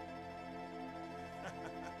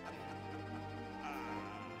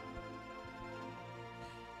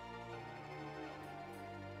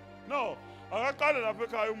 No, akaqale lapha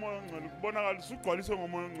ekhaya umoya ongcwele kubonakala usugcwaliswe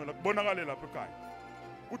ngomoya ongcwele kubonakale lapha ekhaya.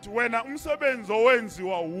 Uthi wena umsebenzi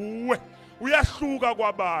owenziwa uwe uyahluka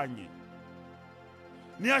kwabanye.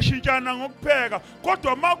 Niyashintshana ngokupheka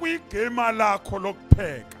kodwa makuyigema lakho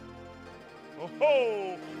lokupheka.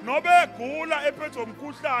 Oho, nobe egula ephethwe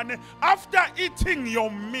umkhuhlane after eating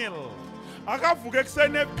your meal. Akavuke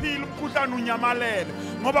eksene ephila umkhuhlane unyamalele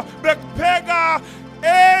ngoba bekupheka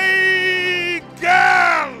a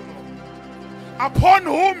girl upon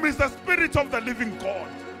whom is the spirit of the living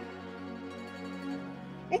God.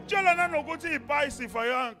 Ukutshela nanokuthi ipayisi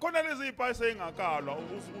ifa khona lezi ipayisi engakalwa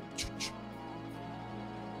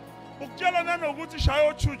ukutshela nanokuthi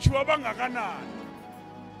shayo chuchu abangakanani.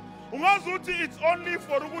 Ungazi uthi it's only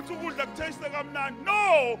for ukuthi ukudla kutaste kamnandi.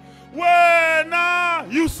 No, wena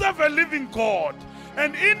you serve a living God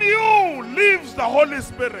and in you lives the Holy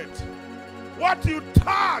Spirit. What you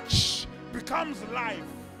touch becomes life.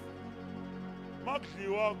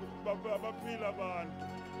 Makudliwa baphila abantu.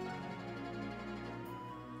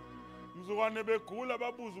 Mzukwane begula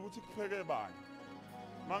babuza ukuthi kupheke bani.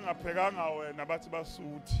 Mangaphekanga wena bathi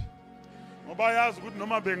basuthi. Ngoba yazi ukuthi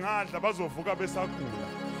noma bengadla bazovuka besagula.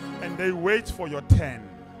 And they wait for your turn.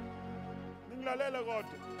 Ningilalela kodwa.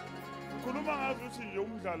 Ngikhuluma ngazi ukuthi nje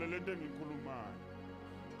umdlalo lento engikhulumayo.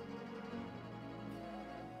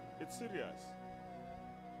 It's serious.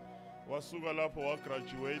 Wasuka lapho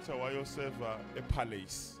wagraduate wayoseva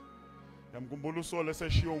epalace. Yamkhumbula usole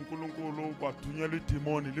seshiyo uNkulunkulu kwadunyelwa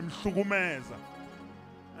idemoni limhlukumeza.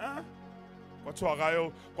 Kwathiwa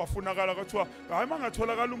kayo kwafunakala kwathiwa hayi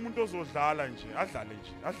mangatholakala umuntu ozodlala nje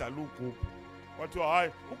adlale ugubhu. Kwathiwa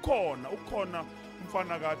hayi ukhona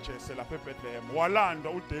umfana kaJese lapha eBethlehem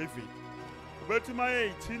walandwa uDavid. Ubethi maye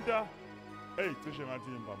ithinta cishe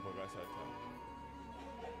ngathi imbamba kaSathane.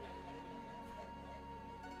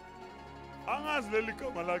 Angazi leli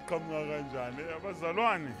gama laqhamuka kanjani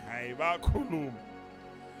abazalwane hayi bakhuluma.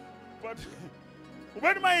 But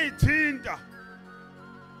ubethi maye ithinta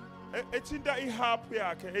ethinta iharp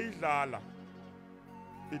yakhe eyidlala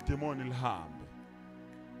idemoni lihambe.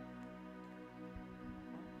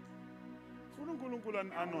 Funa uNkulunkulu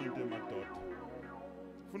anointe madoda.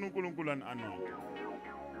 Funa uNkulunkulu anointe.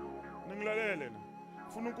 Ningilalele na.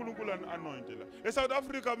 Funa uNkulunkulu anointe la. eSouth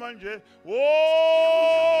Africa manje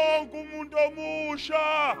wonke umuntu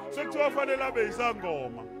omusha sekuthiwa fanele abe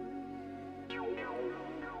isangoma.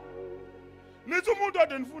 Lithi umuntu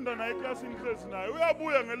ade nifunda naye eklasini hlezi naye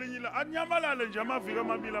uyabuya ngelinye la anyamalale nje amaviki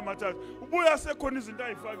amabili amathathu ubuya sekhona izinto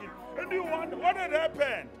ayifakile. And you wonder what had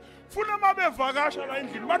happened? Funa mabevakasha la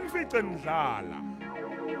endlini banifice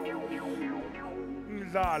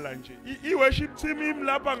nidlala nje i-worship team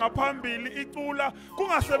imlapha ngaphambili icula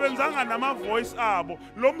kungasebenzanga nama voice abo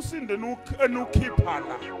lo msindo enukhipha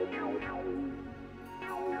la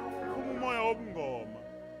umoya wobungoma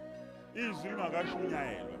izwi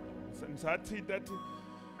lingakashunyayelwa ngisathi that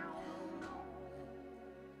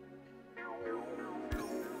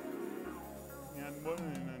ngiyanibona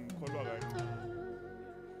nina nikholwa kancane.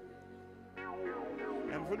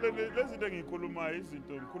 And for lezi zinto engikhulumayo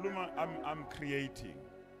izinto ngikhuluma I'm creating.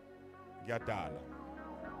 Ngiyadala.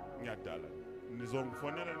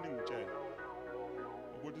 Nizongifonela ningitshela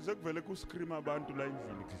ukuthi sekuvele ku scream abantu la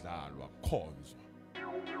endlini kudlalwa khonzwa.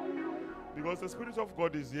 Because the Spirit of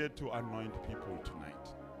God is here to anoint people tonight.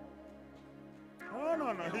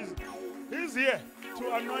 No. He's here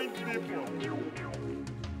to anoint people.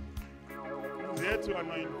 He's here to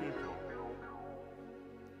anoint people.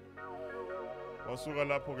 Wasuka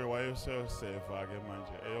lapho ke wayeseva ke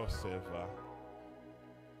manje eyoseva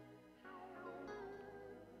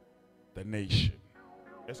the nation.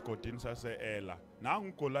 Esigodini sase-Ela. Nangu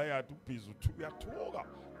uGoliath ubhizi uyathuka.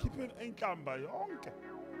 Khiphe enhlamba yonke.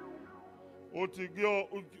 Uthi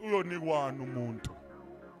uyonikwana umuntu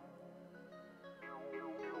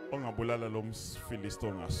ongabulala lo mfilisti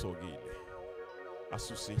ongasokile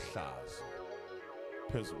asuse ihlazo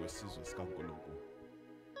phezulu kwesizwe sikaNkulunkulu.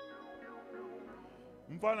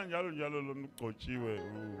 Umfana njalo lo ugcotshiwe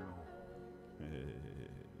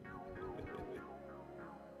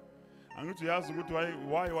angithi yazi ukuthi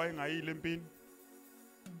wayengayile empini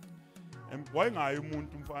wayengayi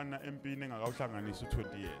umuntu umfana empini engakawuhlanganisa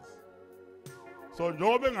u20 years. So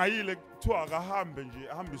njengoba engayile kuthiwa akahambe nje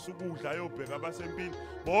ahambisa ukudla ayobheka abasempini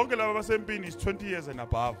bonke laba abasempini is 20 years and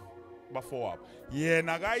above before up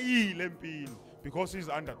yena akayile empini because he's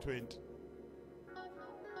under 20.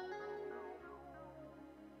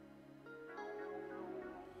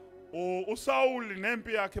 uSawuli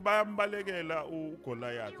nempi yakhe bayambalekela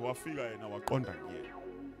uGoliath wafika yena waqonda kuyena.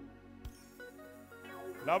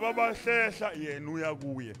 Laba bahlehla yena uya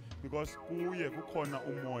kuye because kuye kukhona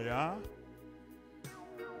umoya.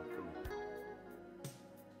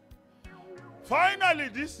 Finally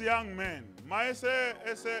this young man mayese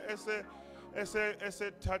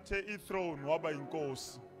thathe ithrone waba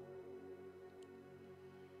inkosi.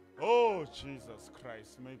 Oh Jesus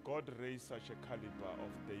Christ, may God raise such a caliber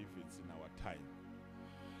of Davids in our time.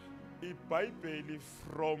 IBhayibheli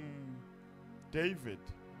from David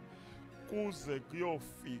kuze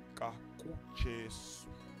kuyofika kuJesu.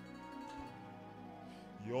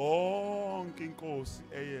 Yonke inkosi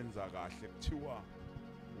eyenza kahle kuthiwa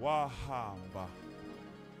wahamba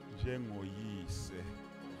njengoyise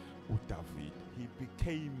uDavid. He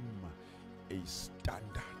became a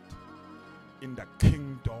standard in the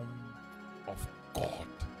kingdom of God.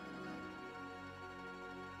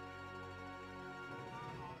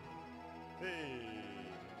 Hey.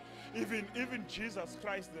 Even Jesus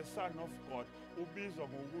Christ, the Son of God, ubizwa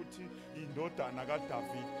ngokuthi indodana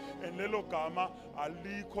kaDavid, and lelo gama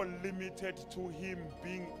alikho limited to him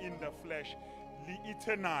being in the flesh.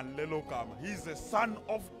 Eternal lelo gama. He's the son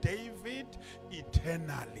of David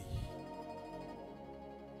eternally.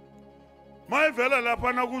 Mayivela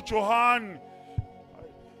lapha na kuJohn.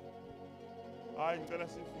 Hayi ngicela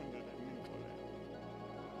sifundele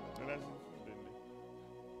ngixolele.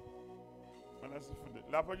 Ngicela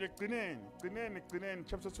sifundele. Lapha ke gcineni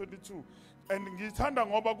chapter 22. And ngithanda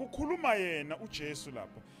ngoba kukhuluma yena uJesu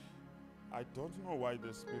lapha. I don't know why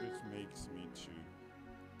the Spirit makes me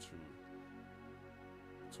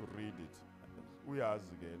to read it.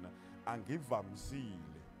 Uyazi kena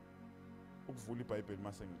angivamsile ukuvula iBhayibheli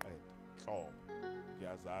mase ngiqeda. Hlobo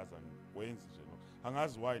ngiyazaza ngikwenza nje lo.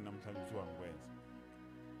 Angazi why namhlanje kuthiwa ngikwenza.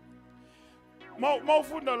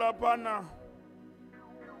 Mawufunda lapha na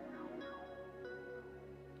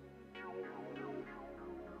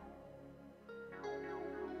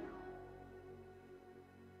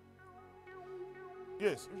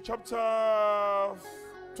Yes, chapter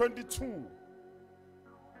 22.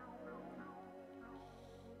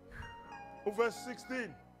 Verse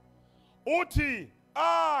 16. Uthi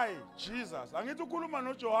I, Jesus. Angithi ukhuluma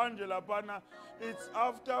noJohn nje lapha. It's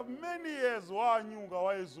after many years wanyuka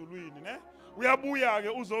wayezulwini, ne? Uyabuya ke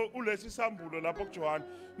ulesi sambulo lapha kuJohn.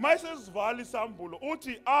 Mayisesivala isambulo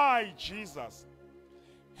uthi I, Jesus,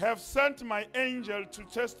 have sent my angel to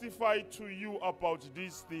testify to you about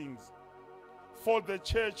these things for the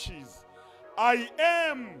churches. I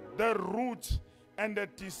am the root and the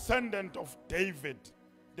descendant of David,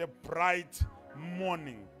 the bright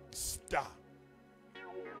morning star.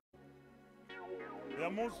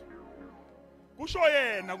 Kusho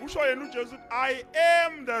yena uJesu, I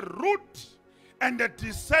am the root and the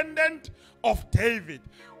descendant of David.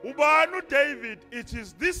 Ubani David? It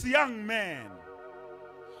is this young man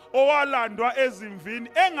owalandwa ezimvini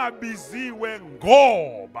engabiziwe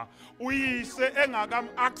ngoba uyise engakam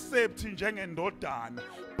accept njengendodana,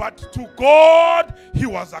 but to God he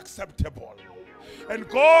was acceptable. And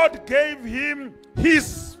God gave him his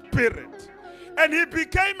spirit. And he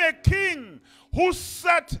became a king who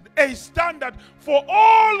set a standard for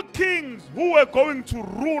all kings who were going to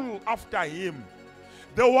rule after him.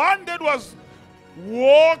 The one that was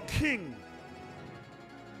walking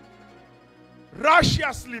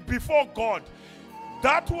righteously before God,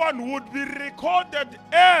 that one would be recorded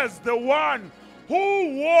as the one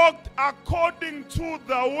who walked according to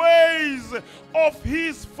the ways of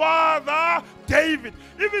his father David,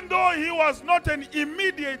 even though he was not an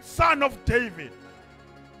immediate son of David.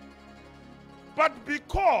 But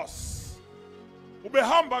because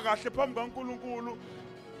ubehamba kahle phambi kaNkulunkulu,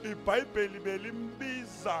 iBhayibheli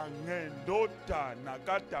belimbiza ngendodana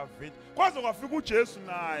kaDavid. Kwaze kwafika uJesu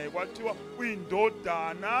naye kwathiwa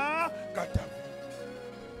uyindodana kaDavid.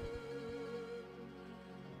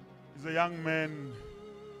 He's a young man,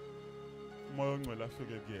 umoya ongcwele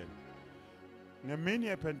afike kuyena. Ngemini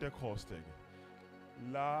yePentecost ke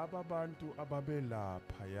laba bantu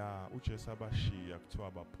ababelapha ya uJesu abashiya kuthiwa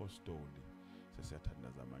abapostoli.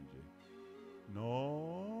 Sesiyathandaza manje.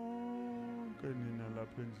 Nonke nina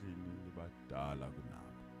lapha endlini libadala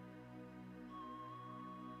kunabo.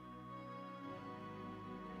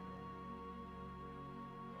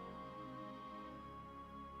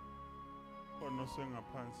 Khona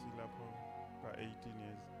sengaphansi lapho ka-18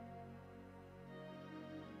 years.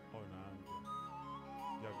 Onanda.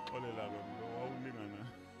 Ngiyaxolela ke lo wawulingana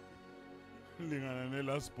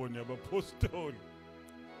nelasbon yabapostoli.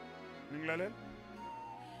 Ningilalela?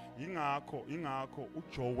 Ingakho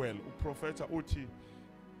uJoel uprofeta uthi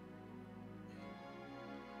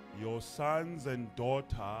Your sons and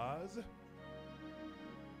daughters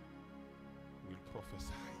will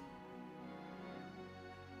prophesy.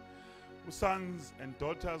 Sons and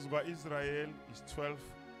daughters of Israel is 12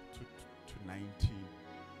 to 19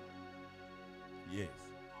 years.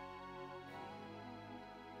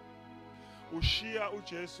 Ushiya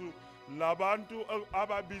uJesu labantu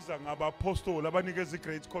ababiza ngabapostoli abanikeza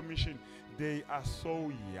iGreat Commission, they are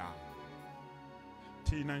so young.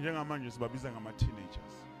 Thina njengamanje sibabiza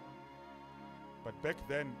ngama-teenagers. But back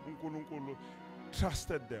then uNkulunkulu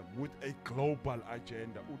trusted them with a global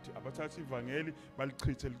agenda. Uthi abathatha ivangeli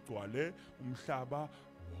balichithe ligcwale umhlaba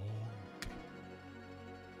wonke.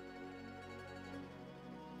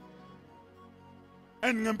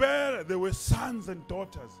 And ngempela there were sons and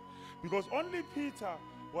daughters, because only Peter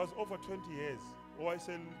was over 20 years.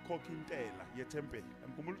 Owayesekhokha intela yethempeli.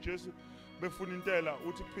 Ngikhumbula uJesu befuna intela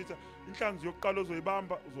uthi Peter, inhlanzi yokuqala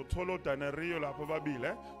ozoyibamba uzothola odanariyo lapho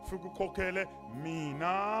babili, ufike ukhokhele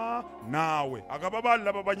mina nawe. Akababali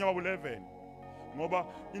laba abanye abo 11. Ngoba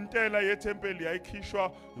intela yethempeli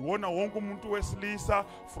yayikhishwa iwona wonke umuntu wesilisa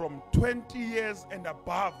from 20 years and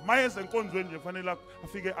above. Mayeze enkonzweni nje fanele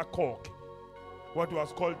afike akhokhe what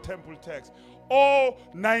was called temple tax. Or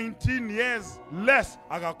 19 years less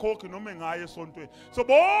akakhokhi noma ngaye esontweni. So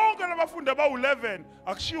bonke labafundi aba11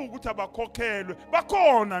 akushiwo ukuthi abakhokhelwe,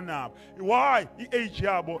 bakhona nabo. Why? I-age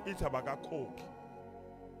yabo ithi abakakhokhi.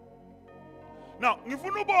 Now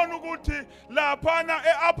ngifuna ubone ukuthi laphana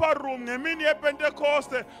e-upper room ngemini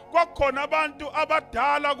yePentecoste kwakukhona abantu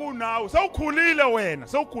abadala kunawe. Sewukhulile wena,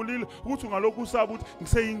 sewukhulile ukuthi ungalokhu usaba ukuthi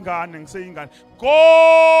ngiseyingane.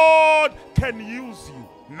 God can use you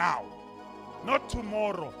now, not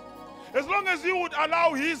tomorrow. As long as you would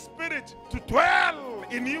allow His Spirit to dwell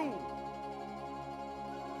in you.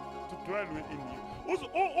 To dwell within you.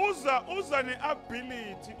 Uza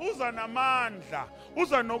ne-ability, uza namandla,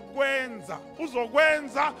 uza nokwenza,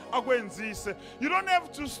 uzokwenza akwenzise. You don't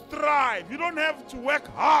have to strive, you don't have to work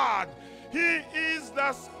hard. He is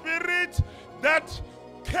the Spirit that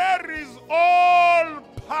carries all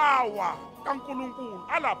power. KaNkulunkulu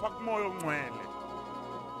alapha kumoya ongcwele.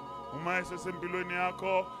 Uma esesempilweni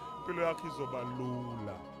yakho, impilo yakho izoba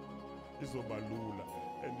lula,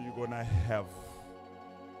 and you're gonna have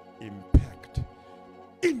impact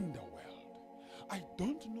in the world. I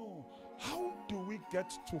don't know, how do we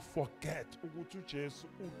get to forget ukuthi uJesu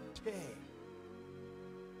uthe,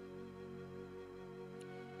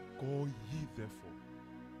 go ye therefore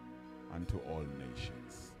unto all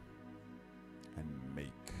nations and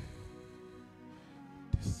make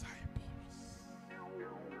disciples.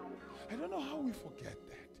 I don't know how we forget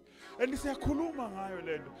that. And siyakhuluma ngayo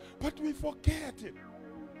lento, but we forget it.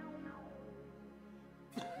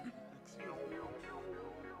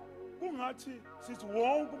 Kungathi sithi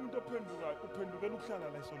wonke umuntu ophendukayo uphendukela ukuhlala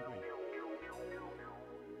la esontweni.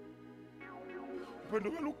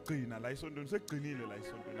 Uphendukela ukugcina la esontweni, segcinile la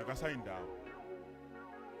esontweni, akasayindawo.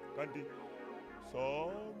 Kanti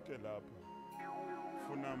sonke lapha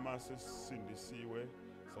funa mase sindisiwe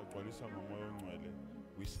sagcwalisa ngomoya ongcwele,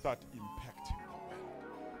 we start impacting the world.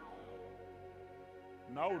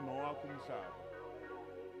 Now nowakho umhlaba,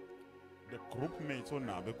 the group mates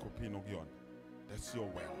onabo egroupini okuyona, that's your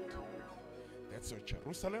world. That's your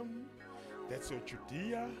Jerusalem, that's your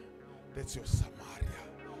Judea, that's your Samaria.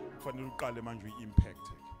 Kufanele uqale manje we-impact.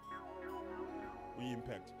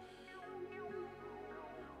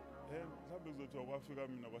 Mhlawumbe uzothiwa kwafika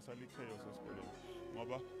mina kwasalikheyo sesikoleni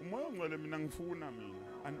ngoba umoya ongcwele mina ngifuna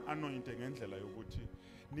mina anointe ngendlela yokuthi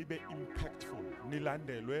nibe impactful,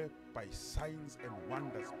 nilandelwe by signs and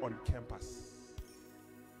wonders on campus.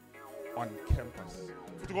 On campus.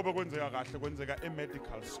 Futhi kobe kwenzeka kahle kwenzeka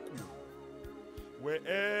e-medical school, where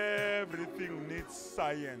everything needs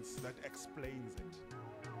science that explains it.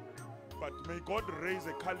 But may God raise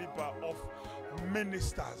a caliber of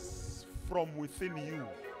ministers from within you.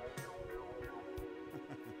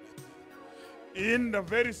 In the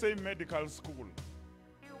very same medical school.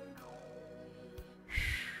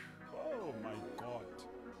 Oh my God.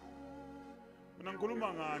 Mina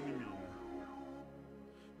ngikhuluma ngani mina?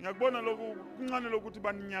 Ngiyakubona lokhu kuncane lokuthi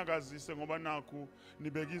baninyakazise ngoba nakho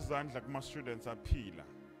nibeka izandla kuma students aphila.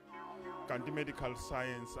 Kanti medical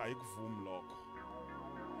science ayikuvumi lokho.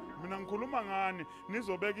 Mina ngikhuluma ngani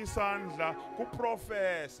nizobeka isandla ku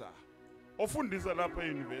professor ofundisa lapha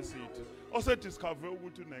e-university osediscover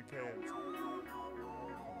ukuthi une cancer.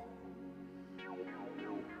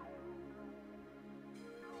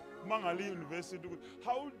 Mangali University,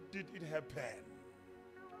 how did it happen?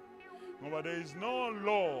 Ngoba there is no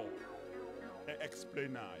law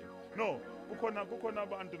explainer. No, kukhona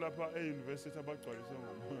abantu lapha e-university abagcwaliswe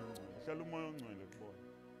ngomoya ongcwele. Hlala umoya ongcwele kubona.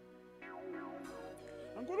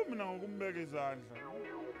 Angikhulumi mina ngokumbeka izandla.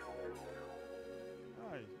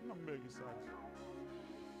 Hayi, ungambeka isandla.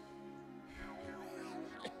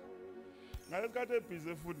 Ngalesikhathi ebhizi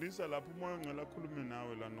efundisa lapho umoya ongcwele akhulume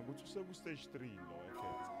nawe la nokuthi useku stage 3 lo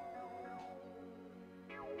ekhetha.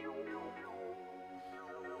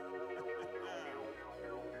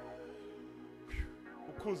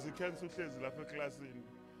 Ukhuzi cancer uhlezi lapha eklasini.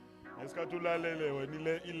 Ngesikhathi ulalele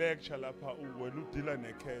wena i-lecture lapha wena udila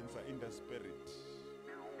ne-cancer in the spirit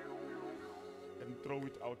and throw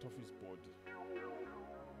it out of his body.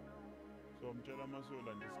 So mtshela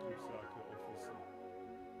masuyolanda iscript sakhe office.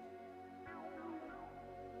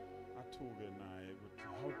 Athuke naye ukuthi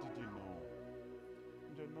how did you know?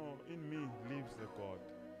 Nje no, in me lives the God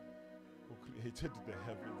who created the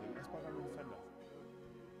heavens and isiphakame standards.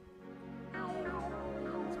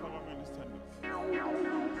 Isiphakame standards.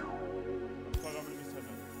 Isiphakame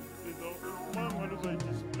standards. Uma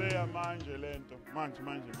uzoyidisplaya manje lento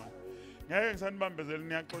manje. Ngeke ngisanibambezele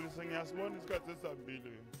niyaxolisa ngiyasibona isikhathi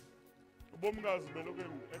esihambile. Ubomkazi beloku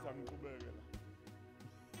ethi angiqhubeke la.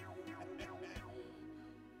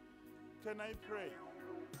 Can I pray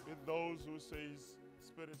with those who says,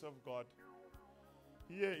 Spirit of God,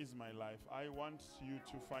 here is my life. I want you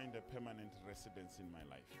to find a permanent residence in my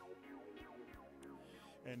life.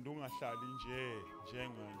 And ungahlali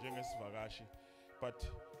njengesivakashi,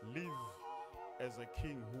 but live as a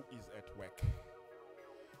king who is at work.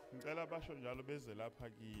 Ngicela basho njalo beze lapha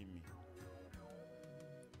kimi.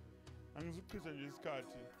 Angizuchitha nje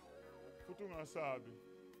isikhathi futhi ungasabi.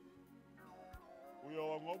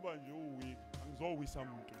 Uyowa ngoba nje uweak angizowisa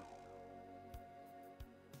umuntu.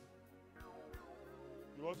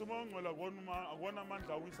 Ngoba uma ungcwele akona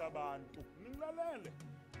amandla awisa abantu. Ningilalele.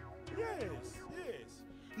 Yes.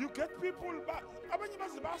 You get people back. Abanye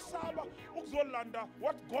basaba ukuzolanda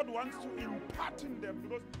what God wants to impart in them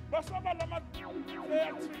because basaba lama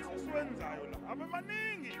theatrics esiwenzayo la.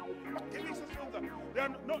 Abemaningi ama-gimmicks esiwenzayo. There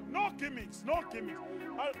are no gimmicks.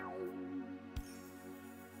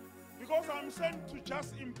 Because I'm sent to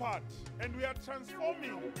just impart, and we are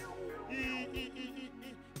transforming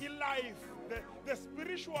life, the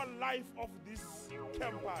spiritual life of this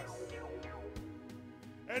campus.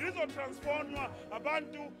 And this will transform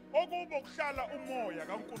abantu okubo kuhlala umoya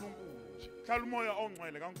kaNkulunkulu. Hlala umoya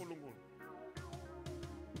ongcwele kaNkulunkulu.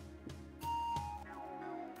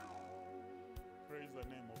 Praise the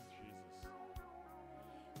name of Jesus.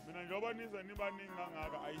 Mina njoba niza nibaningi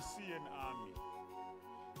kangaka, I see an army.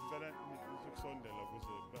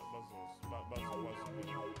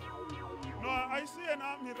 No, I see an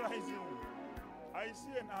army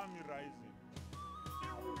rising.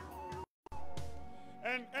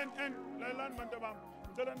 And lalani bantu bami,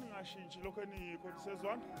 ngicela ningashintshi lokho eniyikho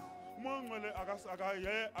nisezwana. Umoya ongcwele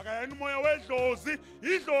akayena umoya wedlozi,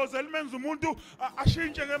 idlozi elimenza umuntu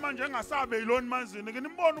ashintshe ke manje engasabe yilona manzini.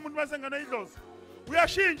 Nginimbona umuntu masengena idlozi.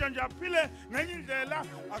 Uyashintsha nje aphile ngenye indlela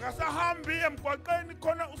akasahambi emgwaqeni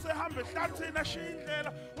khona usehamba ehlathini ashiya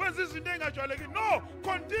indlela wenza izinto engajwayelekile. No,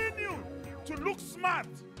 continue to look smart.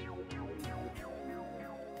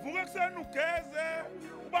 Vuka kuseni ugeze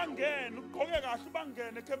ubangene ugqoke kahle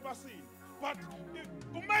ubangene ecampusini. But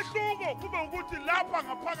umehluko kube ukuthi lapha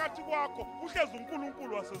ngaphakathi kwakho uhlezi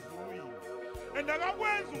uNkulunkulu wasezulwini. And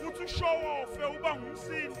akakwenza ukuthi ushow off uba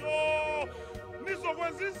ngumsindo.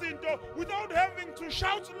 Nizokwenza izinto without having to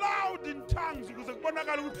shout loud in tongues ukuze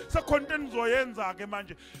kubonakala ukuthi secontent nizoyenza ke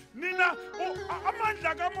manje. Nina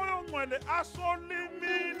amandla kaMoya ongcwele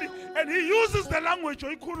asolimini and he uses the language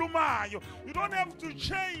oyikhulumayo. You don't have to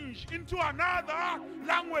change into another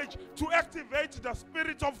language to activate the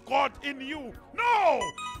Spirit of God in you. No!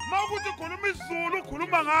 Makuthi ukhuluma isiZulu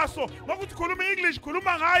ukhuluma ngaso, makuthi ukhuluma English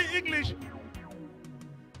ukhuluma ngayo English.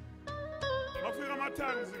 Mafika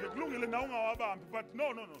amathangisi ke kulungile na ungawabambi but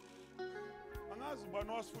no. Angazi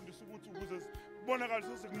ubani wasifundisa ukuthi ukuze kubonakala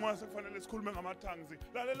sesikumoya sekufanele sikhulume ngamathangisi.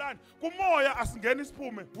 Lalelani, kumoya asingeni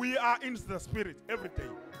siphume. We are in the spirit every day.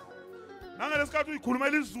 Nangalesikhathi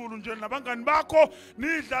uyikhulumela isiZulu nje nabangani bakho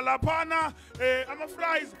nidla laphana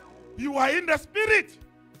ama-fries, you are in the spirit.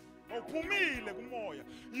 Awuphumile kumoya.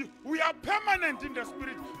 We are permanent in the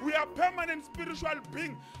spirit. We are permanent spiritual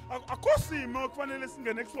being. Akosimo kufanele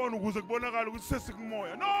singene kusona ukuze kubonakala ukuthi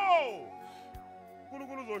sesikumoya. No!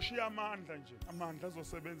 uNkulunkulu uzoshiya amandla nje. Amandla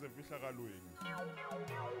azosebenza emfihlakalweni.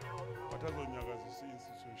 But azonyakazisa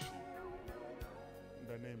institution. In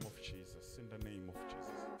the name of Jesus. In the name of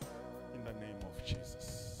Jesus. In the name of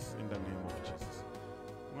Jesus. In the name of Jesus.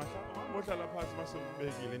 Ngohlala phansi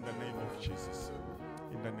masebekile in the name of Jesus.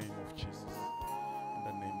 In the name of Jesus. In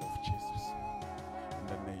the name of Jesus. In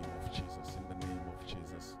the name of Jesus. In the name of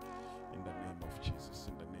Jesus. In the name of Jesus.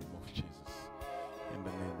 In the name of Jesus. In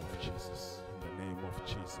the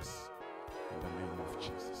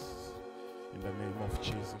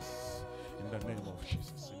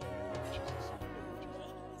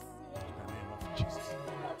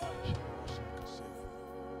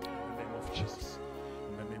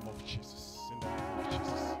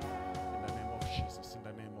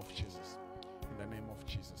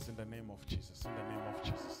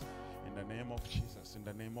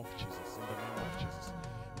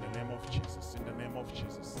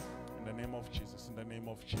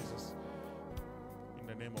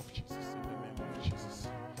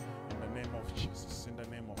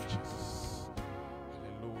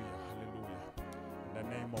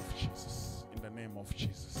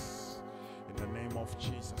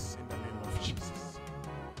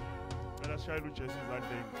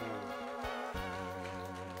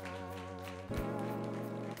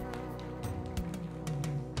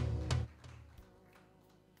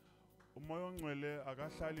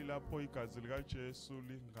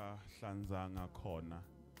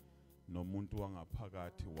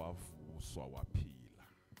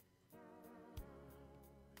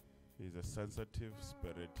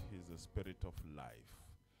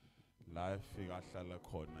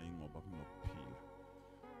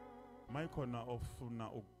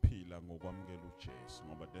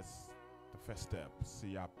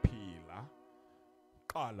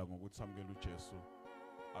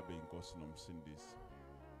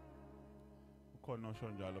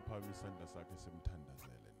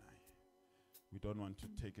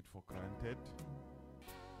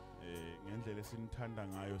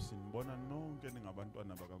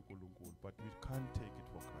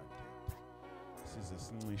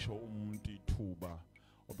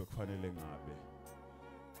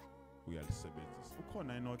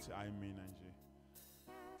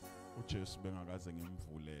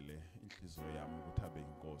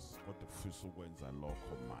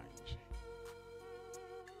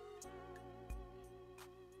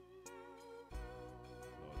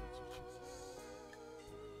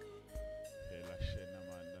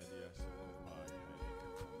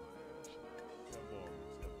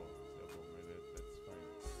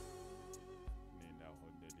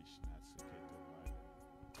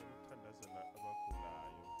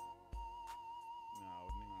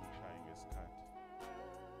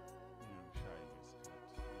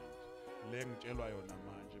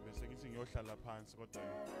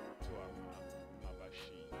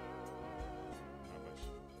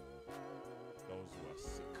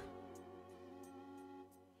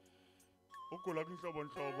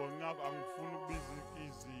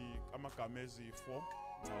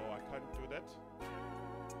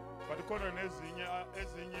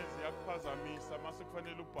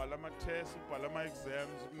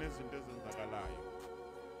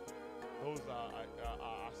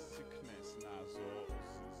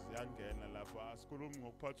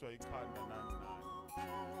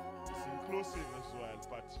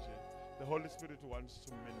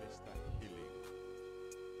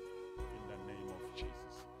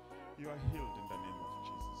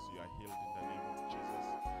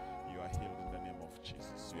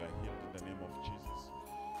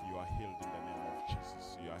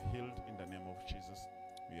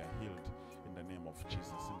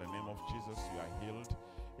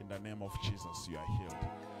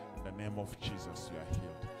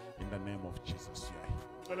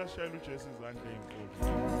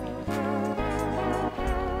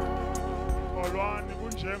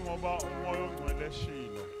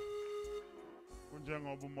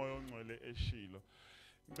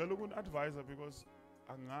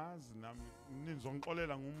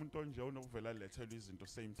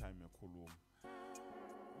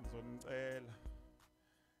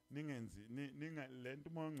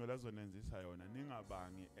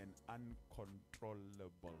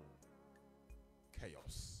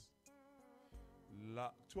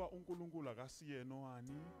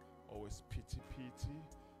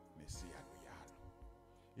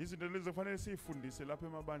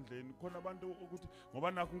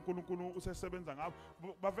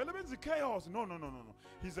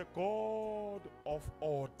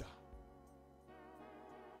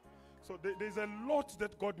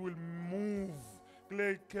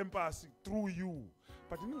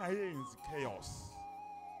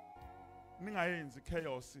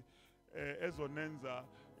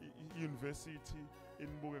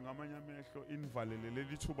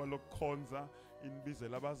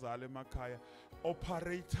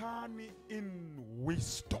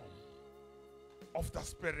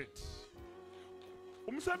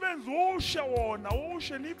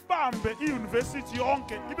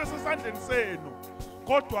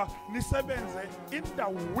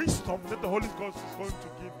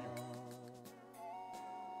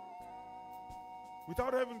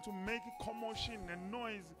without having to make a commotion and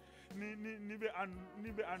noise. Nibe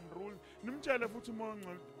unruly. Nimtshele futhi moya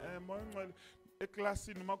ngcwele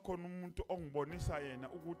eklasini makhona umuntu ongibonisa yena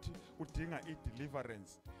ukuthi udinga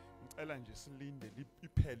i-deliverance. Ngicela nje silinde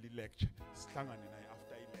iphele i-lecture sihlangane naye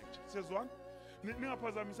after i-lecture. Siyezwana?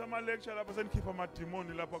 Ningaphazamisa ama-lecture lapha senikhipha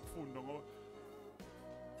amadimoni lapha kufunda ngoba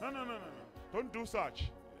no. Don't do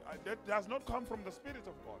such. That does not come from the Spirit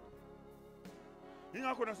of God.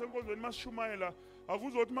 Ingakho nasenkonzweni masishumayela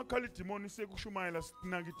akuzothi makhala idimoni sekushumayela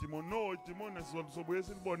sinaka idimoni. No, idimoni sizobuye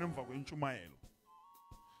silibone emva kwentshumayelo.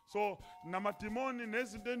 So namadimoni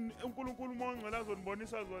nezinto uNkulunkulu uMongcwele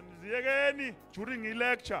azonibonisa zona ziyekeni during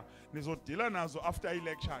i-lecture nizodila nazo after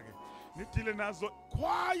i-lecture ke. Nidile nazo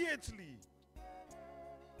quietly.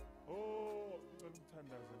 Oh,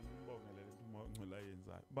 ngimthandaza ngimbongele lento uMongcwele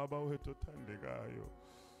ayenzayo. Baba wethu othandekayo.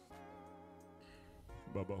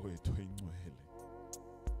 Baba wethu oyingcwele.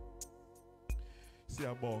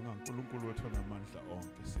 Siyabonga uNkulunkulu wethu onamandla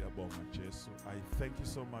onke. Siyabonga Jesu. I thank you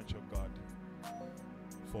so much, oh God,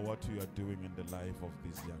 for what you are doing in the life of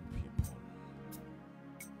these young people.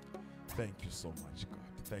 Thank you so much,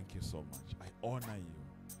 God. Thank you so much. I honor you.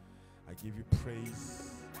 I give you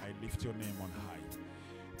praise. I lift your name on high.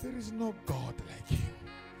 There is no God like you.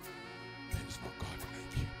 There is no God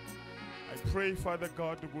like you. I pray, Father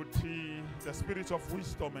God, the spirit of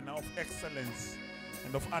wisdom and of excellence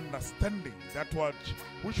and of understanding, that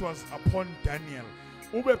which was upon Daniel,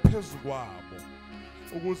 ube phezu kwabo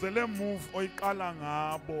ukuze le move oyiqala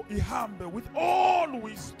ngabo ihambe with all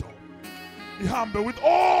wisdom, ihambe with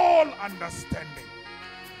all understanding.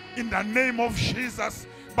 In the name of Jesus,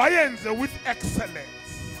 bayenze with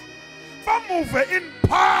excellence, bamove in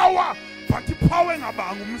power, but power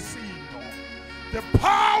ngabanga umsindo, the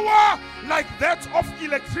power like that of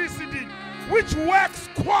electricity which works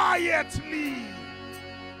quietly,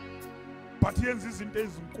 but yenza izinto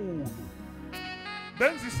ezinkulu.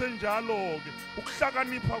 Benzise njalo ke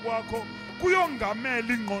ukuhlakanipha kwakho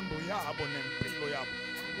kuyongamela ingqondo yabo nempilo yabo,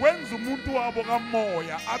 wenza umuntu wabo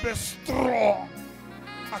kamoya abe strong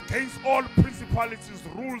against all principalities,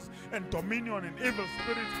 rules and dominion and evil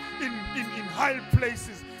spirits in high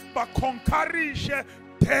places, but conquerishe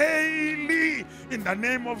daily in the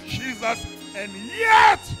name of Jesus. And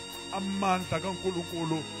yet amandla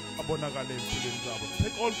kaNkulunkulu abonakale empilweni zabo.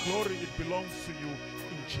 Take all glory, it belongs to you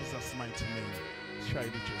in Jesus' mighty name.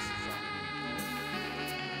 Shayile Jesu.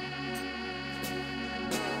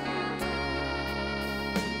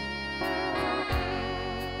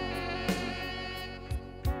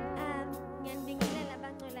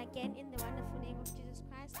 Again, in the wonderful name of Jesus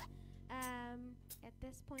Christ. At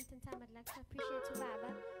this point in time, I'd like to appreciate you,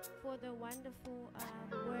 Baba, for the wonderful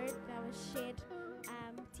word that was shared.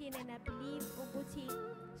 Tina, and I believe Uguti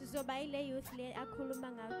Suzobaile youth le akhuluma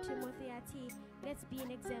ngayo Timothy ati, let's be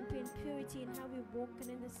an example in purity in how we walk and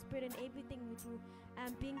in the spirit and everything we do,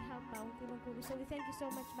 being helped by uNkulunkulu. So we thank you so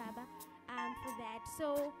much, Baba, for that.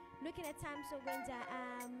 So looking at time, so when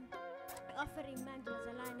offering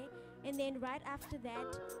Mandalane, and then right after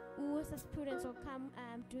that, Usa's prudence will come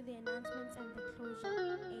do the announcements and the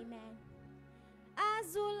closure. Amen.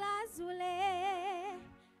 Azul azule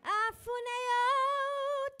afune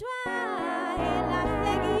yodwa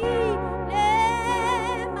elafekile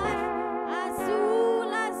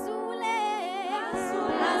azul azule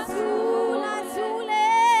azul azul azule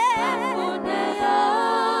afune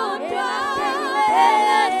yodwa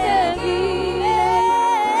elafekile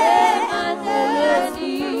azul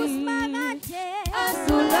azul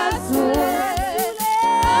azul azul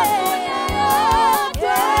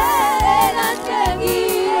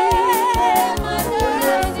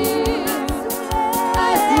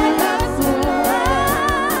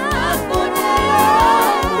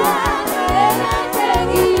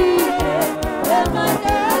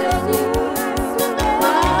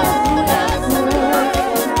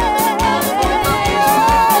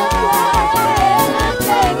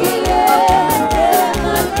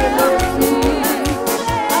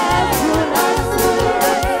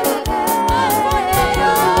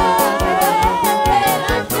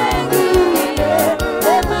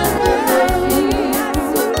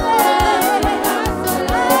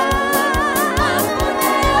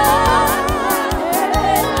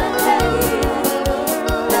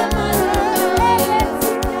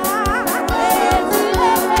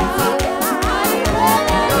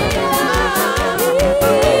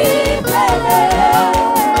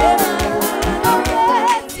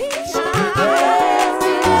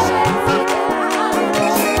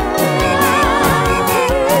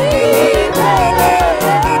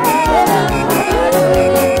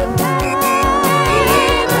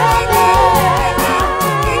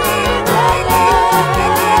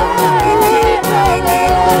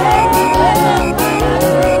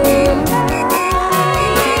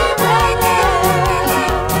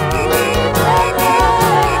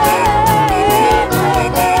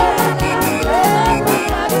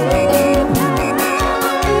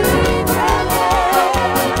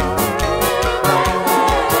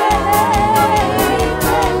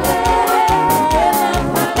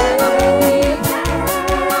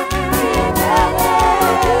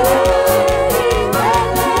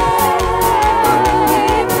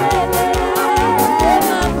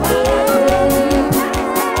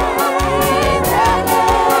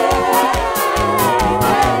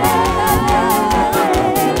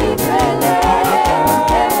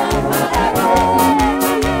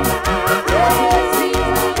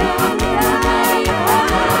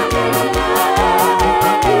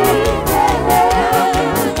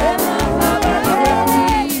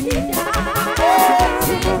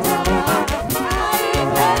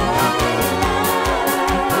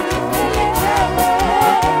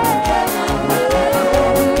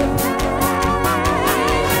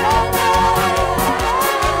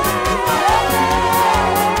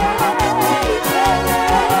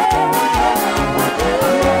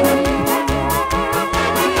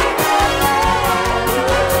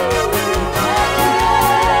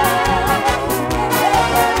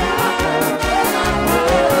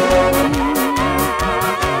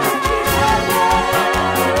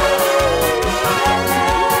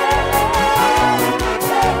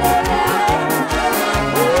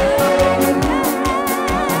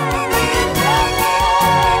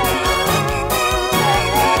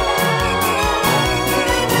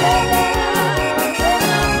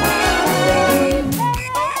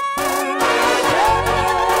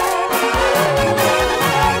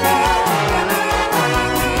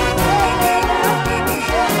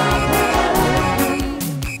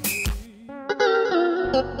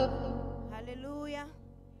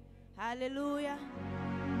Hallelujah.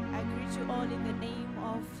 I greet you all in the name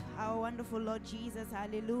of our wonderful Lord Jesus.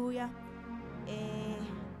 Hallelujah.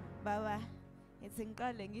 Baba, it's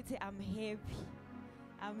ngithi I'm happy.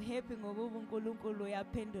 I'm happy ngokuba uNkulunkulu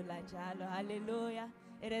uyaphendula njalo. Hallelujah.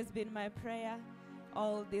 It has been my prayer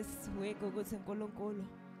all this week ukuthi uNkulunkulu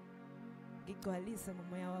ngigcwalise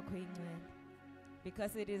ngomoya wakho ingcwele.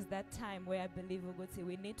 Because it is that time where I believe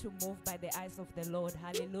we need to move by the eyes of the Lord.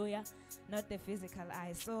 Hallelujah. Not the physical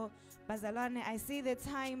eyes. So, Bazalwane, I see the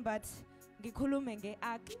time, but ngikhulume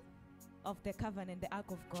nge-ark of the covenant, the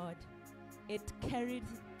ark of God. It carried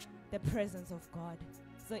the presence of God.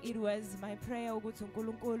 So it was my prayer,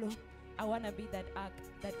 uNkulunkulu, I want to be that ark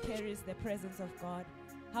that carries the presence of God.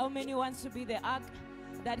 How many wants to be the ark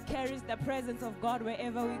that carries the presence of God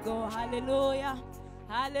wherever we go? Hallelujah.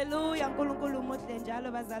 Hallelujah. Nkulunkulu muhle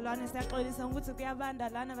njalo bazalwane siyaxolisa ukuthi kuyabanda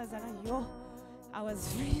lana bazalwane. Yo, I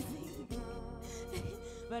was freezing.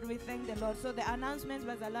 But we thank the Lord. So the announcements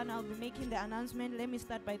bazalwane, I'll be making the announcement. Let me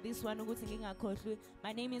start by this one ukuthi ngingakhohlwi.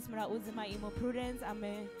 My name is Mrauzima Imo Prudence. I'm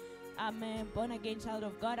a born again child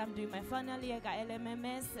of God. I'm doing my final year at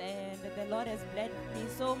LMMS and the Lord has blessed me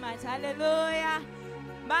so much. Hallelujah.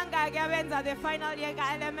 Manga gabenza the final year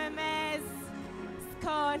at LMMS.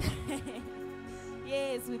 Scott.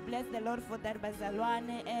 Yes, we bless the Lord for that,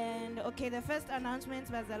 Bazalwane. And okay, the first announcement,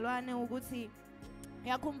 Bazalwane, ukuthi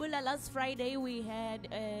yakumbula last Friday we had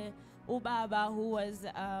Ubaba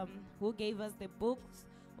who gave us the books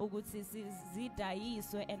ukuthi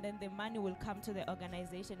zidayiswe, and then the money will come to the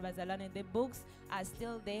organization, Bazalwane. The books are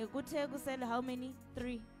still there. Kuthe kusela how many?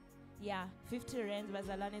 3. Yeah, 50 rands,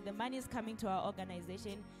 Bazalwane. The money is coming to our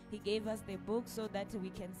organization. He gave us the books so that we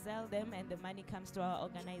can sell them and the money comes to our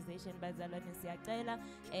organization, Bazalwane. Siyacela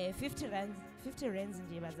 50 rands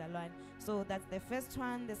nje, Bazalwane. So that's the first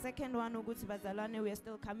one. The second one, ukuthi Bazalwane, we are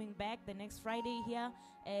still coming back the next Friday here.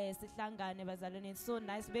 Sihlangane, Bazalwane. It's so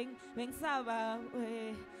nice. Bengisaba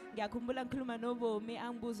ngiyakhumbula ngikhuluma noBomi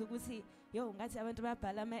angibuza ukuthi yo ngathi abantu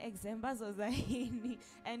babhala ama-exam bazoza yini,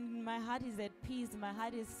 and my heart is at peace. My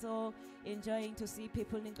heart is so enjoying to see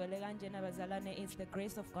people ningcwele kanjena, Bazalwane. It's the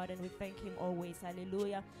grace of God and we thank him always.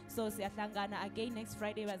 Hallelujah. So siyahlangana again next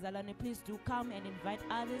Friday, Bazalwane. Please do come and invite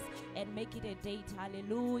others and make it a date.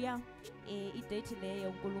 Hallelujah. I-date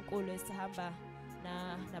leyo uNkulunkulu esihamba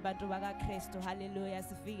nabantu bakaKristu. Hallelujah.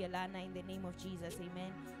 Sifike lana in the name of Jesus.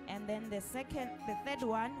 Amen. And then the third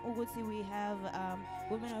one, ukuthi we have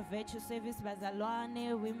Women of Virtue Service,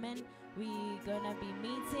 Bazalwane women. We gonna be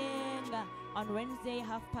meeting on Wednesday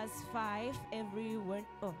 5:30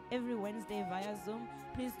 every Wednesday via Zoom.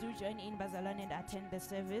 Please do join in, Bazalwane, and attend the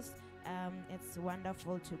service. It's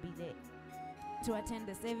wonderful to be there to attend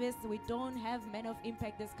the service. We don't have Men of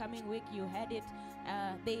Impact this coming week. You had it.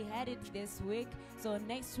 They had it this week. So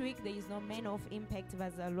next week there is no Men of Impact,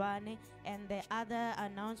 Bazalwane. And the other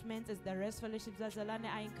announcement is the Rest Fellowships, Bazalwane.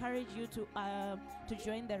 I encourage you to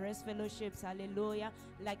join the Rest Fellowships. Hallelujah.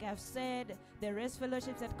 Like I've said, the Rest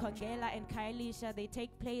Fellowships at Kongela and Kailisha, they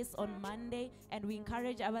take place on Monday, and we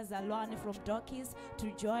encourage Abazalwane from Dokis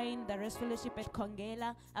to join the Rest Fellowship at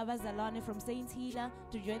Kongela, Abazalwane from Saint Hila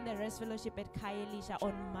to join the Rest Fellowship at Kailisha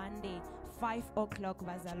on Monday 5 o'clock,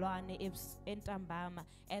 Bazalwane, in Tambama.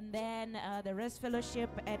 And then the Rest Fellowship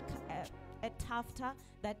at Tafta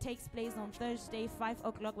that takes place on Thursday 5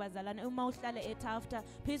 o'clock, Bazalwane. Uma uhlale at Tafta,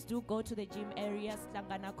 please do go to the gym area,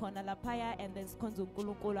 Slangana Kona Lapaya, and then Skonzo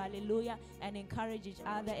Nkulunkulu, hallelujah, and encourage each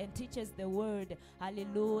other and teach us the word,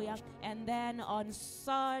 hallelujah. And then on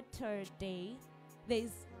Saturday,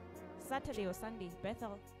 there's Saturday or Sunday,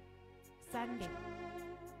 Bethel, Sunday,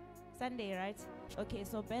 right? Okay,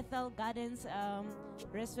 so Bethel Gardens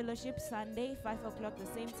Rest Fellowship Sunday 5 o'clock the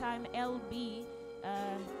same time. LB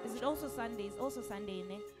is it also Sunday? It's also Sunday,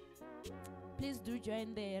 ne? Please do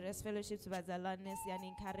join the Rest Fellowships, Bazalwane, and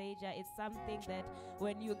encourage. It's something that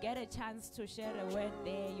when you get a chance to share a word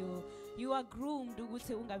there, you are groomed,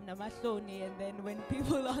 and then when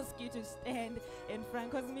people ask you to stand in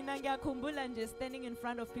front, because just standing in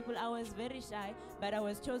front of people, I was very shy, but I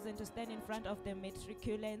was chosen to stand in front of the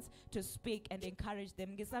matriculants to speak and encourage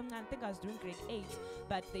them. I think I was doing grade 8,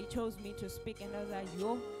 but they chose me to speak, and I was like,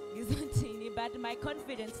 yo, but my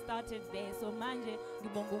confidence started there. So manje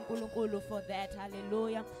ngibonga uNkulunkulu for that.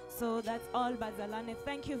 Hallelujah. So that's all, Bazalwane.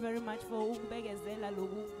 Thank you very much for ukubekezela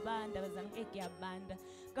lokubanda bazalwane ekuyabanda.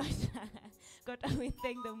 God, we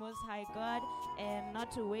thank the Most High God, and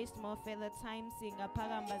not to waste more further time,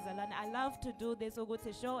 I love to do this, so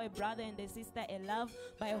to show a brother and a sister a love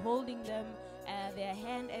by holding them their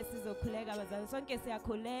hand.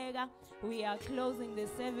 We are closing the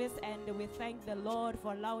service, and we thank the Lord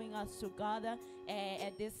for allowing us to gather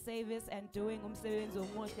at this service and doing and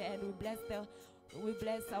we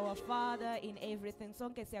bless our Father in everything.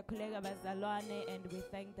 And we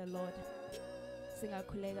thank the Lord.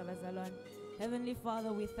 Heavenly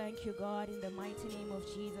Father, we thank you, God, in the mighty name of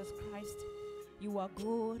Jesus Christ. You are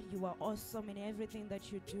good, you are awesome in everything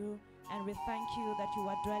that you do. And we thank you that you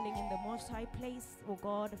are dwelling in the most high place, oh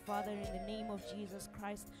God, Father, in the name of Jesus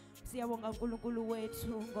Christ. Heavenly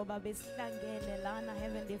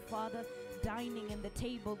Father, dining in the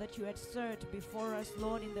table that you had served before us,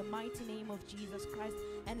 Lord, in the mighty name of Jesus Christ.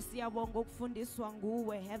 And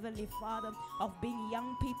Heavenly Father, of being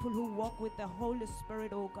young people who walk with the Holy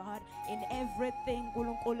Spirit, oh God, in everything.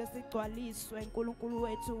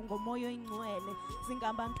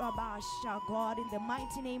 God, in the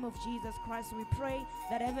mighty name of Jesus Christ, we pray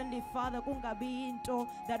that, Heavenly Father,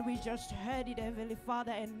 that we just heard it, Heavenly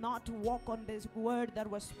Father, and not walk on this word that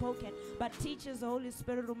was spoken, but teach us, the Holy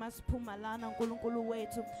Spirit, to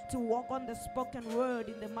walk on the spoken word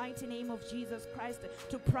in the mighty name of Jesus Christ,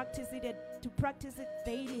 to practice it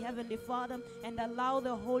daily, Heavenly Father, and allow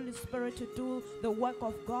the Holy Spirit to do the work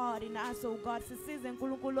of God in us, oh God.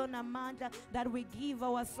 That we give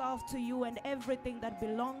ourselves to you and everything that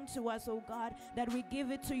belongs to us, oh God, that we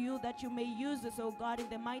give it to you, that you may use us, oh God, in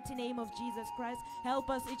the mighty name of Jesus Christ. Help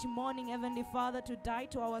us each morning, Heavenly Father, to die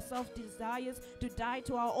to our self-desires, to die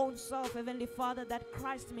to our own self, Heavenly Father, that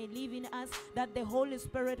Christ may live in us, that the Holy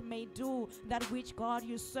Spirit may do that which, God,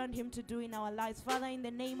 you sent him to do in our lives. Father, in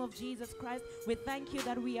the name of Jesus Christ, we thank you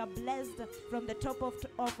that we are blessed from the top of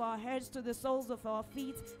our heads to the soles of our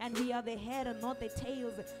feet, and we are the head and not the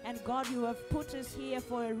tails. And God, you have put us here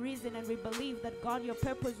for a reason, and we believe that, God, your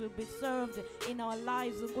purpose will be served in our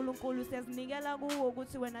lives.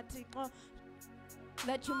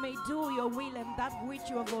 That you may do your will and that which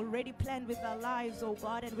you have already planned with our lives, oh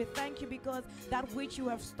God. And we thank you because that which you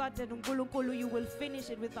have started, you will finish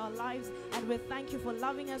it with our lives. And we thank you for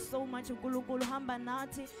loving us so much, and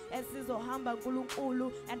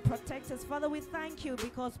protect us. Father, we thank you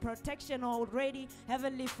because protection already,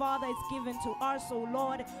 Heavenly Father, is given to us, oh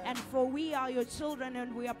Lord. And for we are your children,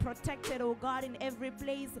 and we are protected, oh God, in every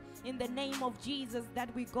place, in the name of Jesus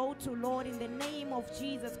that we go to, Lord, in the name of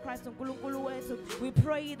Jesus Christ. We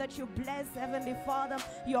pray that you bless, Heavenly Father,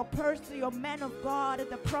 your person, your man of God,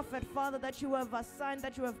 the prophet, Father, that you have assigned,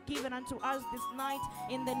 that you have given unto us this night,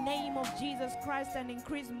 in the name of Jesus Christ, and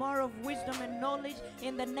increase more of wisdom and knowledge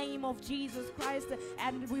in the name of Jesus Christ.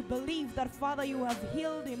 And we believe that, Father, you have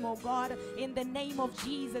healed him, oh God, in the name of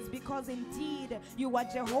Jesus, because indeed you are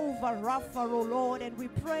Jehovah Rapha, oh Lord. And we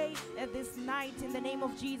pray that this night, in the name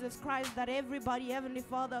of Jesus Christ, that everybody, Heavenly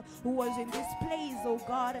Father, who was in this place, oh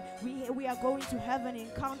God, we are going to have an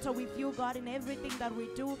encounter with you, God, in everything that we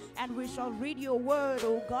do, and we shall read your word,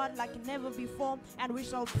 oh God, like never before, and we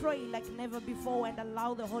shall pray like never before, and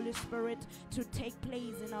allow the Holy Spirit to take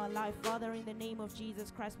place in our life. Father, in the name of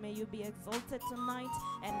Jesus Christ, may you be exalted tonight,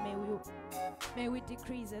 and may we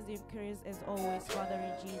decrease as you increase as always. Father,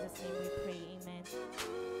 in Jesus' name we pray, amen.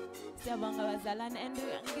 Siyabonga bazalwane, and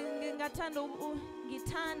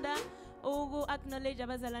ngithanda acknowledge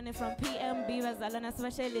abazalwane from PMB, bazalwane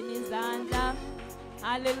sibasheleni izandla.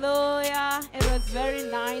 Hallelujah. It was very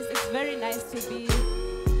nice. It's very nice to be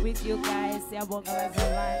with you guys. Siyabonga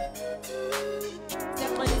bazalwane.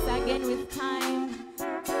 Siyaxolisa again with time.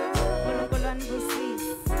 uNkulunkulu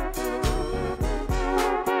anibusise.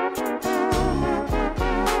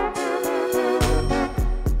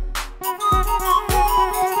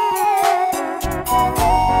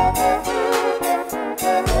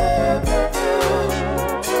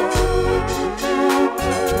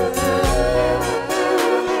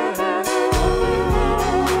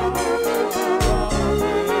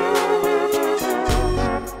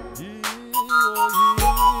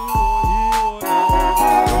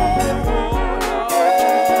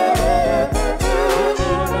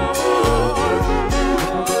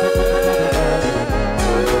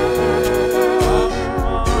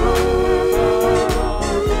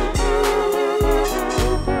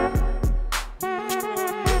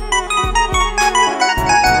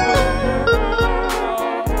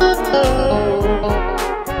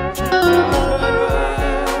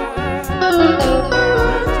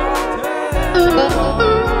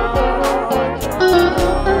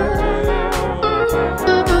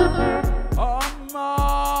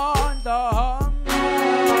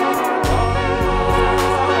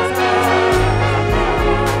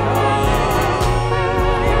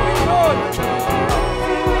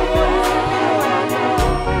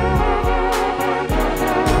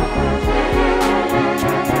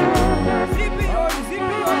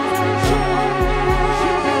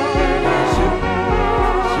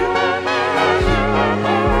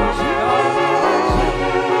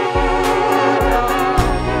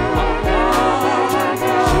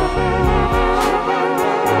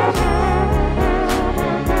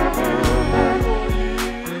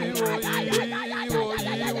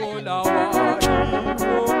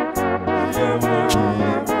 forever.